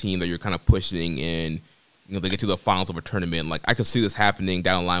tag team that you're kind of pushing in. They get to the finals of a tournament. Like, I could see this happening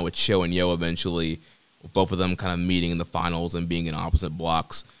down the line with Sho and Yo eventually, with both of them kind of meeting in the finals and being in opposite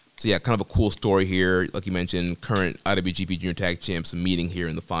blocks. So, yeah, kind of a cool story here. Like you mentioned, current IWGP Junior Tag Champs meeting here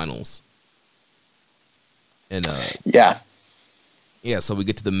in the finals. And, yeah, so we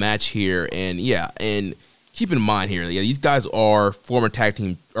get to the match here. And keep in mind here, these guys are former tag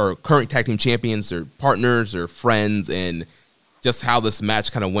team or current tag team champions or partners or friends. And just how this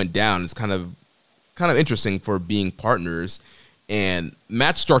match kind of went down is kind of interesting for being partners. And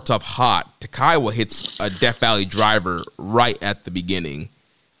match starts off hot. Takaiwa hits a Death Valley driver right at the beginning.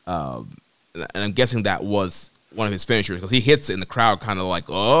 And I'm guessing that was one of his finishers because he hits it and the crowd kind of like,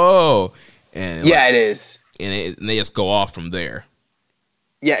 oh. And yeah, it is. And they just go off from there.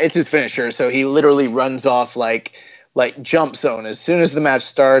 Yeah, it's his finisher. So he literally runs off like jump zone. As soon as the match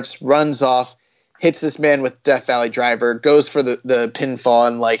starts, runs off, hits this man with Death Valley driver, goes for the pinfall,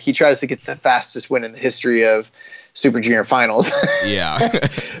 and like he tries to get the fastest win in the history of Super Junior finals. Yeah.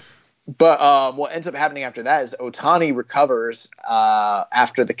 But what ends up happening after that is Otani recovers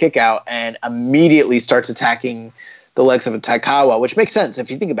after the kick out and immediately starts attacking the legs of a Taikawa, which makes sense if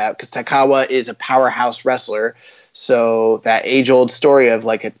you think about it, because Taikawa is a powerhouse wrestler. So that age-old story of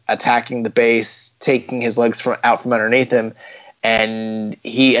like attacking the base, taking his legs out from underneath him, and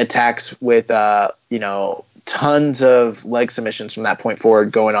he attacks with, tons of leg submissions from that point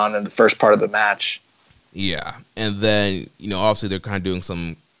forward going on in the first part of the match. Yeah. And then, obviously they're kind of doing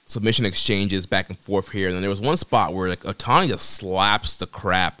some submission exchanges back and forth here. And then there was one spot where like Otani just slaps the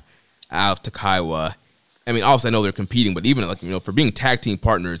crap out of Takaiwa. I mean, obviously I know they're competing, but even like, for being tag team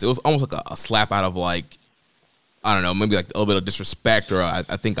partners, it was almost like a slap out of like, I don't know, maybe like a little bit of disrespect or I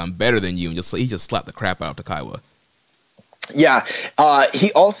think I'm better than you. And he just slapped the crap out of Takaiwa. Yeah,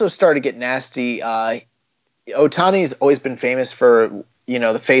 he also started to get nasty. Otani's always been famous for,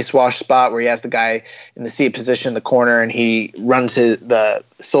 the face wash spot where he has the guy in the seat position in the corner and he runs the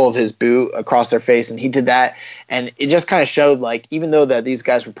sole of his boot across their face, and he did that. And it just kind of showed, like, even though that these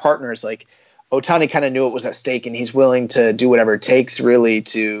guys were partners, like, Otani kind of knew it was at stake, and he's willing to do whatever it takes, really,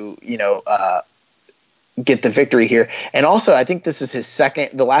 to, get the victory here. And also, I think this is his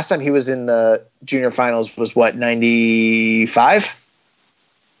second. The last time he was in the junior finals was what, 95?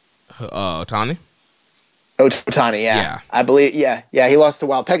 Otani? Otani, yeah. I believe, yeah. He lost to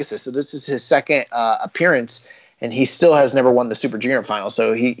Wild Pegasus. So this is his second appearance, and he still has never won the Super Junior final.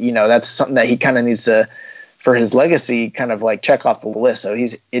 So he, that's something that he kind of needs to, for his legacy, kind of like check off the list. So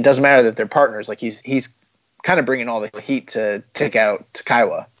it doesn't matter that they're partners. Like he's kind of bringing all the heat to take out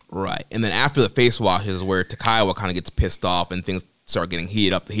Takaiwa. Right. And then after the face wash is where Takaiwa kind of gets pissed off and things start getting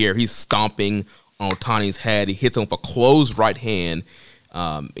heated up here. He's stomping on Otani's head. He hits him with a closed right hand.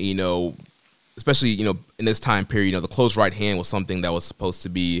 Especially, in this time period, the closed right hand was something that was supposed to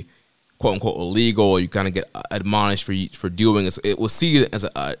be quote unquote illegal, or you kind of get admonished for doing it. It was seen as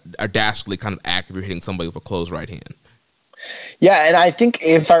a dastardly kind of act if you're hitting somebody with a closed right hand. Yeah, and I think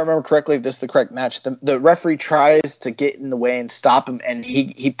if I remember correctly, this is the correct match. The referee tries to get in the way and stop him, and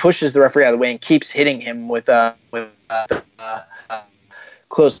he pushes the referee out of the way and keeps hitting him with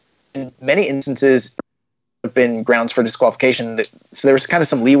close. In many instances, have been grounds for disqualification. So there was kind of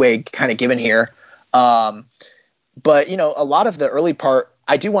some leeway kind of given here. But, you know, a lot of the early part,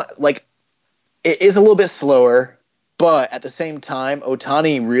 I do want, like, it is a little bit slower, but at the same time,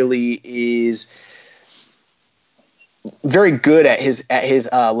 Otani really is very good at his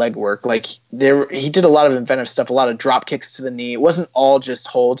leg work. Like, he did a lot of inventive stuff, a lot of drop kicks to the knee. It wasn't all just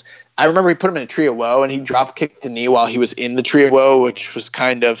holds. I remember he put him in a tree of woe, and he drop kicked the knee while he was in the tree of woe, which was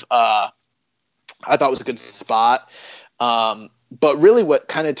kind of, I thought was a good spot. But really what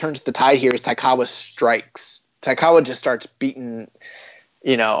kind of turns the tide here is Taikawa strikes. Taikawa just starts beating,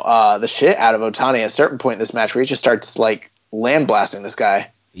 you know, the shit out of Otani at a certain point in this match where he just starts, like, land blasting this guy.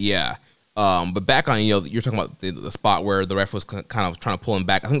 Yeah. But back on, you know, you're talking about the spot where the ref was kind of trying to pull him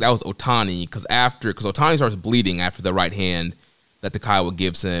back. I think that was Otani because Otani starts bleeding after the right hand that Taikawa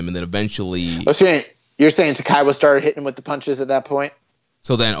gives him, and then eventually... Oh, so you're saying Taikawa started hitting him with the punches at that point?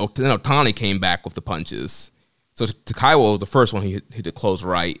 So then Otani came back with the punches. So Taikawa was the first one he hit the close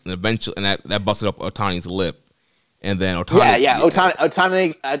right, and eventually, and that busted up Otani's lip. And then Otani...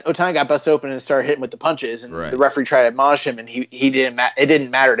 Otani got busted open and started hitting with the punches, and the referee tried to admonish him, and it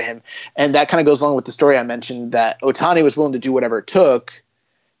didn't matter to him. And that kind of goes along with the story I mentioned, that Otani was willing to do whatever it took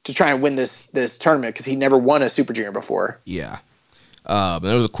to try and win this tournament because he never won a Super Junior before. Yeah.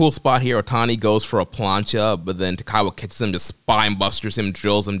 There was a cool spot here. Otani goes for a plancha, but then Taikawa kicks him, just spine busters him,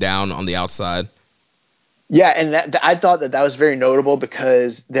 drills him down on the outside. Yeah, and I thought that was very notable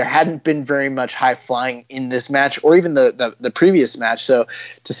because there hadn't been very much high flying in this match or even the previous match. So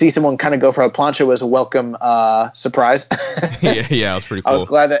to see someone kind of go for a plancha was a welcome surprise. yeah, it was pretty cool.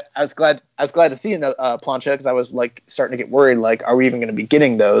 I was glad to see a plancha because I was like starting to get worried, like, are we even going to be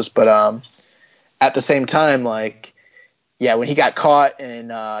getting those? But at the same time, like, yeah, when he got caught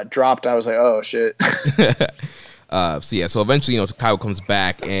and dropped, I was like, oh shit. So eventually, you know, Taikawa comes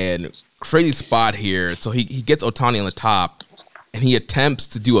back and crazy spot here. So he gets Otani on the top and he attempts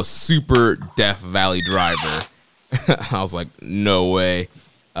to do a super Death Valley driver. I was like, no way.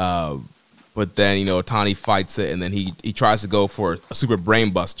 But then, you know, Otani fights it and then he tries to go for a super brain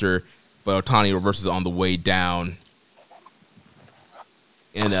buster, but Otani reverses on the way down.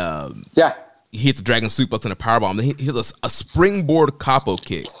 And he hits a dragon suplex and a powerbomb. Then he hits a springboard capo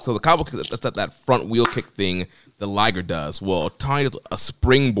kick. So the capo kick, that's that front wheel kick thing that Liger does. Well, Otani does a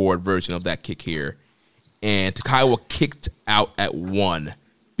springboard version of that kick here. And Taikawa kicked out at one.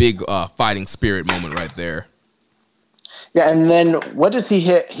 Big fighting spirit moment right there. Yeah, and then what does he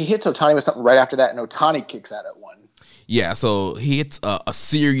hit? He hits Otani with something right after that, and Otani kicks out at one. Yeah, so he hits a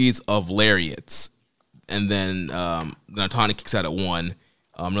series of lariats. And then Otani kicks out at one.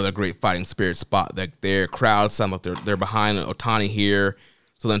 Another great fighting spirit spot. Their crowd sound like they're behind Otani here.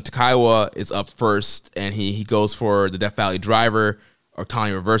 So then Taikawa is up first, and he goes for the Death Valley driver.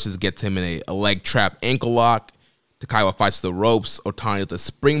 Otani reverses, gets him in a leg trap ankle lock. Taikawa fights the ropes. Otani does a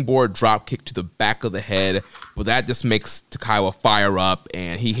springboard drop kick to the back of the head, but that just makes Taikawa fire up,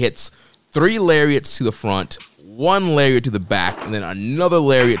 and he hits 3 lariats to the front, 1 lariat to the back, and then another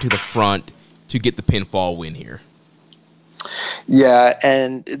lariat to the front to get the pinfall win here. Yeah,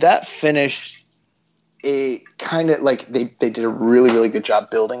 and that finish, it kind of like they did a really, really good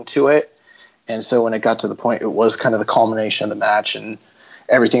job building to it. And so when it got to the point, it was kind of the culmination of the match and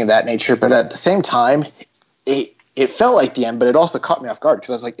everything of that nature. But at the same time, it felt like the end, but it also caught me off guard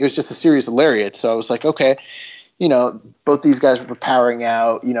because I was like, it was just a series of lariats. So I was like, okay, you know, both these guys were powering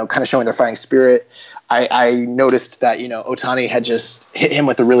out, you know, kind of showing their fighting spirit. I noticed that, you know, Otani had just hit him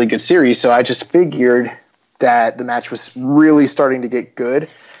with a really good series. So I just figured that the match was really starting to get good,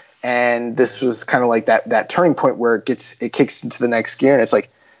 and this was kind of like that turning point where it kicks into the next gear, and it's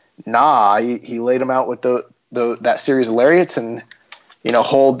like, nah, he laid him out with that series of lariats, and you know,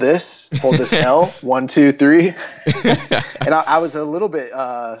 hold this L 1, 2, 3, and I was a little bit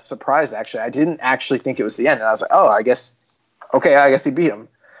surprised actually. I didn't actually think it was the end, and I was like, oh, I guess he beat him,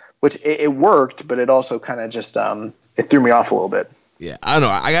 which it worked, but it also kind of just it threw me off a little bit. Yeah, I don't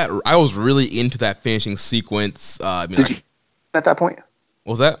know. I was really into that finishing sequence. Did you at that point?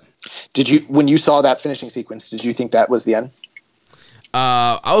 What was that? When you saw that finishing sequence, did you think that was the end?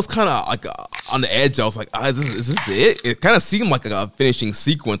 I was kind of like on the edge. I was like, is this it? It kind of seemed like a finishing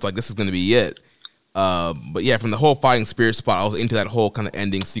sequence, like this is going to be it. But yeah, from the whole fighting spirit spot, I was into that whole kind of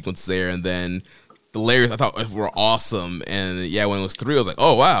ending sequence there. And then the layers I thought were awesome. And yeah, when it was 3, I was like,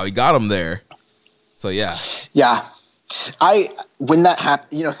 oh, wow, he got him there. So yeah. Yeah. When that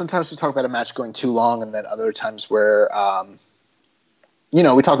happened, you know, sometimes we talk about a match going too long, and then other times where, you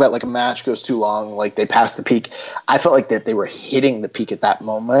know, we talk about like a match goes too long, like they pass the peak. I felt like that they were hitting the peak at that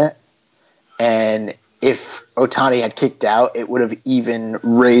moment, and if Otani had kicked out, it would have even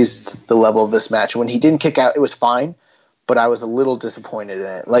raised the level of this match. When he didn't kick out, it was fine, but I was a little disappointed in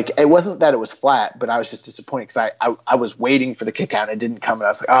it. Like, it wasn't that it was flat, but I was just disappointed because I was waiting for the kick out and it didn't come, and I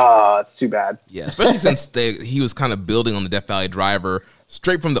was like, oh, it's too bad. Yeah, especially since he was kind of building on the Death Valley Driver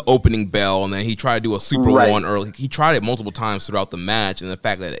straight from the opening bell, and then he tried to do a Super One early. He tried it multiple times throughout the match, and the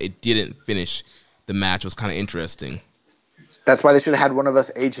fact that it didn't finish the match was kind of interesting. That's why they should have had one of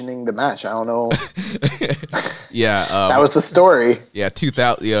us agenting the match. I don't know. Yeah. That was the story. Yeah,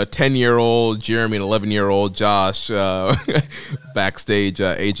 10-year-old Jeremy and 11-year-old Josh backstage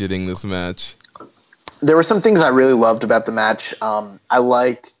agenting this match. There were some things I really loved about the match. I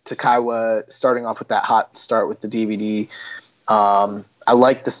liked Takaiwa starting off with that hot start with the DVD. I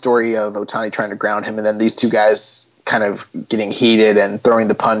liked the story of Otani trying to ground him, and then these two guys kind of getting heated and throwing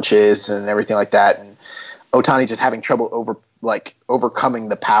the punches and everything like that, and Otani just having trouble overcoming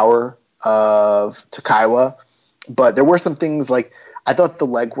the power of Takaiwa. But there were some things like I thought the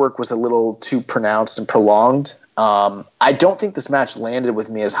leg work was a little too pronounced and prolonged. I don't think this match landed with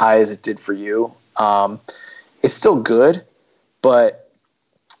me as high as it did for you. It's still good, but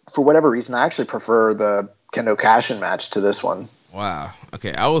for whatever reason, I actually prefer the Kendo Kashin match to this one. Wow.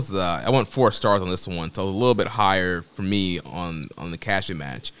 Okay, I went 4 stars on this one, so a little bit higher for me on the Kashin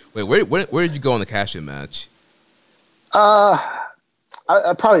match. Wait, where did you go on the Kashin match?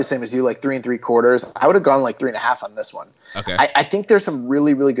 Probably the same as you, like 3 3/4. I would have gone like 3.5 on this one. Okay. I think there's some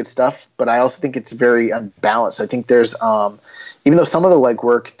really, really good stuff, but I also think it's very unbalanced. I think there's, even though some of the leg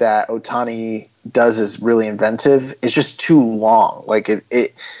work that Otani does is really inventive, it's just too long. Like and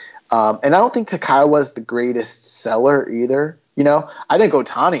I don't think Takaiwa is the greatest seller either. You know, I think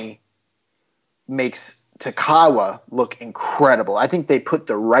Otani makes Takaiwa look incredible. I think they put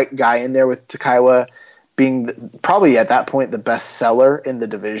the right guy in there with Takaiwa being probably at that point the best seller in the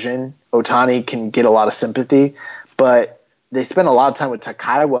division. Otani can get a lot of sympathy, but they spent a lot of time with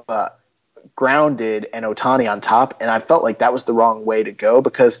Takaiwa grounded and Otani on top, and I felt like that was the wrong way to go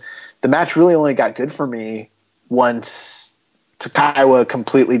because the match really only got good for me once Takaiwa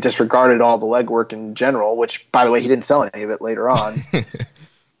completely disregarded all the legwork in general, which, by the way, he didn't sell any of it later on.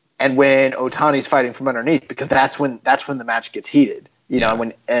 And when Otani's fighting from underneath, because that's when the match gets heated, you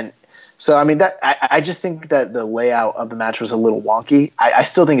know. So I mean that I just think that the layout of the match was a little wonky. I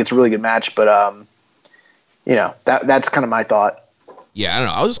still think it's a really good match, but you know, that's kind of my thought. Yeah, I don't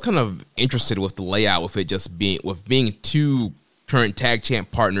know. I was just kind of interested with the layout, with it just being 2 current tag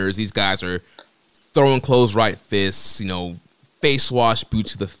champ partners. These guys are throwing closed right fists, you know, face wash, boot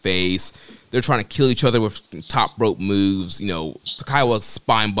to the face. They're trying to kill each other with top rope moves. You know, Takaiwa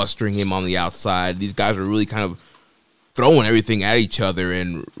spine bustering him on the outside. These guys are really kind of throwing everything at each other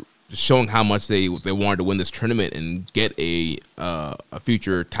and showing how much they wanted to win this tournament and get a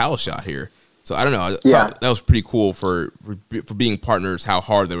future title shot here. So I don't know. I thought that was pretty cool for being partners, how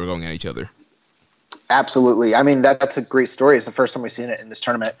hard they were going at each other. Absolutely. I mean, that's a great story. It's the first time we've seen it in this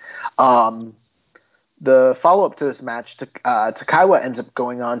tournament. The follow-up to this match, Takaiwa ends up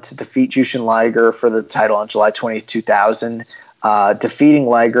going on to defeat Jushin Liger for the title on July 20th, 2000, defeating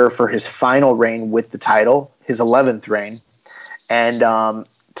Liger for his final reign with the title, his 11th reign. And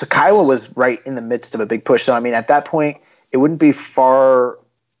Takaiwa was right in the midst of a big push. So, I mean, at that point, it wouldn't be far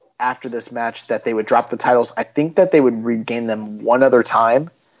after this match that they would drop the titles. I think that they would regain them one other time,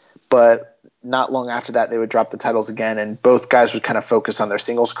 but not long after that, they would drop the titles again, and both guys would kind of focus on their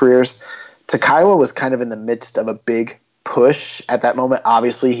singles careers. Takaiwa was kind of in the midst of a big push at that moment.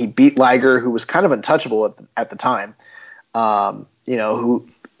 Obviously, he beat Liger, who was kind of untouchable at the time. You know, who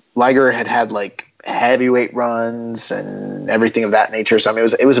Liger had like heavyweight runs and everything of that nature. So I mean,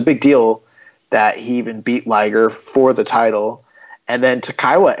 it was a big deal that he even beat Liger for the title. And then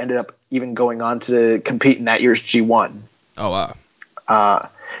Takaiwa ended up even going on to compete in that year's G1. Oh wow!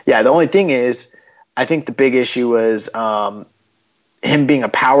 Yeah, the only thing is, I think the big issue was him being a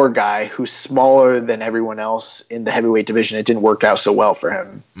power guy who's smaller than everyone else in the heavyweight division. It didn't work out so well for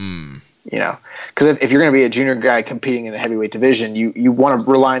him. You know, because if you're going to be a junior guy competing in the heavyweight division, you want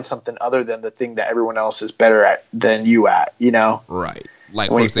to rely on something other than the thing that everyone else is better at than you at. You know, right?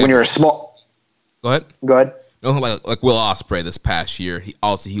 Like when, for example, when you're a small. Go ahead. Go ahead. No, like Will Ospreay this past year. He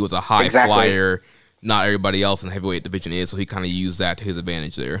was a high flyer. Not everybody else in the heavyweight division is, so he kind of used that to his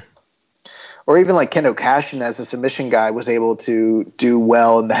advantage there. Or even like Kendo Kashin as a submission guy was able to do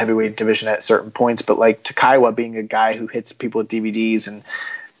well in the heavyweight division at certain points, but like Takaiwa being a guy who hits people with DVDs and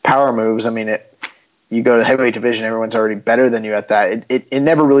power moves, I mean, you go to the heavyweight division, everyone's already better than you at that. It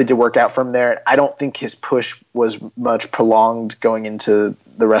never really did work out from there. I don't think his push was much prolonged going into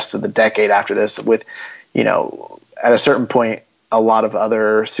the rest of the decade after this, with, you know, at a certain point, a lot of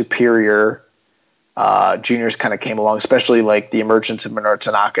other superior juniors kind of came along, especially like the emergence of Minoru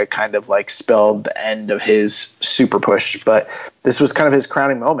Tanaka kind of like spelled the end of his super push. But this was kind of his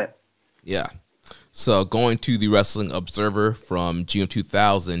crowning moment. Yeah. So going to the Wrestling Observer from June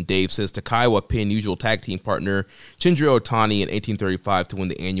 2000, Dave says Takaiwa pinned usual tag team partner Shinjiro Otani in 1835 to win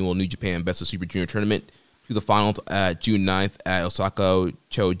the annual New Japan Best of Super Junior tournament to the finals at June 9th at Osaka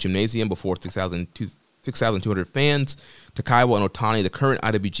Cho Gymnasium before 6,200 fans. Takaiwa and Otani, the current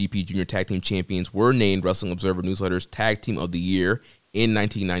IWGP Junior Tag Team Champions, were named Wrestling Observer Newsletter's Tag Team of the Year in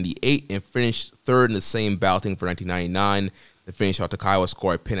 1998 and finished third in the same balloting for 1999. The finish saw Takaiwa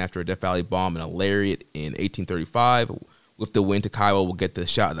score a pin after a Death Valley Bomb and a lariat in 1835. With the win, Takaiwa will get the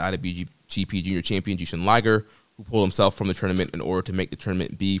shot at the IWGP Junior Champion Jushin Liger, who pulled himself from the tournament in order to make the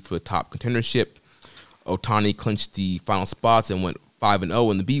tournament be for the top contendership. Otani clinched the final spots and went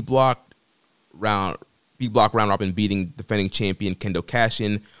 5-0 in the B block round robin, beating defending champion Kendo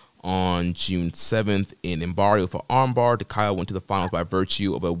Kashin on June 7th in Imbari with an armbar. Takaiwa went to the finals by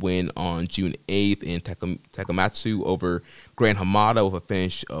virtue of a win on June 8th in Takamatsu over Gran Hamada with a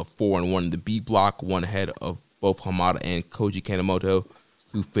finish of 4-1 in the B block, one ahead of both Hamada and Koji Kanemoto,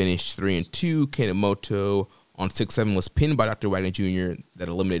 who finished 3-2. Kanemoto on 6-7 was pinned by Dr. Wagner Jr. that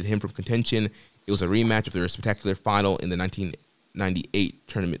eliminated him from contention. It was a rematch of their spectacular final in the 1998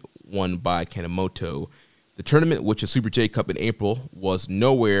 tournament won by Kanemoto. The tournament, which was Super J Cup in April, was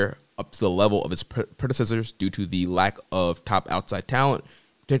nowhere up to the level of its predecessors due to the lack of top outside talent,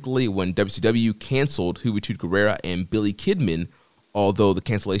 particularly when WCW canceled Juventud Guerrera and Billy Kidman, although the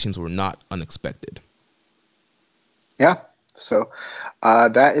cancellations were not unexpected. Yeah, so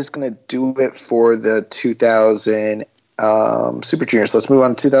that is going to do it for the 2000 Super Juniors. Let's move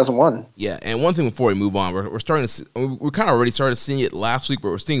on to 2001. Yeah, and one thing before we move on, we're starting to see, we kind of already started seeing it last week, but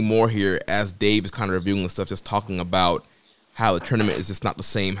we're seeing more here as Dave is kind of reviewing the stuff, just talking about how the tournament is just not the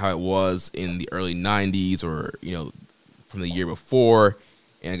same how it was in the early 90s or, you know, from the year before.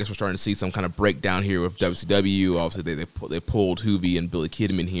 And I guess we're starting to see some kind of breakdown here with WCW. Obviously, they pulled Hoovy and Billy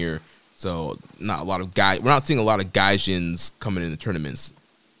Kidman here, so not a lot of we're not seeing a lot of Gaijins coming in the tournaments.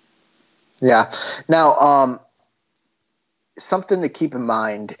 Yeah. Now, something to keep in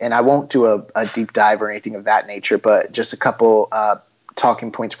mind, and I won't do a deep dive or anything of that nature, but just a couple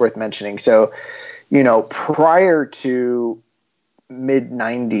talking points worth mentioning. So, you know, prior to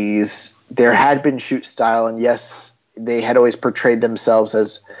mid-90s, there had been shoot style, and yes, they had always portrayed themselves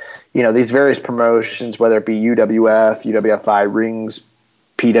as, you know, these various promotions, whether it be UWF, UWFI, Rings,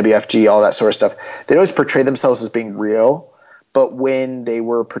 PWFG, all that sort of stuff. They'd always portray themselves as being real, but when they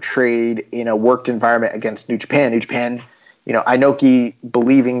were portrayed in a worked environment against New Japan, you know, Inoki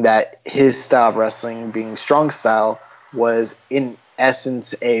believing that his style of wrestling, being strong style, was in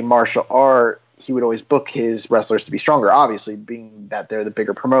essence a martial art, he would always book his wrestlers to be stronger, obviously, being that they're the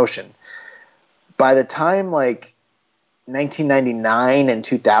bigger promotion. By the time, like, 1999 and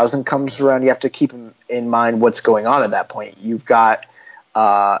 2000 comes around, you have to keep in mind what's going on at that point. You've got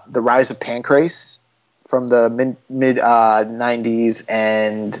the rise of Pancrase from the mid 90s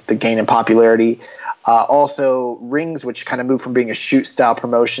and the gain in popularity. Also, Rings, which kind of moved from being a shoot-style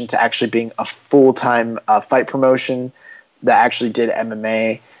promotion to actually being a full-time fight promotion that actually did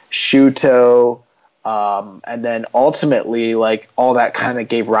MMA. Shuto, and then ultimately, like, all that kind of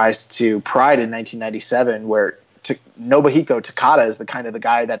gave rise to Pride in 1997, where Nobuhiko Takada is the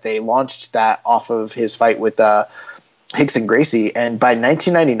guy that they launched that off of his fight with Hickson Gracie. And by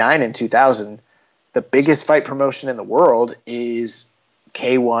 1999 and 2000, the biggest fight promotion in the world is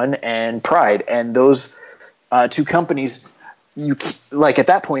K1 and Pride, and those two companies, at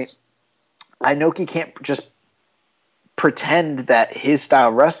that point, Inoki can't just pretend that his style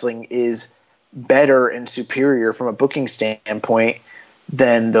of wrestling is better and superior from a booking standpoint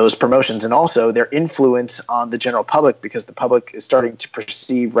than those promotions, and also their influence on the general public, because the public is starting to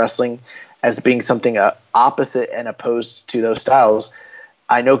perceive wrestling as being something opposite and opposed to those styles.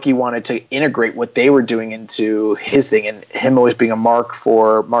 Inoki wanted to integrate what they were doing into his thing, and him always being a mark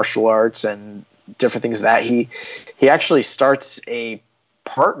for martial arts and different things that he actually starts a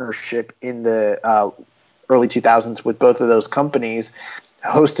partnership in the early 2000s with both of those companies,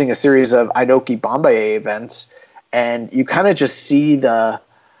 hosting a series of Inoki Bombay events. And you kind of just see the,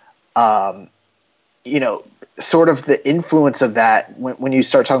 sort of the influence of that when you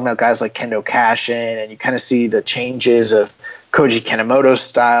start talking about guys like Kendo Kashin, and you kind of see the changes of Koji Kanemoto's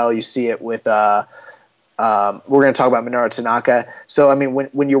style. You see it with we're going to talk about Minoru Tanaka. So, I mean,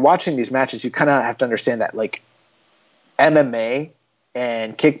 when you're watching these matches, you kind of have to understand that, like, MMA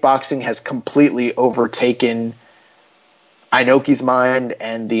and kickboxing has completely overtaken Inoki's mind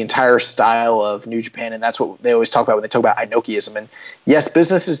and the entire style of New Japan, and that's what they always talk about when they talk about Inokiism. And yes,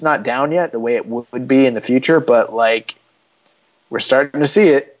 business is not down yet the way it would be in the future, but like we're starting to see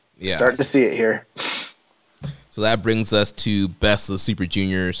it. Yeah. Starting to see it here. So that brings us to Best of the Super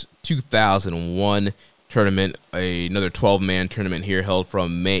Juniors 2001 tournament, another 12-man tournament here held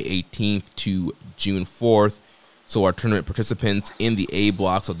from May 18th to June 4th. So our tournament participants in the A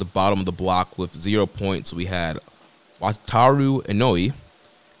blocks at the bottom of the block with 0 points, we had Wataru Inouye.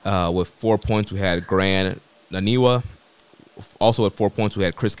 With 4 points, we had Gran Naniwa. Also at 4 points, we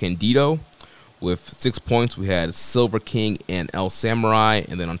had Chris Candido. With 6 points, we had Silver King and El Samurai.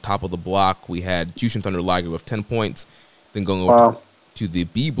 And then on top of the block, we had Jushin Thunder Liger with 10 points. Then going over to the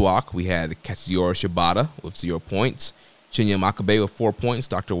B block, we had Katsuyori Shibata with 0 points. Shinya Makabe with 4 points,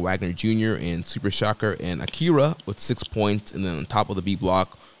 Dr. Wagner Jr. and Super Shocker and Akira with 6 points. And then on top of the B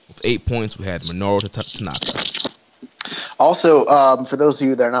block with 8 points, we had Minoru Tanaka. Also, for those of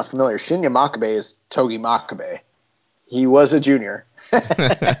you that are not familiar, Shinya Makabe is Togi Makabe. He was a junior.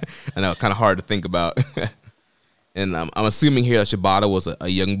 I know, kind of hard to think about. And I'm assuming here that Shibata was a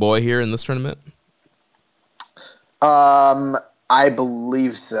young boy here in this tournament? I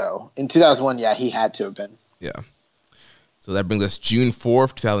believe so. In 2001, yeah, he had to have been. Yeah. So that brings us June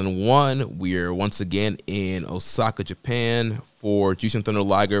 4th, 2001. We're once again in Osaka, Japan for Jushin Thunder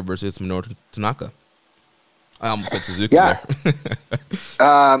Liger versus Minoru Tanaka. I almost said Suzuki there.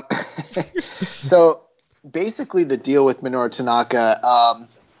 So basically the deal with Minoru Tanaka,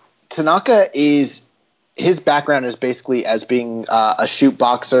 Tanaka is, his background is basically as being a shoot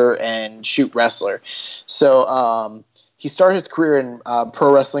boxer and shoot wrestler. So he started his career in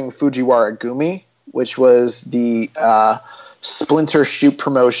pro wrestling Fujiwara Gumi, which was the splinter shoot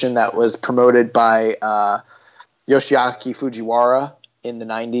promotion that was promoted by Yoshiaki Fujiwara in the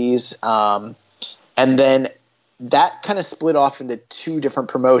 90s. And then that kind of split off into two different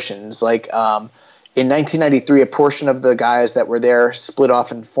promotions. Like in 1993, a portion of the guys that were there split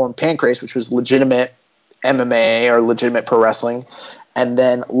off and formed Pancrase, which was legitimate MMA or legitimate pro wrestling. And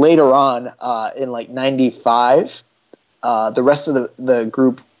then later on in like 95, the rest of the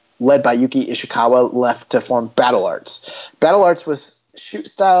group led by Yuki Ishikawa left to form Battle Arts. Battle Arts was shoot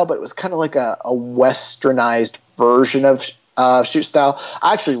style, but it was kind of like a westernized version of shoot style.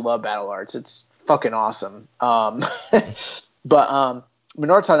 I actually love Battle Arts. It's fucking awesome. But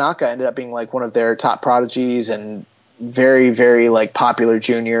Minoru Tanaka ended up being like one of their top prodigies and very, very like popular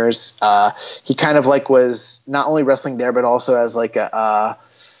juniors. He kind of like was not only wrestling there, but also as like a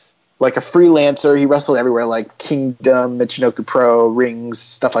freelancer. He wrestled everywhere, like Kingdom, Michinoku Pro, Rings,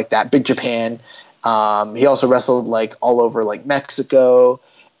 stuff like that, Big Japan. He also wrestled like all over like Mexico.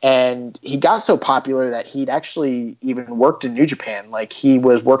 And he got so popular that he'd actually even worked in New Japan. Like he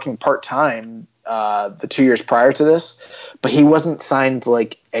was working part-time the 2 years prior to this, but he wasn't signed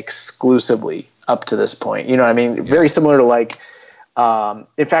like exclusively up to this point. You know what I mean? Very similar to like,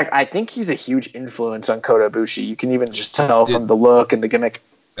 in fact, I think he's a huge influence on Kota Ibushi. You can even just tell from the look and the gimmick.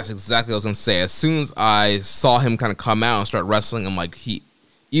 That's exactly what I was going to say. As soon as I saw him kind of come out and start wrestling, I'm like,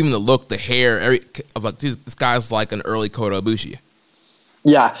 even the look, the hair, I'm like, this guy's like an early Kota Ibushi.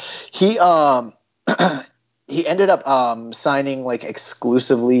 Yeah, he ended up signing like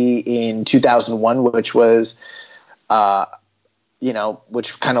exclusively in 2001, which was,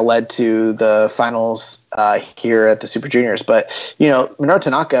 which kind of led to the finals here at the Super Juniors. But Minoru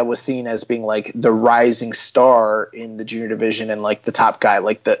Tanaka was seen as being like the rising star in the junior division and like the top guy,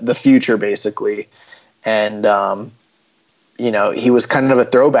 like the future basically. And he was kind of a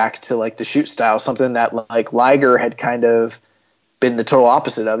throwback to like the shoot style, something that like Liger had kind of been the total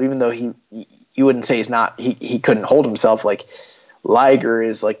opposite of, even though you wouldn't say he couldn't hold himself. Like Liger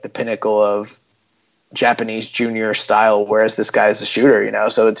is like the pinnacle of Japanese junior style, whereas this guy is a shooter,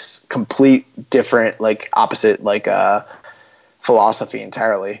 so it's complete different, like opposite, like philosophy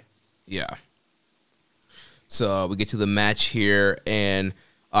entirely. Yeah. So we get to the match here, and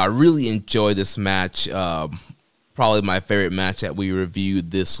I really enjoyed this match. Probably my favorite match that we reviewed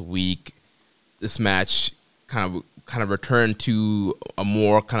this week. This match kind of returned to a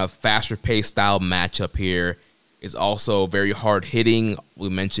more kind of faster paced style matchup here. It's also very hard hitting. We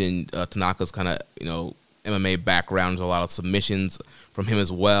mentioned Tanaka's kind of MMA background, a lot of submissions from him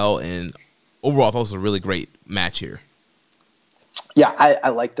as well, and overall I thought it was a really great match here. Yeah, I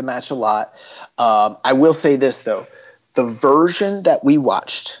like the match a lot. I will say this though, the version that we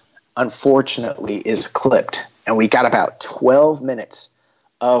watched unfortunately is clipped, and we got about 12 minutes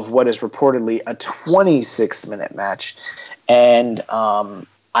of what is reportedly a 26-minute match. And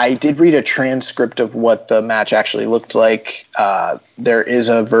I did read a transcript of what the match actually looked like. There's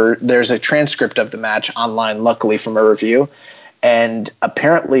a transcript of the match online, luckily, from a review. And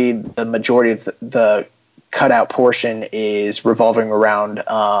apparently the majority of the cutout portion is revolving around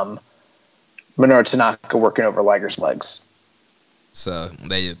Minoru Tanaka working over Liger's legs. So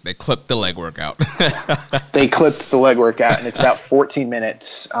they clipped the leg workout. They clipped the leg workout, and it's about 14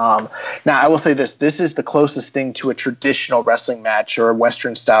 minutes. Now, I will say this. This is the closest thing to a traditional wrestling match or a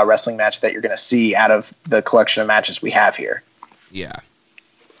Western-style wrestling match that you're going to see out of the collection of matches we have here. Yeah.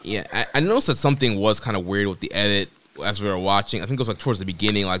 I noticed that something was kind of weird with the edit as we were watching. I think it was like towards the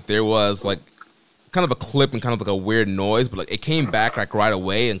beginning. Like there was like kind of a clip and kind of like a weird noise, but like it came back like right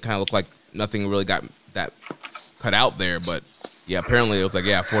away and kind of looked like nothing really got that cut out there, but yeah, apparently it was like,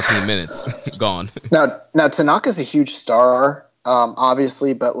 14 minutes gone. Now Tanaka's a huge star,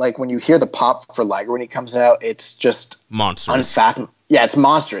 obviously, but like when you hear the pop for Liger when he comes out, it's just monstrous. Unfathomable. Yeah, it's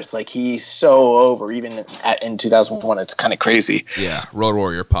monstrous. Like he's so over. Even in 2001, it's kind of crazy. Yeah, Road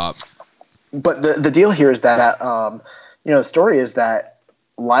Warrior pop. But the deal here is that the story is that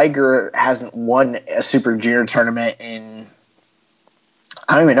Liger hasn't won a Super Junior tournament in,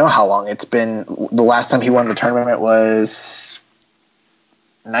 I don't even know how long it's been. The last time he won the tournament was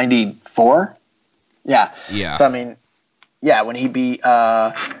 94. Yeah. So I mean, when he beat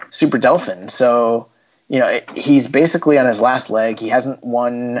Super Delphin. So he's basically on his last leg. He hasn't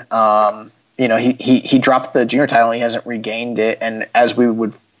won. He dropped the junior title and he hasn't regained it. And as we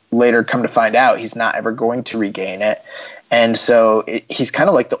would later come to find out, he's not ever going to regain it. And so he's kind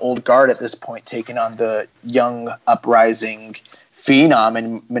of like the old guard at this point, taking on the young uprising phenom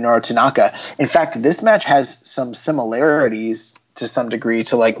in Minoru Tanaka. In fact, this match has some similarities to some degree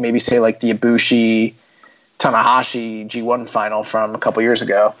to like maybe say like the Ibushi Tanahashi G1 final from a couple years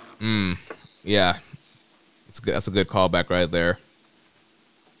ago. Yeah, that's a good callback right there.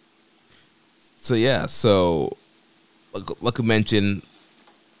 So like I mentioned,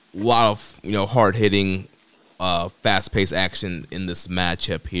 a lot of hard hitting, fast paced action in this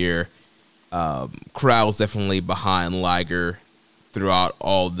matchup here. Crowd's definitely behind Liger throughout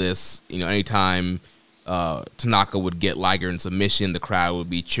all this. Anytime Tanaka would get Liger in submission, the crowd would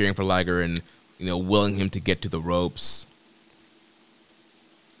be cheering for Liger and willing him to get to the ropes.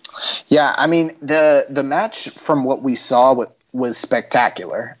 Yeah, I mean the match from what we saw was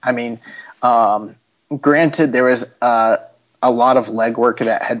spectacular. I mean, granted there was a lot of legwork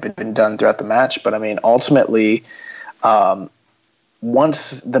that had been done throughout the match, but I mean ultimately,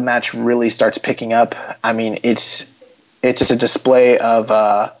 once the match really starts picking up, I mean it's a display of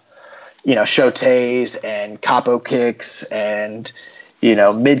shoteis and capo kicks and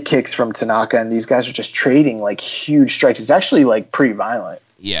mid kicks from Tanaka, and these guys are just trading like huge strikes. It's actually like pretty violent.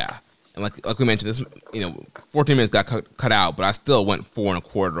 Yeah, and like we mentioned, this 14 minutes got cut out, but I still went 4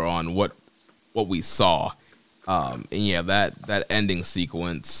 1/4 on what we saw. And yeah, that ending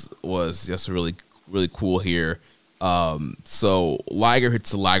sequence was just really really cool here. So Liger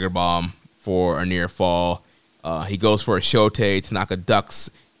hits the Liger bomb for a near fall. He goes for a shotei. Tanaka ducks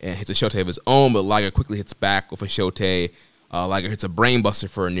and hits a shotei of his own, but Liger quickly hits back with a shotei. Liger hits a brainbuster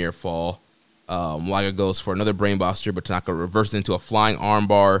for a near fall. Liger goes for another brainbuster, but Tanaka reverses into a flying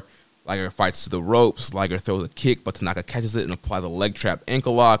armbar. Liger fights to the ropes. Liger throws a kick, but Tanaka catches it and applies a leg trap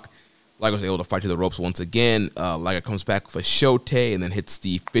ankle lock. Liger's able to fight to the ropes once again. Liger comes back with a shotei and then hits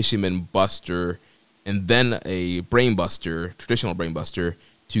the fisherman buster and then a brainbuster, traditional brainbuster,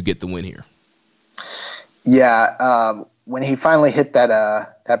 to get the win here. Yeah, when he finally hit that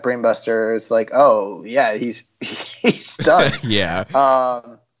brainbuster, it's like, oh yeah, he's done. Yeah.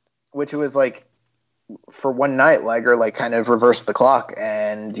 Which was like, for one night, Liger like kind of reversed the clock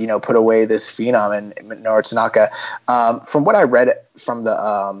and put away this phenom in Minoru Tanaka. From what I read from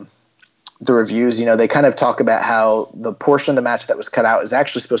the reviews, they kind of talk about how the portion of the match that was cut out is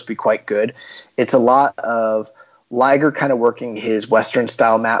actually supposed to be quite good. It's a lot of Liger kind of working his Western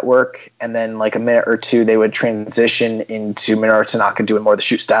style mat work, and then like a minute or two they would transition into Minoru Tanaka doing more of the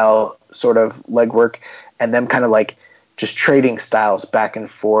shoot style sort of leg work, and them kind of like just trading styles back and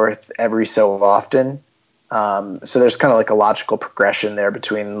forth every so often. So there's kind of like a logical progression there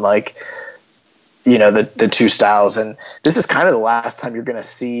between like, the two styles. And this is kind of the last time you're going to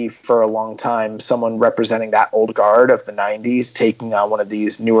see for a long time someone representing that old guard of the 90s taking on one of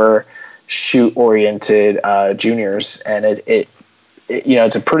these newer shoot oriented juniors. And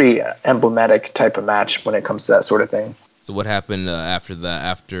it's a pretty emblematic type of match when it comes to that sort of thing. So what happened after that,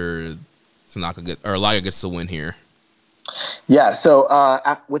 after Liger gets the win here? Yeah, so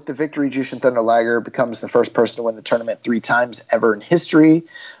with the victory, Jushin Thunder Liger becomes the first person to win the tournament 3 times ever in history.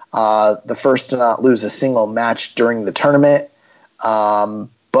 The first to not lose a single match during the tournament.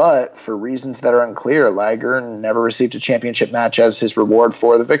 But for reasons that are unclear, Liger never received a championship match as his reward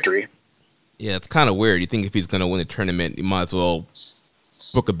for the victory. Yeah, it's kind of weird. You think if he's going to win the tournament, you might as well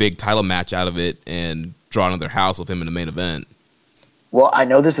book a big title match out of it and draw another house with him in the main event. Well, I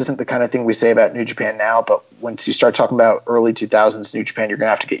know this isn't the kind of thing we say about New Japan now, but once you start talking about early 2000s New Japan, you're going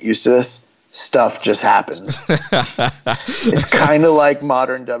to have to get used to this. Stuff just happens. It's kind of like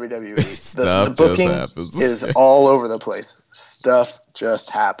modern WWE. The booking is all over the place. Stuff just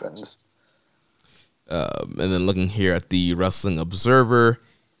happens. And then looking here at the Wrestling Observer,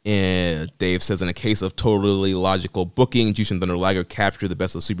 and Dave says, in a case of totally logical booking, Jushin Thunder Liger captured the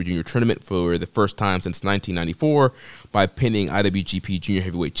Best of Super Junior tournament for the first time since 1994 by pinning IWGP Junior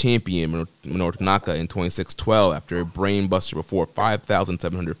Heavyweight Champion Minoru Tanaka in 26-12 after a brainbuster before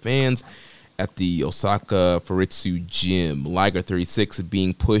 5,700 fans at the Osaka Faritsu Gym. Liger, 36,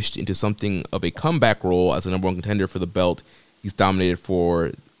 being pushed into something of a comeback role as the number one contender for the belt. He's dominated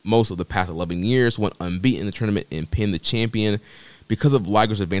for most of the past 11 years, went unbeaten in the tournament and pinned the champion. Because of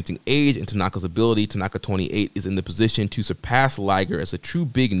Liger's advancing age and Tanaka's ability, Tanaka 28 is in the position to surpass Liger as a true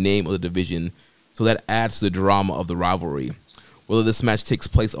big name of the division, so that adds to the drama of the rivalry. Whether this match takes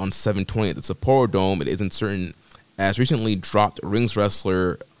place on 7/20 at the Sapporo Dome, it isn't certain, as recently dropped Rings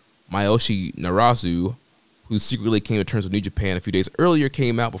wrestler Mayoshi Narazu, who secretly came to terms with New Japan a few days earlier,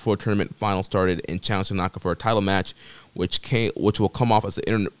 came out before the tournament final started and challenged Tanaka for a title match, which will come off as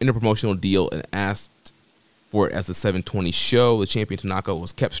an interpromotional deal, and asked for it as the 7/20 show. The champion Tanaka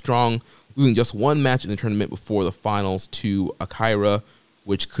was kept strong, losing just one match in the tournament before the finals to Akira,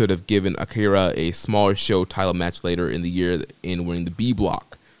 which could have given Akira a smaller show title match later in the year in winning the B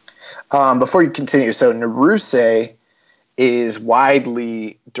block. Before you continue, so Naruse is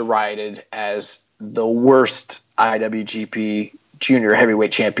widely derided as the worst IWGP Junior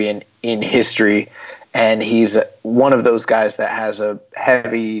Heavyweight Champion in history. And he's one of those guys that has a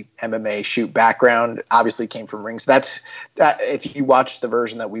heavy MMA shoot background. Obviously came from Rings. That if you watch the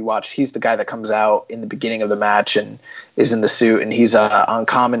version that we watched, he's the guy that comes out in the beginning of the match and is in the suit, and he's on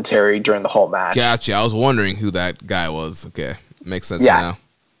commentary during the whole match. Gotcha. I was wondering who that guy was. Okay, makes sense now.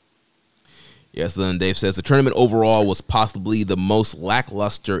 Yes, then Dave says, the tournament overall was possibly the most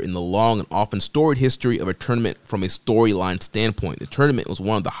lackluster in the long and often storied history of a tournament from a storyline standpoint. The tournament was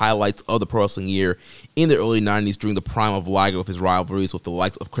one of the highlights of the pro wrestling year in the early 90s during the prime of Liger with his rivalries with the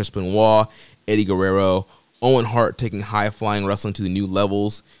likes of Chris Benoit, Eddie Guerrero, Owen Hart taking high-flying wrestling to the new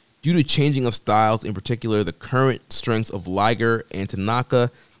levels. Due to changing of styles, in particular the current strengths of Liger and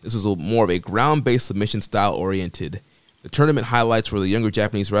Tanaka, this was more of a ground-based submission style oriented. The tournament highlights were the younger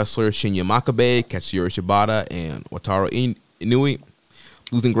Japanese wrestlers Shinya Makabe, Katsuyori Shibata, and Wataru Inui,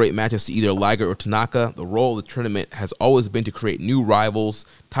 losing great matches to either Liger or Tanaka. The role of the tournament has always been to create new rivals,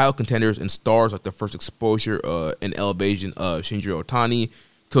 title contenders, and stars like the first exposure and elevation of Shinjiro Otani,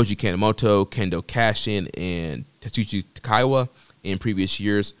 Koji Kanemoto, Kendo Kashin, and Tetsuya Takaiwa in previous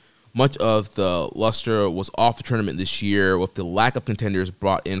years. Much of the luster was off the tournament this year, with the lack of contenders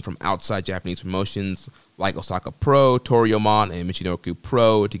brought in from outside Japanese promotions like Osaka Pro, Toriyomon, and Michinoku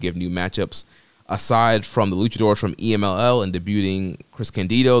Pro to give new matchups. Aside from the luchadors from EMLL and debuting Chris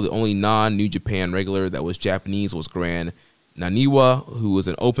Candido, the only non-New Japan regular that was Japanese was Gran Naniwa, who was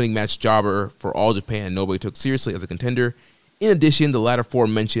an opening match jobber for All Japan and nobody took seriously as a contender. In addition, the latter four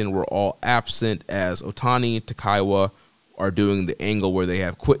mentioned were all absent, as Otani, Takaiwa are doing the angle where they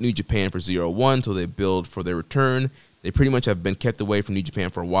have quit New Japan for 0-1, so they build for their return. They pretty much have been kept away from New Japan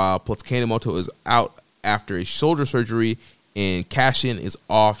for a while. Plus, Kanemoto is out after a shoulder surgery, and Cashin is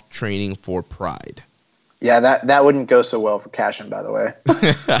off training for Pride. Yeah, that wouldn't go so well for Cashin, by the way.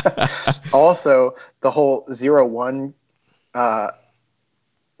 Also, the whole 0-1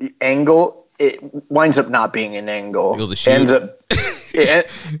 angle, it winds up not being an angle. It ends up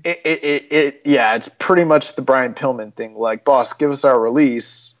it's pretty much the Brian Pillman thing. Like, boss, give us our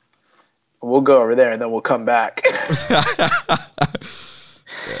release. We'll go over there and then we'll come back.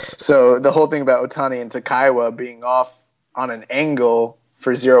 So the whole thing about Otani and Takaiwa being off on an angle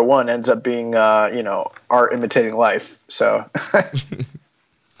for 0-1 ends up being, art imitating life. So.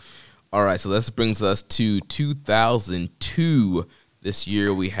 All right. So this brings us to 2002. This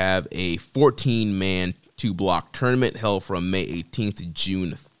year we have a 14-man two-block tournament held from May 18th to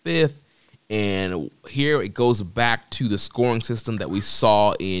June 5th. And here it goes back to the scoring system that we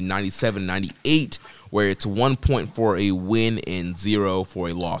saw in 97-98, where it's 1 point for a win and 0 for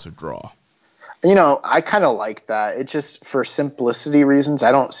a loss or draw. I kind of like that. It just, for simplicity reasons,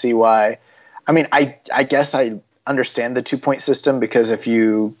 I don't see why. I mean, I guess I understand the 2 point system, because if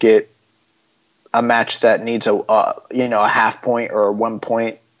you get a match that needs a half point or 1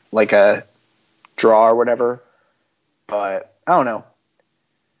 point, like a draw or whatever, but I don't know.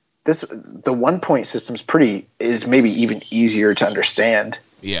 the 1 point system's is maybe even easier to understand.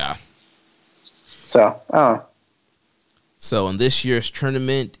 Yeah. So, So in this year's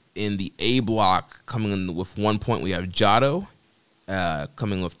tournament, in the A block, coming in with 1 point, we have Jado.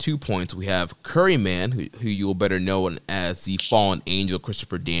 Coming with 2 points, we have Curryman, who you'll better know as the Fallen Angel,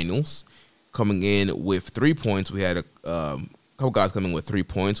 Christopher Daniels. Coming in with 3 points, we had a couple guys coming with 3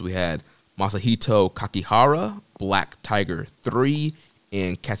 points. We had Masahito Kakihara, Black Tiger 3,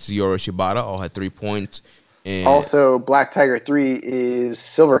 and Katsuyori Shibata all had 3 points. And also, Black Tiger 3 is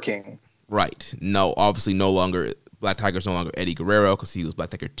Silver King. Right. No, obviously no longer, Black Tiger's no longer Eddie Guerrero because he was Black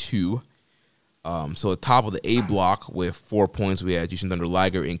Tiger 2. So at the top of the A block with 4 points, we had Jushin Thunder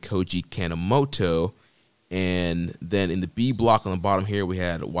Liger and Koji Kanemoto. And then in the B block on the bottom here, we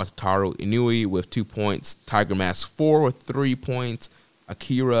had Wataru Inui with 2 points, Tiger Mask 4 with 3 points,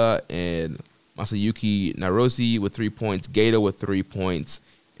 Akira and Masayuki Narosi with 3 points, Gato with 3 points.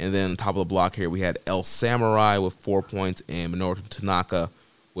 And then on top of the block here, we had El Samurai with 4 points and Minoru Tanaka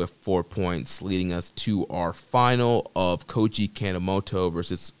with 4 points, leading us to our final of Koji Kanemoto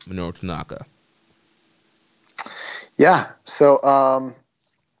versus Minoru Tanaka. Yeah, so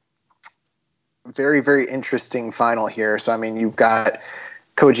very, very interesting final here. So, I mean, you've got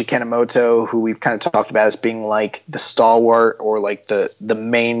Koji Kanemoto, who we've kind of talked about as being like the stalwart or like the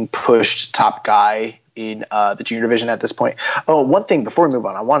main pushed top guy in the junior division at this point. Oh, one thing before we move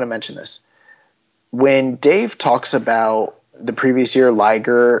on, I want to mention this. When Dave talks about the previous year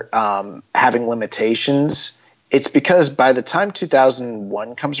Liger having limitations, it's because by the time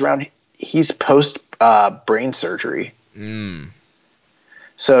 2001 comes around, he's post brain surgery.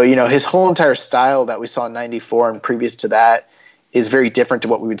 So, his whole entire style that we saw in 94 and previous to that is very different to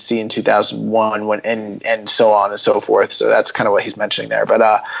what we would see in 2001 and so on and so forth. So that's kind of what he's mentioning there.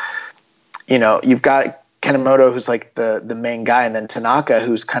 But, you've got Kanemoto, who's like the main guy, and then Tanaka,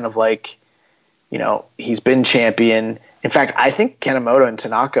 who's kind of like, he's been champion. In fact, I think Kanemoto and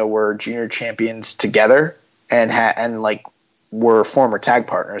Tanaka were junior champions together and were former tag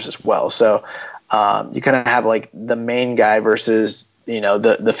partners as well. So you kind of have like the main guy versus,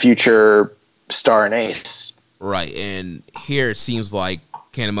 the future star and ace. Right. And here it seems like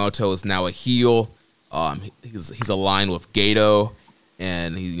Kanemoto is now a heel. He's aligned with Gato,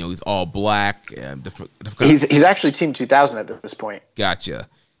 and he's all black. And he's actually Team 2000 at this point. Gotcha.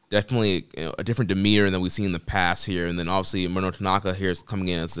 Definitely a different demeanor than we've seen in the past here. And then obviously Minoru Tanaka here is coming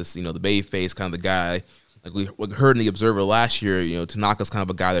in as this, the baby face kind of the guy. Like we heard in the Observer last year, Tanaka's kind of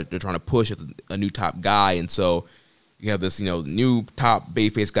a guy that they're trying to push as a new top guy. And so you have this, new top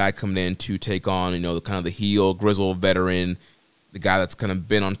babyface guy coming in to take on, the kind of the heel, grizzled veteran, the guy that's kind of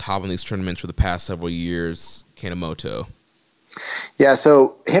been on top of these tournaments for the past several years, Kanemoto. Yeah,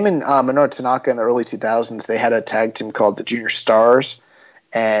 so him and Minoru Tanaka in the early 2000s, they had a tag team called the Junior Stars.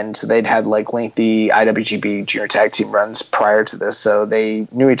 And so they'd had lengthy IWGP junior tag team runs prior to this. So they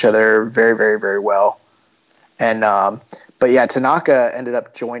knew each other very, very, very well. And, but yeah, Tanaka ended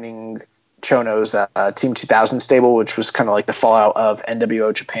up joining Chono's Team 2000 stable, which was kind of like the fallout of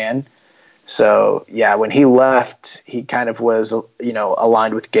NWO Japan. So yeah, when he left, he kind of was,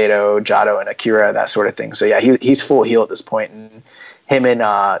 aligned with Gato, Jado, and Akira, that sort of thing. So yeah, he's full heel at this point. And him and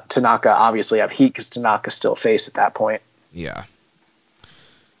Tanaka obviously have heat because Tanaka's still face at that point. Yeah.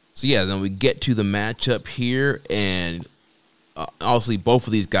 So yeah, then we get to the matchup here, and obviously both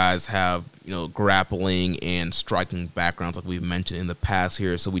of these guys have grappling and striking backgrounds like we've mentioned in the past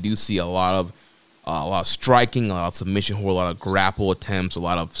here. So we do see a lot of striking, a lot of submission hold, a lot of grapple attempts, a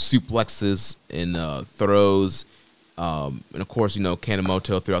lot of suplexes and throws, and of course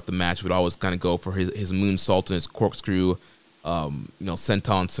Kanemoto throughout the match would always kind of go for his moonsault and his corkscrew,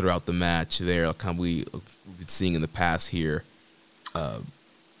 sentons throughout the match. There, kind of we've been seeing in the past here.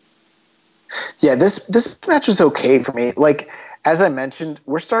 Yeah, this match was okay for me. Like, as I mentioned,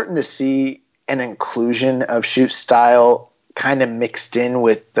 we're starting to see an inclusion of shoot style kind of mixed in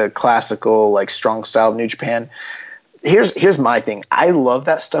with the classical, strong style of New Japan. Here's my thing. I love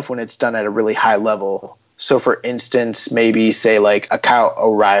that stuff when it's done at a really high level. So, for instance, maybe say a Kyle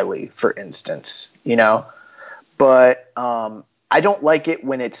O'Reilly, for instance, But I don't like it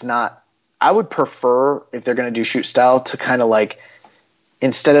when it's not. I would prefer, if they're going to do shoot style, to kind of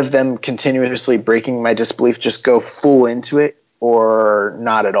instead of them continuously breaking my disbelief, just go full into it or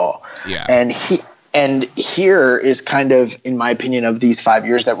not at all. Yeah. And here is kind of, in my opinion, of these 5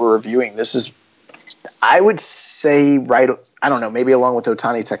 years that we're reviewing, this is, I would say, right, I don't know, maybe along with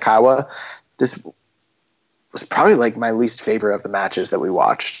Otani Takawa, this was probably my least favorite of the matches that we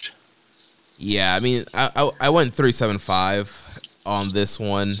watched. Yeah, I mean, I went 3.75 on this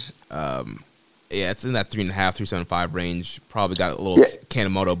one. Yeah, it's in that 3.5, 375 range. Probably got a little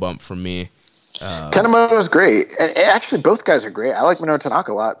Kanemoto bump from me. Kanemoto is great. And actually, both guys are great. I like Minoru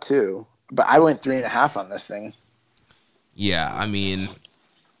Tanaka a lot, too. But I went 3.5 on this thing. Yeah, I mean,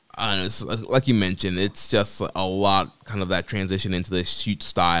 I don't know. It's like you mentioned, it's just a lot, kind of that transition into the shoot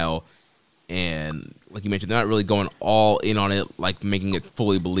style. And like you mentioned, they're not really going all in on it, like making it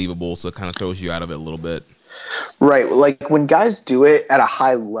fully believable. So it kind of throws you out of it a little bit. Right. Like when guys do it at a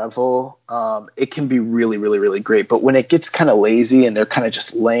high level, it can be really, really, really great. But when it gets kind of lazy and they're kind of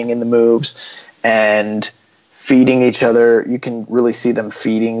just laying in the moves and feeding each other, you can really see them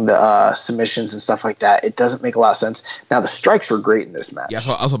feeding the submissions and stuff like that. It doesn't make a lot of sense. Now, the strikes were great in this match. Yeah,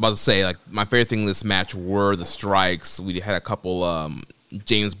 I was about to say, like, my favorite thing in this match were the strikes. We had a couple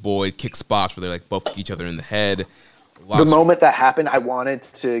James Boyd kick spots where they like both kick each other in the head. The moment that happened, I wanted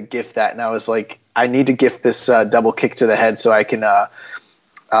to gift that, and I was like, I need to gift this double kick to the head so I can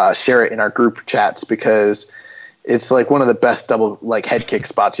share it in our group chats, because it's like one of the best double like head kick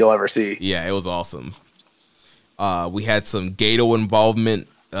spots you'll ever see. Yeah, it was awesome. We had some Gato involvement.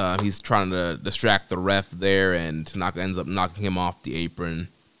 He's trying to distract the ref there, and Tanaka ends up knocking him off the apron.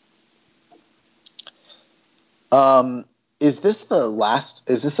 Is this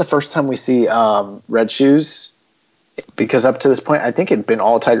the first time we see Red Shoes? Because up to this point, I think it'd been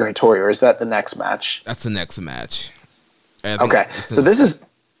all Tiger Hattori, or is that the next match? That's the next match. Okay, so this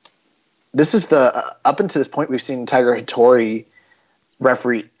is the up until this point we've seen Tiger Hattori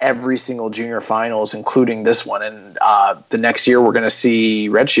referee every single junior finals, including this one, and the next year we're going to see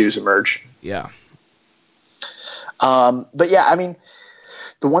Red Shoes emerge. Yeah. But yeah, I mean,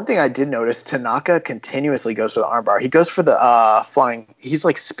 the one thing I did notice, Tanaka continuously goes for the armbar. He goes for the flying. He's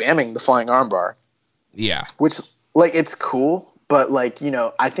like spamming the flying armbar. Yeah. Which, like, it's cool, but like, you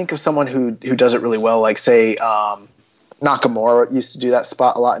know, I think of someone who does it really well, like say Nakamura used to do that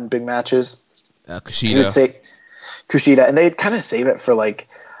spot a lot in big matches. Kushida, and they'd kind of save it for like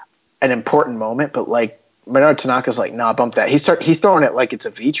an important moment, but like Minoru Tanaka's like, nah, bump that. He's throwing it like it's a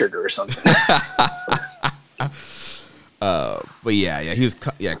V trigger or something. But yeah, he was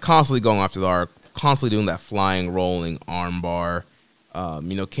constantly going after the arc, constantly doing that flying, rolling armbar.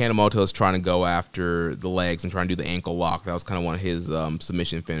 Kanemoto is trying to go after the legs and trying to do the ankle lock. That was kind of one of his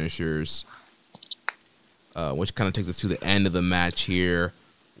submission finishers, which kind of takes us to the end of the match here,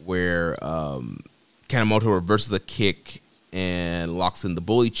 where Kanemoto reverses a kick and locks in the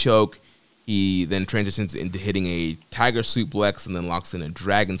bully choke. He then transitions into hitting a tiger suplex and then locks in a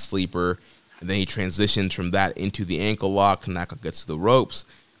dragon sleeper. And then he transitions from that into the ankle lock. Tanaka gets to the ropes.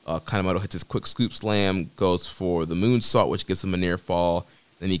 Kanemoto hits his quick scoop slam, goes for the moonsault, which gives him a near fall.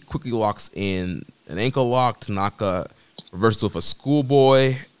 Then he quickly locks in an ankle lock. Tanaka reverses with a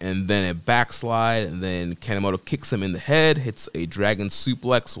schoolboy, and then a backslide. And then Kanemoto kicks him in the head, hits a dragon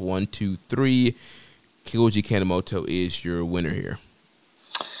suplex, 1, 2, 3. Koji Kanemoto is your winner here.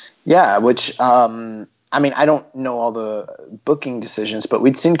 Yeah, which, I mean, I don't know all the booking decisions, but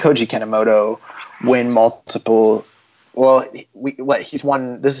we'd seen Koji Kanemoto win multiple. Well, he's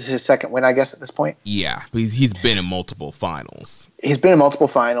won. This is his second win, I guess, at this point. Yeah, he's been in multiple finals. He's been in multiple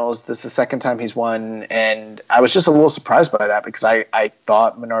finals. This is the second time he's won, and I was just a little surprised by that because I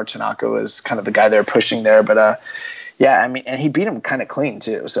thought Minoru Tanaka was kind of the guy they're pushing there. But, yeah, I mean, and he beat him kind of clean,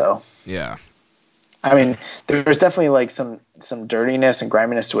 too, so. Yeah. I mean, there's definitely like some dirtiness and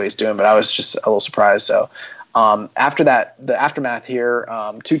griminess to what he's doing, but I was just a little surprised. So after that, the aftermath here,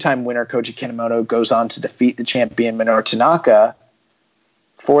 two-time winner Koji Kanemoto goes on to defeat the champion Minoru Tanaka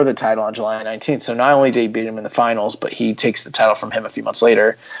for the title on July 19th. So not only did he beat him in the finals, but he takes the title from him a few months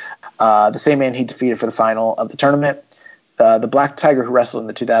later. The same man he defeated for the final of the tournament. The Black Tiger who wrestled in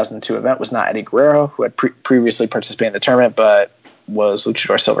the 2002 event was not Eddie Guerrero, who had previously participated in the tournament, but was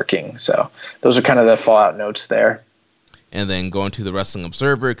Luchador Silver King. So those are kind of the fallout notes there. And then going to the Wrestling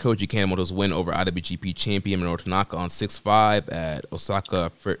Observer, Koji Kanemoto's win over IWGP champion Minoru Tanaka on 6-5 at Osaka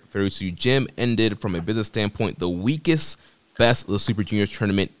Ferutsu Gym ended, from a business standpoint, the weakest Best of the Super Juniors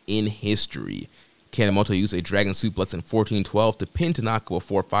tournament in history. Kanemoto used a Dragon Suplex in 14-12 to pin Tanaka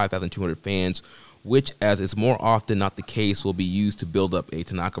before 5,200 fans, which, as is more often not the case, will be used to build up a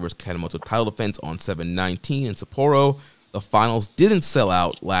Tanaka vs. Kanemoto title defense on 7/19 in Sapporo. The finals didn't sell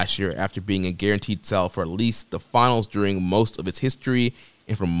out last year after being a guaranteed sell for at least the finals during most of its history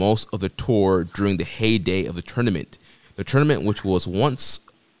and for most of the tour during the heyday of the tournament. The tournament, which was once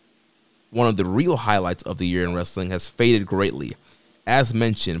one of the real highlights of the year in wrestling, has faded greatly. As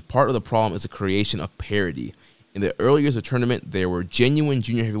mentioned, part of the problem is the creation of parity. In the early years of the tournament, there were genuine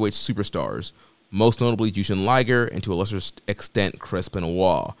junior heavyweight superstars, most notably Jushin Liger and to a lesser extent Chris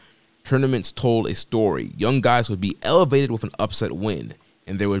Benoit. Tournaments told a story. Young guys would be elevated with an upset win.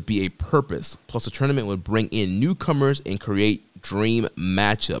 and there would be a purpose. Plus, the tournament would bring in newcomers and create dream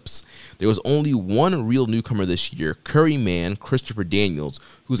matchups. There was only one real newcomer this year, Curry Man Christopher Daniels,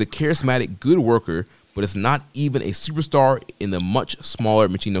 who's a charismatic, good worker, but is not even a superstar in the much smaller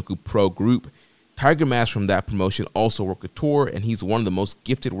Michinoku Pro group. Tiger Mask from that promotion also worked a tour, and he's one of the most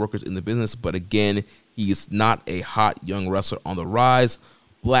gifted workers in the business, but again, he's not a hot young wrestler on the rise.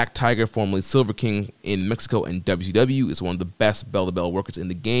 Black Tiger, formerly Silver King in Mexico and WCW, is one of the best bell-to-bell workers in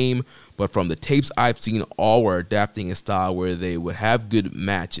the game, but from the tapes I've seen, all were adapting a style where they would have good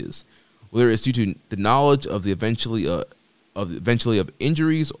matches. Whether it's due to the knowledge of the eventually of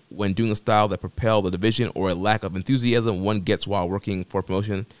injuries when doing a style that propelled the division, or a lack of enthusiasm one gets while working for a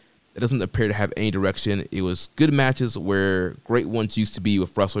promotion that doesn't appear to have any direction, it was good matches where great ones used to be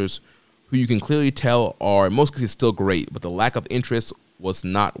with wrestlers who you can clearly tell are in most cases still great, but the lack of interest was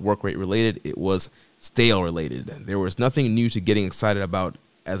not work rate related, it was stale related. There was nothing new to getting excited about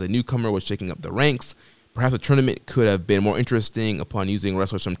as a newcomer was shaking up the ranks. Perhaps the tournament could have been more interesting upon using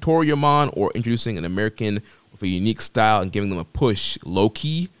wrestlers from Toryumon or introducing an American with a unique style and giving them a push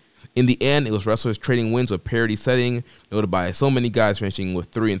low-key. In the end, it was wrestlers trading wins with parity setting, noted by so many guys finishing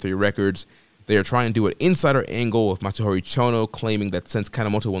with 3-3 records. They are trying to do an insider angle with Masahiro Chono claiming that since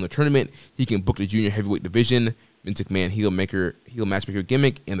Kanemoto won the tournament, he can book the junior heavyweight division, Vince McMahon heel matchmaker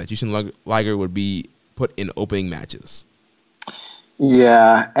gimmick, and that Jushin Liger would be put in opening matches.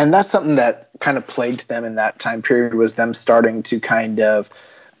 Yeah, and that's something that kind of plagued them in that time period, was them starting to kind of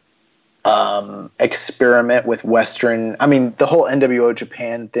experiment with Western. I mean, the whole NWO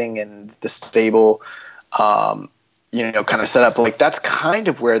Japan thing and the stable, kind of set up, like, that's kind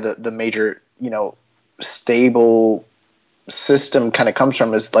of where the major, stable system kind of comes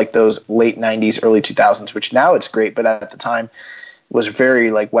from, is like those late 90s, early 2000s, which now it's great, but at the time was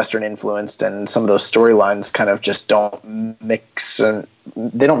very like Western influenced, and some of those storylines kind of just don't mix, and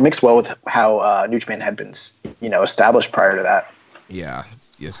they don't mix well with how New Japan had been, established prior to that. Yeah.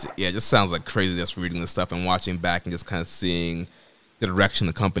 Yes. Yeah. It just sounds like crazy just reading this stuff and watching back and just kind of seeing the direction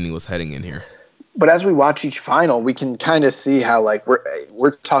the company was heading in here. But as we watch each final, we can kind of see how, like,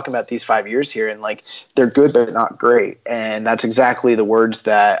 we're talking about these 5 years here, and like they're good but not great, and that's exactly the words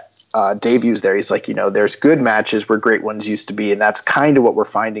that Dave used there. He's like, there's good matches where great ones used to be, and that's kind of what we're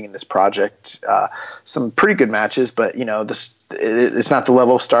finding in this project. Some pretty good matches, but it's not the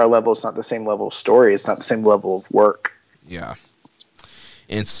level of star level. It's not the same level of story. It's not the same level of work. Yeah.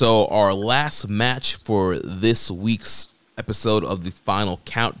 And so our last match for this week's episode of the Final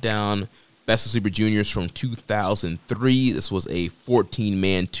Countdown, Best of Super Juniors from 2003. This was a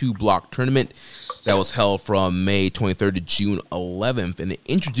 14-man, 2-block tournament that was held from May 23rd to June 11th, and it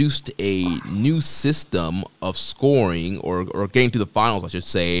introduced a new system of scoring, or getting to the finals, I should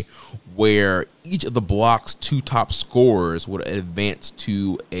say, where each of the block's 2 top scorers would advance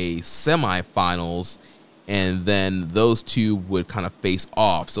to a semifinals, and then those 2 would kind of face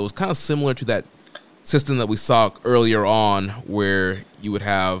off. So it was kind of similar to that system that we saw earlier on, where you would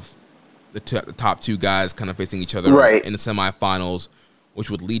have the top 2 guys kind of facing each other in the semifinals, which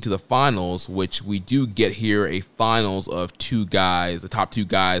would lead to the finals, which we do get here a finals of 2 guys, the top 2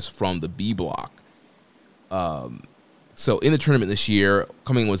 guys from the B block. So in the tournament this year,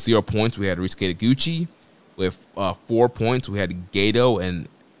 coming with 0 points, we had Ryusuke Taguchi. With 4 points, we had Gato and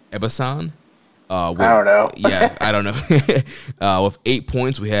Eba-san. I don't know. Yeah, I don't know. With 8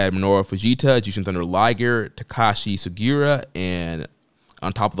 points, we had Minoru Fujita, Jushin Thunder Liger, Takashi Sugiura, and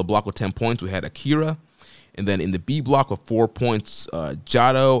on top of the block with 10 points, we had Akira. And then in the B block with 4 points,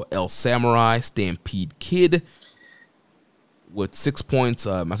 Jado, El Samurai, Stampede Kid. With 6 points,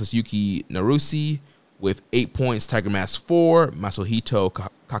 Masayuki Narusi. With 8 points, Tiger Mask 4, Masahito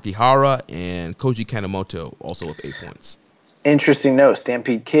Kakihara, and Koji Kanemoto also with 8 points. Interesting note,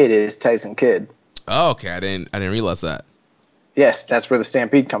 Stampede Kid is Tyson Kidd. Oh, okay. I didn't realize that. Yes, that's where the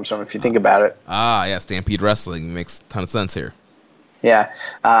Stampede comes from, if you think about it. Yeah, Stampede Wrestling makes a ton of sense here. Yeah,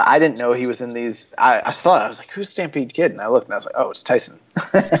 I didn't know he was in these. I was like, who's Stampede Kid? And I looked and I was like, oh, it's Tyson.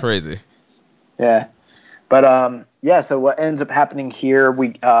 It's crazy. Yeah. But, so what ends up happening here,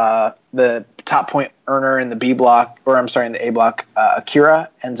 the top point earner in the B block, in the A block, Akira,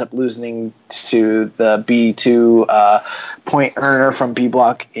 ends up losing to the B2 point earner from B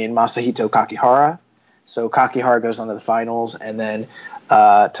block in Masahito Kakihara. So Kakihara goes on to the finals, and then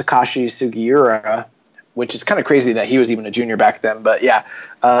Takashi Sugiura, which is kind of crazy that he was even a junior back then. But yeah,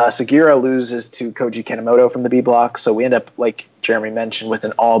 Sugiura loses to Koji Kanemoto from the B block. So we end up, like Jeremy mentioned, with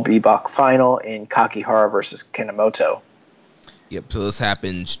an all B block final in Kakihara versus Kanemoto. Yep, so this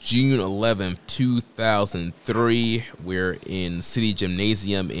happens June 11th, 2003. We're in City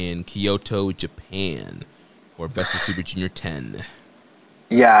Gymnasium in Kyoto, Japan for Best of Super Junior 10.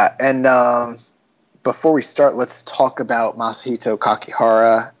 Yeah, and before we start, let's talk about Masahito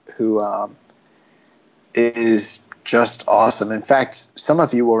Kakihara, who is just awesome. In fact, some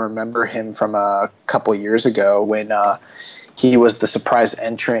of you will remember him from a couple years ago when he was the surprise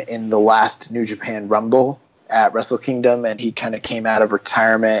entrant in the last New Japan Rumble at Wrestle Kingdom, and he kind of came out of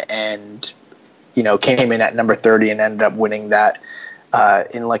retirement and, came in at number 30 and ended up winning that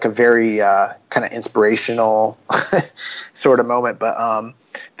in like a very kind of inspirational sort of moment. But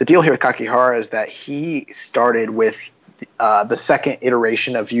the deal here with Kakihara is that he started with the second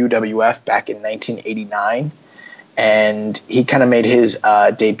iteration of UWF back in 1989, and he kind of made his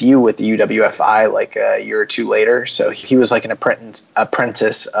debut with the UWFI like a year or two later. So he was like an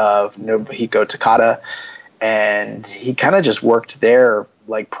apprentice of Nobuhiko Takada, and he kind of just worked there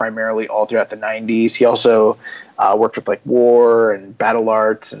like primarily all throughout the 90s. He also worked with like War and Battle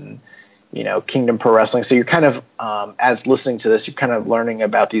Arts and Kingdom Pro Wrestling. So you're kind of, as listening to this, you're kind of learning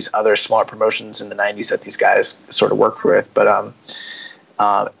about these other smaller promotions in the 90s that these guys sort of worked with. But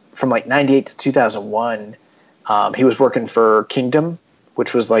from like 98 to 2001, he was working for Kingdom,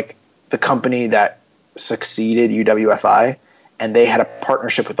 which was like the company that succeeded UWFI, and they had a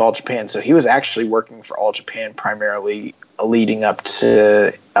partnership with All Japan. So he was actually working for All Japan primarily leading up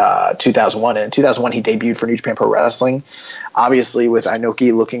to 2001. And in 2001, he debuted for New Japan Pro Wrestling. Obviously, with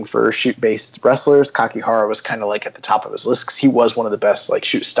Inoki looking for shoot-based wrestlers, Kakihara was kind of like at the top of his list because he was one of the best like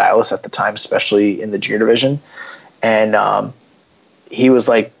shoot stylists at the time, especially in the junior division. And he was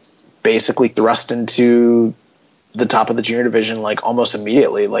like basically thrust into the top of the junior division like almost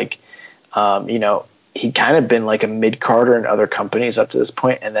immediately. Like, he'd kind of been like a mid-carder in other companies up to this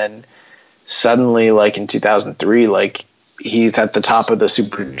point, and then suddenly, like in 2003, like he's at the top of the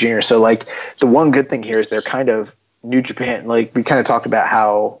Super Junior. So like the one good thing here is they're kind of New Japan. Like we kind of talked about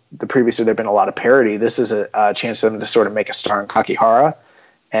how the previous year there've been a lot of parity. This is a chance for them to sort of make a star in Kakihara,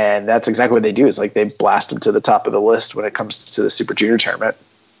 and that's exactly what they do. Is like they blast him to the top of the list when it comes to the Super Junior tournament.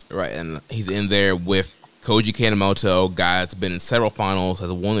 Right, and he's in there with Koji Kanemoto, guy that's been in several finals,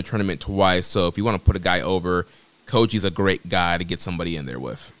 has won the tournament twice. So if you want to put a guy over, Koji's a great guy to get somebody in there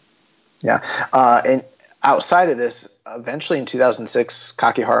with. Yeah, and outside of this, eventually in 2006,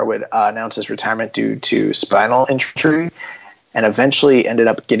 Kakihara would announce his retirement due to spinal injury, and eventually ended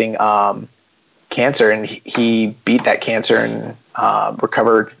up getting cancer, and he beat that cancer and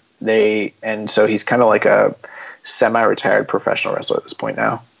recovered. And so he's kind of like a semi-retired professional wrestler at this point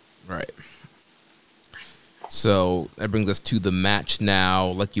now. Right. So that brings us to the match now.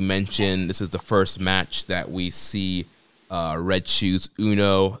 Like you mentioned, this is the first match that we see Red Shoes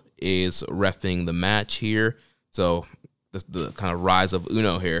Uno is reffing the match here. So the kind of rise of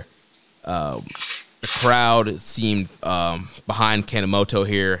Uno here. The crowd seemed behind Kanemoto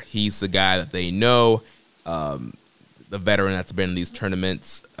here. He's the guy that they know, the veteran that's been in these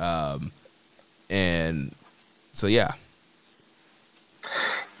tournaments. And so, yeah.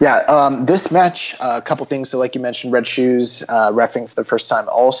 Yeah, this match, a couple things. So, like you mentioned, Red Shoes reffing for the first time.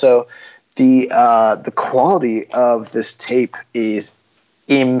 Also, the quality of this tape is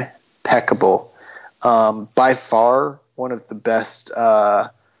impeccable. By far, one of the best.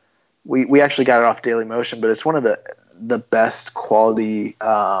 We actually got it off Daily Motion, but it's one of the best quality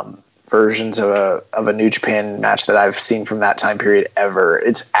versions of a New Japan match that I've seen from that time period ever.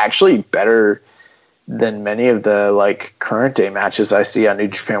 It's actually better than many of the like current day matches I see on New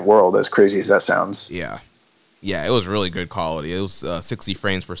Japan World, as crazy as that sounds. Yeah, it was really good quality. It was 60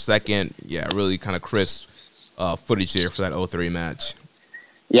 frames per second. Yeah, really kind of crisp footage there for that 03 match.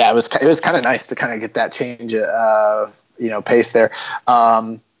 Yeah, it was kind of nice to kind of get that change pace there.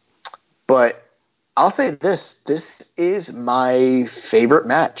 But I'll say this is my favorite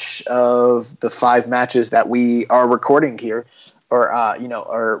match of the 5 matches that we are recording here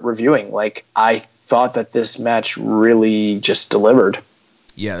or reviewing. Like, I thought that this match really just delivered.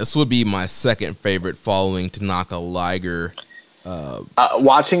 Yeah, this would be my second favorite following Tanaka Liger.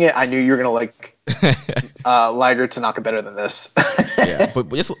 Watching it, I knew you were going to like Liger Tanaka better than this. Yeah, but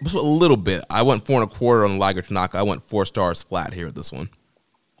just a little bit. I went 4 1/4 on Liger Tanaka. I went 4 stars flat here with this one.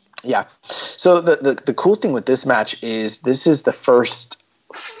 Yeah. So the cool thing with this match is this is the first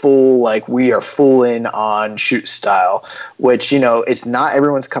full, like, we are full in on shoot style, which, it's not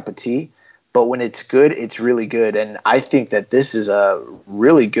everyone's cup of tea, but when it's good, it's really good. And I think that this is a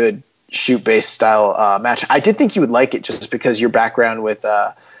really good shoot-based style match. I did think you would like it just because your background with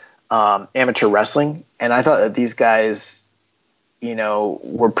amateur wrestling, and I thought that these guys,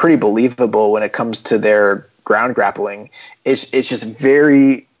 were pretty believable when it comes to their ground grappling. It's just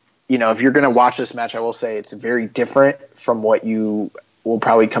very, if you're going to watch this match, I will say it's very different from what you we'll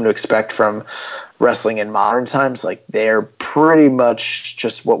probably come to expect from wrestling in modern times. Like, they're pretty much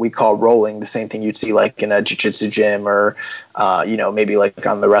just what we call rolling, the same thing you'd see like in a jiu-jitsu gym or, maybe like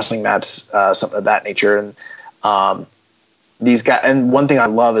on the wrestling mats, something of that nature. And these guys, and one thing I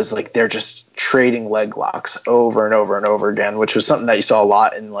love is like they're just trading leg locks over and over and over again, which was something that you saw a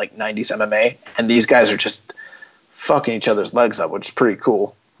lot in like 90s MMA. And these guys are just fucking each other's legs up, which is pretty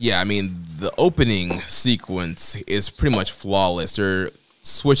cool. Yeah, I mean, the opening sequence is pretty much flawless. They're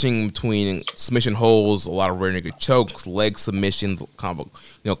switching between submission holds, a lot of rear naked chokes, leg submissions, kind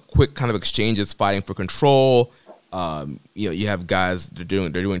of, quick kind of exchanges, fighting for control. You have guys they're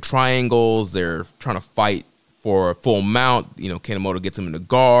doing triangles. They're trying to fight for a full mount. Kanemoto gets him in the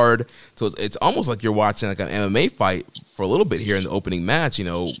guard. So it's almost like you're watching like an MMA fight for a little bit here in the opening match.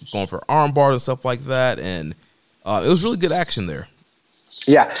 Going for arm bars and stuff like that, and it was really good action there.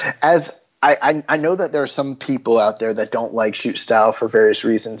 Yeah, as I know that there are some people out there that don't like shoot style for various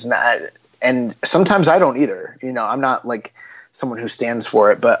reasons, and sometimes I don't either. I'm not like someone who stands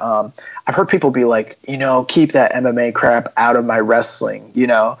for it, but I've heard people be like, keep that MMA crap out of my wrestling,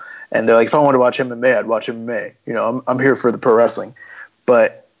 and they're like, if I want to watch MMA, I'd watch MMA. I'm here for the pro wrestling,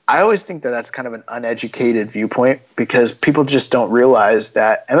 but I always think that that's kind of an uneducated viewpoint because people just don't realize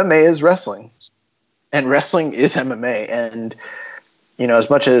that MMA is wrestling, and wrestling is MMA, and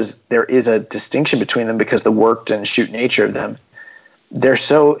as much as there is a distinction between them because the worked and shoot nature of them, they're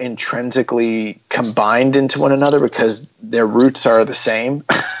so intrinsically combined into one another because their roots are the same.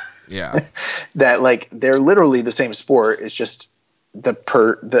 Yeah. That like they're literally the same sport. It's just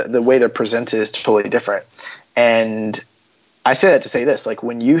the way they're presented is totally different. And I say that to say this, like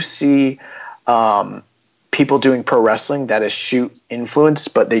when you see people doing pro wrestling that is shoot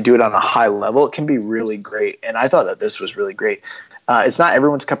influenced, but they do it on a high level, it can be really great. And I thought that this was really great. It's not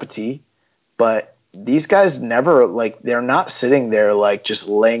everyone's cup of tea, but these guys never they're not sitting there like just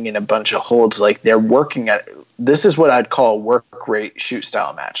laying in a bunch of holds. Like they're working at, this is what I'd call a work rate shoot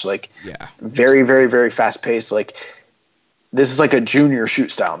style match. Like very, very, very fast paced. Like this is like a junior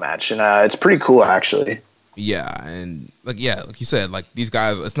shoot style match. And it's pretty cool actually. Yeah. And like you said, like these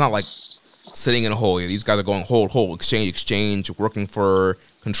guys, it's not like sitting in a hole. These guys are going hold, exchange, working for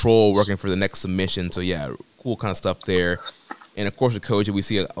control, working for the next submission. So yeah, cool kind of stuff there. And of course, with Koji, we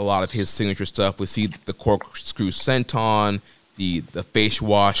see a lot of his signature stuff. We see the corkscrew senton, the face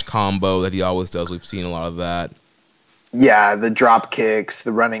wash combo that he always does. We've seen a lot of that. Yeah, the drop kicks,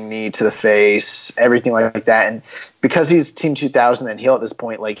 the running knee to the face, everything like that. And because he's Team 2000 and heel at this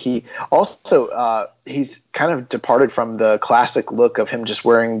point, like he also he's kind of departed from the classic look of him just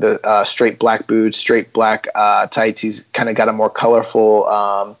wearing the straight black boots, straight black tights. He's kind of got a more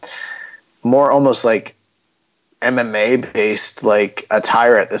colorful, more almost like MMA based like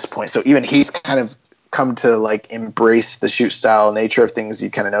attire at this point. So even he's kind of come to like embrace the shoot style nature of things.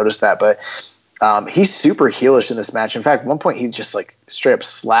 You kind of notice that, but he's super heelish in this match. In fact, at one point he just like straight up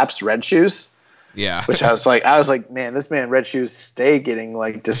slaps Red Shoes. Yeah. Which I was like, man, this man Red Shoes stay getting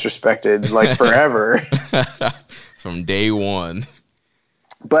like disrespected like forever. From day one.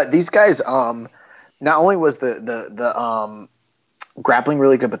 But these guys, not only was the grappling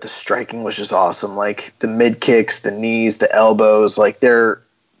really good, but the striking was just awesome. Like the mid kicks, the knees, the elbows, like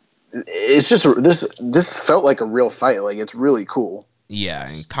it's just this felt like a real fight. Like it's really cool. Yeah,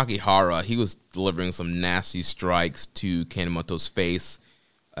 and Kakihara, he was delivering some nasty strikes to Kanemoto's face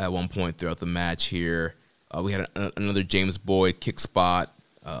at one point throughout the match here. We had another James Boyd kick spot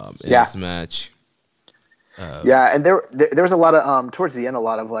in this match. And there was a lot of towards the end, a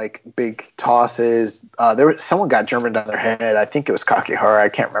lot of like big tosses. Someone got Germaned on their head. I think it was Kakihara. I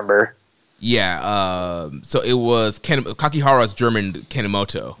can't remember. Yeah. So it was Kakihara's German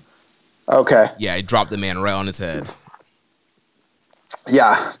Kanemoto. Okay. Yeah, he dropped the man right on his head.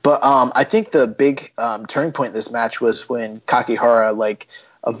 Yeah, but I think the big turning point in this match was when Kakihara like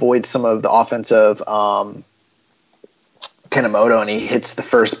avoids some of the offensive Kanemoto and he hits the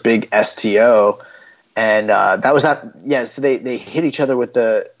first big STO. And that was that. Yeah, so they hit each other with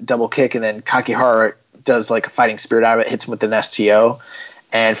the double kick, and then Kakihara does like a fighting spirit out of it, hits him with an STO.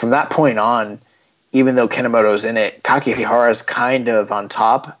 And from that point on, even though Kanemoto's in it, Kakihara's kind of on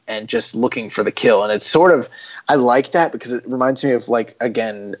top and just looking for the kill. And it's sort of, I like that because it reminds me of like,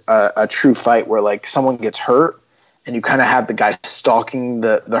 again, a true fight where like someone gets hurt and you kind of have the guy stalking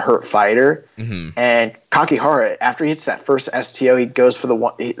the hurt fighter. Mm-hmm. And Kakihara, after he hits that first STO, he goes for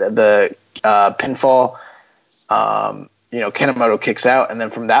the pinfall. Kanemoto kicks out, and then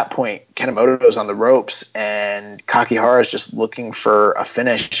from that point, Kanemoto's on the ropes, and Kakihara is just looking for a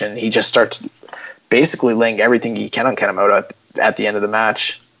finish, and he just starts basically laying everything he can on Kanemoto at the end of the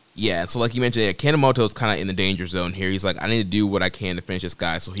match. Yeah, so like you mentioned, Kanemoto is kind of in the danger zone here. He's like, I need to do what I can to finish this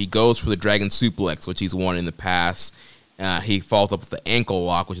guy. So he goes for the Dragon Suplex, which he's won in the past. He follows up with the ankle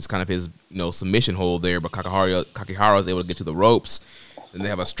lock, which is kind of his submission hold there. But Kakihara is able to get to the ropes. Then they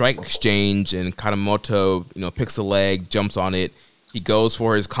have a strike exchange, and Kanemoto picks the leg, jumps on it. He goes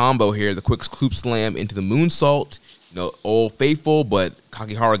for his combo here, the quick scoop slam into the moonsault. Old faithful, but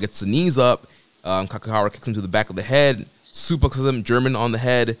Kakihara gets the knees up. Kakihara kicks him to the back of the head, suplexes him, German on the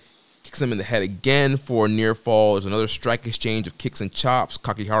head, kicks him in the head again for a near fall. There's another strike exchange of kicks and chops.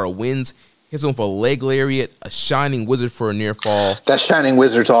 Kakihara wins, hits him with a leg lariat, a Shining Wizard for a near fall. That Shining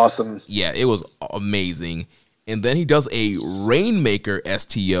Wizard's awesome. Yeah, it was amazing. And then he does a Rainmaker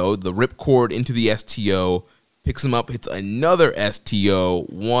STO, the ripcord into the STO, picks him up, hits another STO.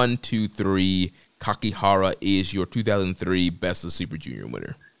 1, 2, 3. Kakihara is your 2003 Best of Super Junior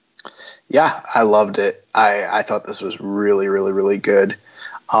winner. Yeah, I loved it. I thought this was really, really, really good.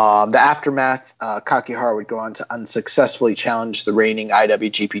 The aftermath, Kakihara would go on to unsuccessfully challenge the reigning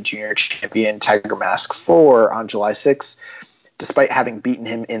IWGP Junior Champion Tiger Mask 4 on July 6th, despite having beaten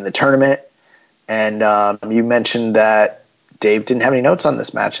him in the tournament. And you mentioned that Dave didn't have any notes on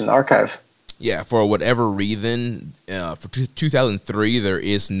this match in the archive. Yeah, for whatever reason, for 2003, there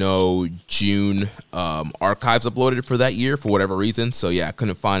is no June archives uploaded for that year for whatever reason. So, yeah, I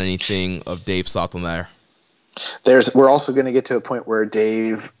couldn't find anything of Dave's thoughts on there. We're also going to get to a point where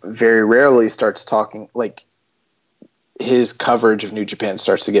Dave very rarely starts talking, like, his coverage of New Japan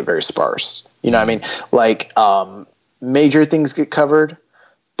starts to get very sparse. You know what I mean? Like, major things get covered,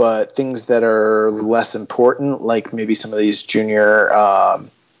 but things that are less important, like maybe some of these junior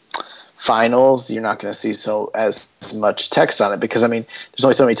finals, you're not going to see as much text on it, because I mean, there's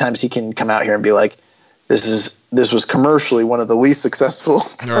only so many times he can come out here and be like, this was commercially one of the least successful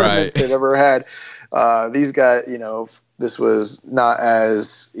tournaments they've ever had. These guys, this was not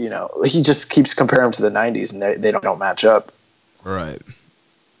as, he just keeps comparing them to the 90s, and they don't match up. Right.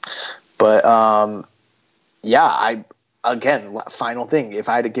 But again, final thing, if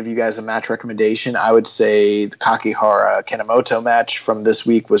I had to give you guys a match recommendation, I would say the Kakihara Kanemoto match from this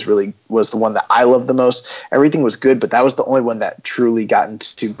week was the one that I loved the most. Everything was good, but that was the only one that truly got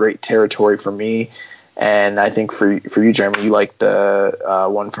into great territory for me. And I think for you, Jeremy, you liked the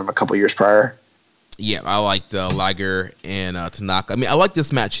one from a couple years prior. Yeah, I liked Liger and Tanaka. I mean, I like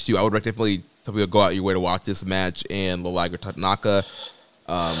this match too. I would definitely tell people to go out your way to watch this match and the Liger Tanaka.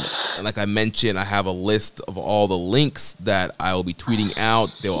 And like I mentioned, I have a list of all the links that I will be tweeting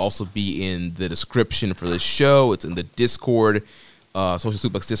out. They'll also be in the description for this show. It's in the Discord, Social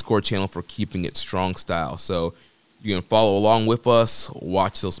Suplex Discord channel for Keeping It Strong Style. So you can follow along with us,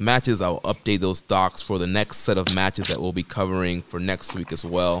 watch those matches. I'll update those docs for the next set of matches that we'll be covering for next week as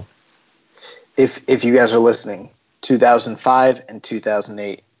well. If you guys are listening, 2005 and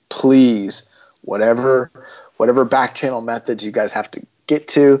 2008, please, whatever back channel methods you guys have to get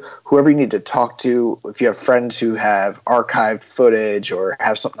to, whoever you need to talk to, if you have friends who have archived footage or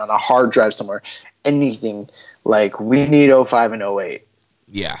have something on a hard drive somewhere, anything, like, we need 05 and 08.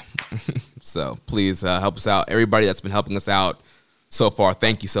 Yeah. So please help us out. Everybody that's been helping us out so far,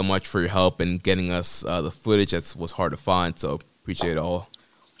 thank you so much for your help and getting us the footage. That was hard to find, so appreciate all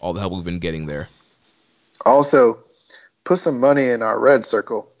the help we've been getting there. Also, put some money in our red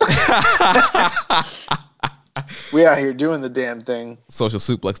circle. We out here doing the damn thing.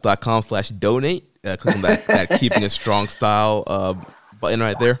 Socialsuplex.com/donate. Click on that Keeping It Strong Style button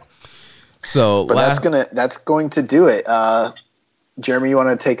right there. So, but that's going to do it. Jeremy, you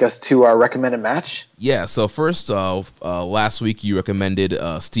want to take us to our recommended match? Yeah. So first, last week you recommended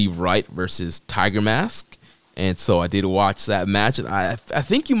Steve Wright versus Tiger Mask, and so I did watch that match, and I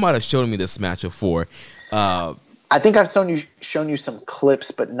think you might have shown me this match before. I think I've shown you some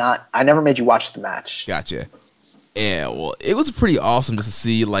clips, but I never made you watch the match. Gotcha. Yeah, well, it was pretty awesome just to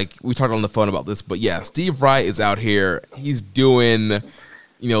see, like, we talked on the phone about this, but yeah, Steve Wright is out here. He's doing,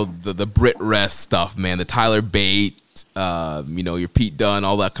 the Brit Rest stuff, man, the Tyler Bate, your Pete Dunne,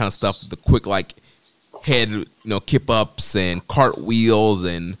 all that kind of stuff, the quick, like, head, kip ups and cartwheels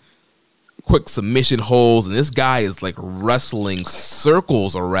and quick submission holds, and this guy is, like, wrestling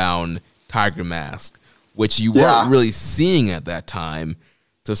circles around Tiger Mask, which you weren't really seeing at that time.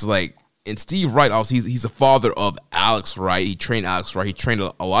 So it's like, and Steve Wright, also, he's a father of Alex Wright. He trained Alex Wright. He trained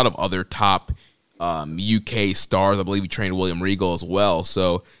a lot of other top UK stars. I believe he trained William Regal as well.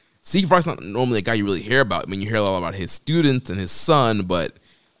 So Steve Wright's not normally a guy you really hear about. I mean, you hear a lot about his students and his son, but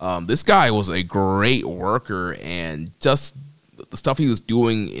this guy was a great worker, and just the stuff he was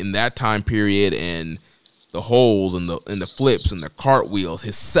doing in that time period and the holes and the flips and the cartwheels.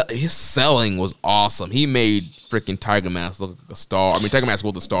 His selling was awesome. He made freaking Tiger Mask look like a star. I mean, Tiger Mask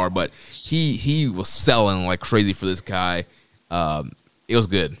was a star, but he was selling like crazy for this guy. It was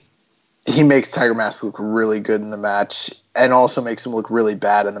good. He makes Tiger Mask look really good in the match and also makes him look really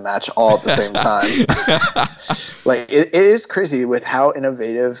bad in the match all at the same time. Like it is crazy with how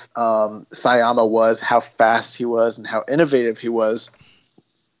innovative Sayama was, how fast he was, and how innovative he was.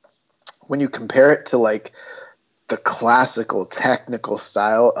 When you compare it to like the classical technical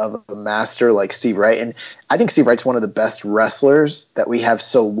style of a master like Steve Wright, and I think Steve Wright's one of the best wrestlers that we have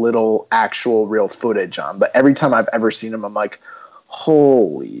so little actual real footage on. But every time I've ever seen him, I'm like,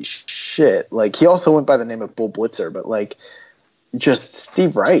 holy shit. Like, he also went by the name of Bull Blitzer, but like, just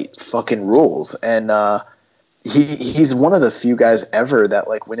Steve Wright fucking rules. And he's one of the few guys ever that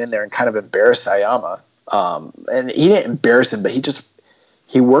like went in there and kind of embarrassed Sayama. And he didn't embarrass him, but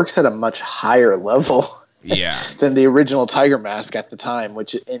he works at a much higher level than the original Tiger Mask at the time,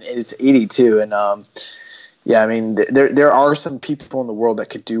 which it's 82. And I mean, there are some people in the world that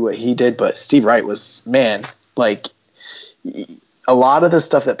could do what he did, but Steve Wright was, man, like, a lot of the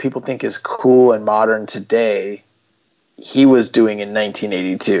stuff that people think is cool and modern today, he was doing in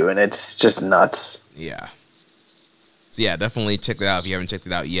 1982, and it's just nuts. Yeah. So yeah, definitely check that out if you haven't checked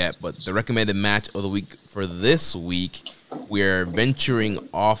it out yet. But the recommended match of the week for this week, we're venturing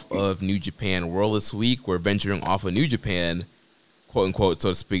off of New Japan World this week. We're venturing off of New Japan, quote unquote, so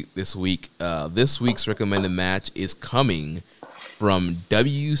to speak, this week. This week's recommended match is coming from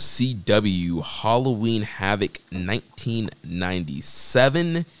WCW Halloween Havoc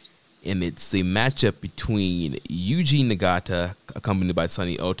 1997. And it's the matchup between Yuji Nagata, accompanied by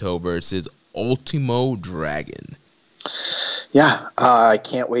Sonny Oto, versus Ultimo Dragon. Yeah, I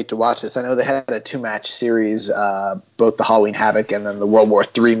can't wait to watch this. I know they had a 2-match series, both the Halloween Havoc and then the World War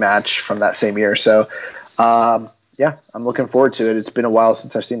III match from that same year. So, yeah, I'm looking forward to it. It's been a while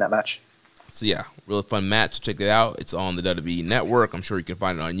since I've seen that match. So, yeah, really fun match. Check it out. It's on the WWE Network. I'm sure you can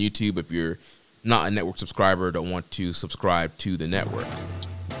find it on YouTube if you're not a network subscriber, don't want to subscribe to the network.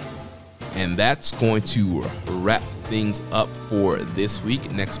 And that's going to wrap things up for this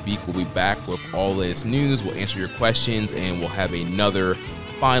week. Next week, we'll be back with all latest news. We'll answer your questions, and we'll have another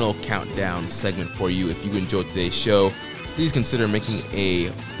final countdown segment for you. If you enjoyed today's show, please consider making a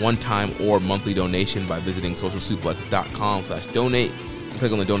one-time or monthly donation by visiting socialsuplex.com/donate and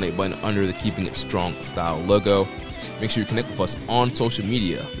click on the donate button under the Keeping It Strong Style logo. Make sure you connect with us on social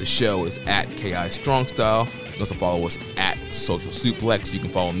media. The show is at KI Strong Style. You can also follow us at Social Suplex. You can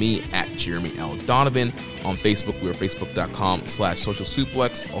follow me at Jeremy L. Donovan. On Facebook, we are facebook.com/Social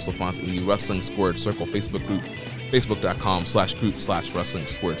Suplex. Also find us in the Wrestling Squared Circle Facebook group, facebook.com/group/Wrestling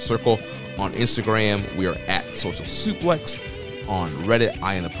Squared Circle. On Instagram, we are at Social Suplex. On Reddit,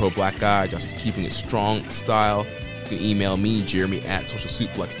 I am the Pro Black Guy. Josh is Keeping It Strong Style. You can email me, Jeremy at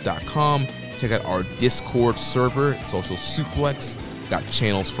socialsuplex.com. Check out our Discord server, Social Suplex. Got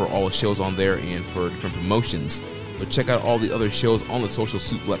channels for all the shows on there and for different promotions. But check out all the other shows on the Social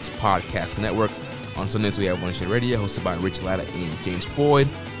Suplex Podcast Network. On Sundays, we have One Nation Radio, hosted by Rich Latta and James Boyd.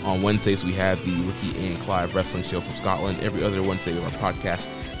 On Wednesdays, we have the Ricky and Clive Wrestling Show from Scotland. Every other Wednesday, we have our podcast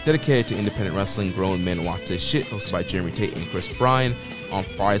dedicated to independent wrestling. Grown Men Watch This Shit, hosted by Jeremy Tate and Chris Bryan. On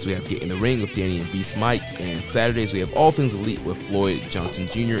Fridays, we have Get in the Ring with Danny and Beast Mike. And Saturdays, we have All Things Elite with Floyd Johnson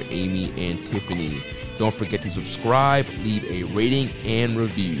Jr., Amy, and Tiffany. Don't forget to subscribe, leave a rating, and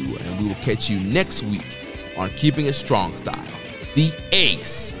review. And we will catch you next week on Keeping It Strong Style, the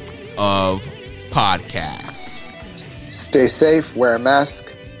ace of podcasts. Stay safe, wear a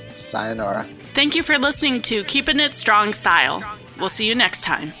mask. Sayonara. Thank you for listening to Keeping It Strong Style. We'll see you next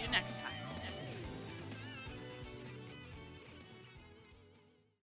time.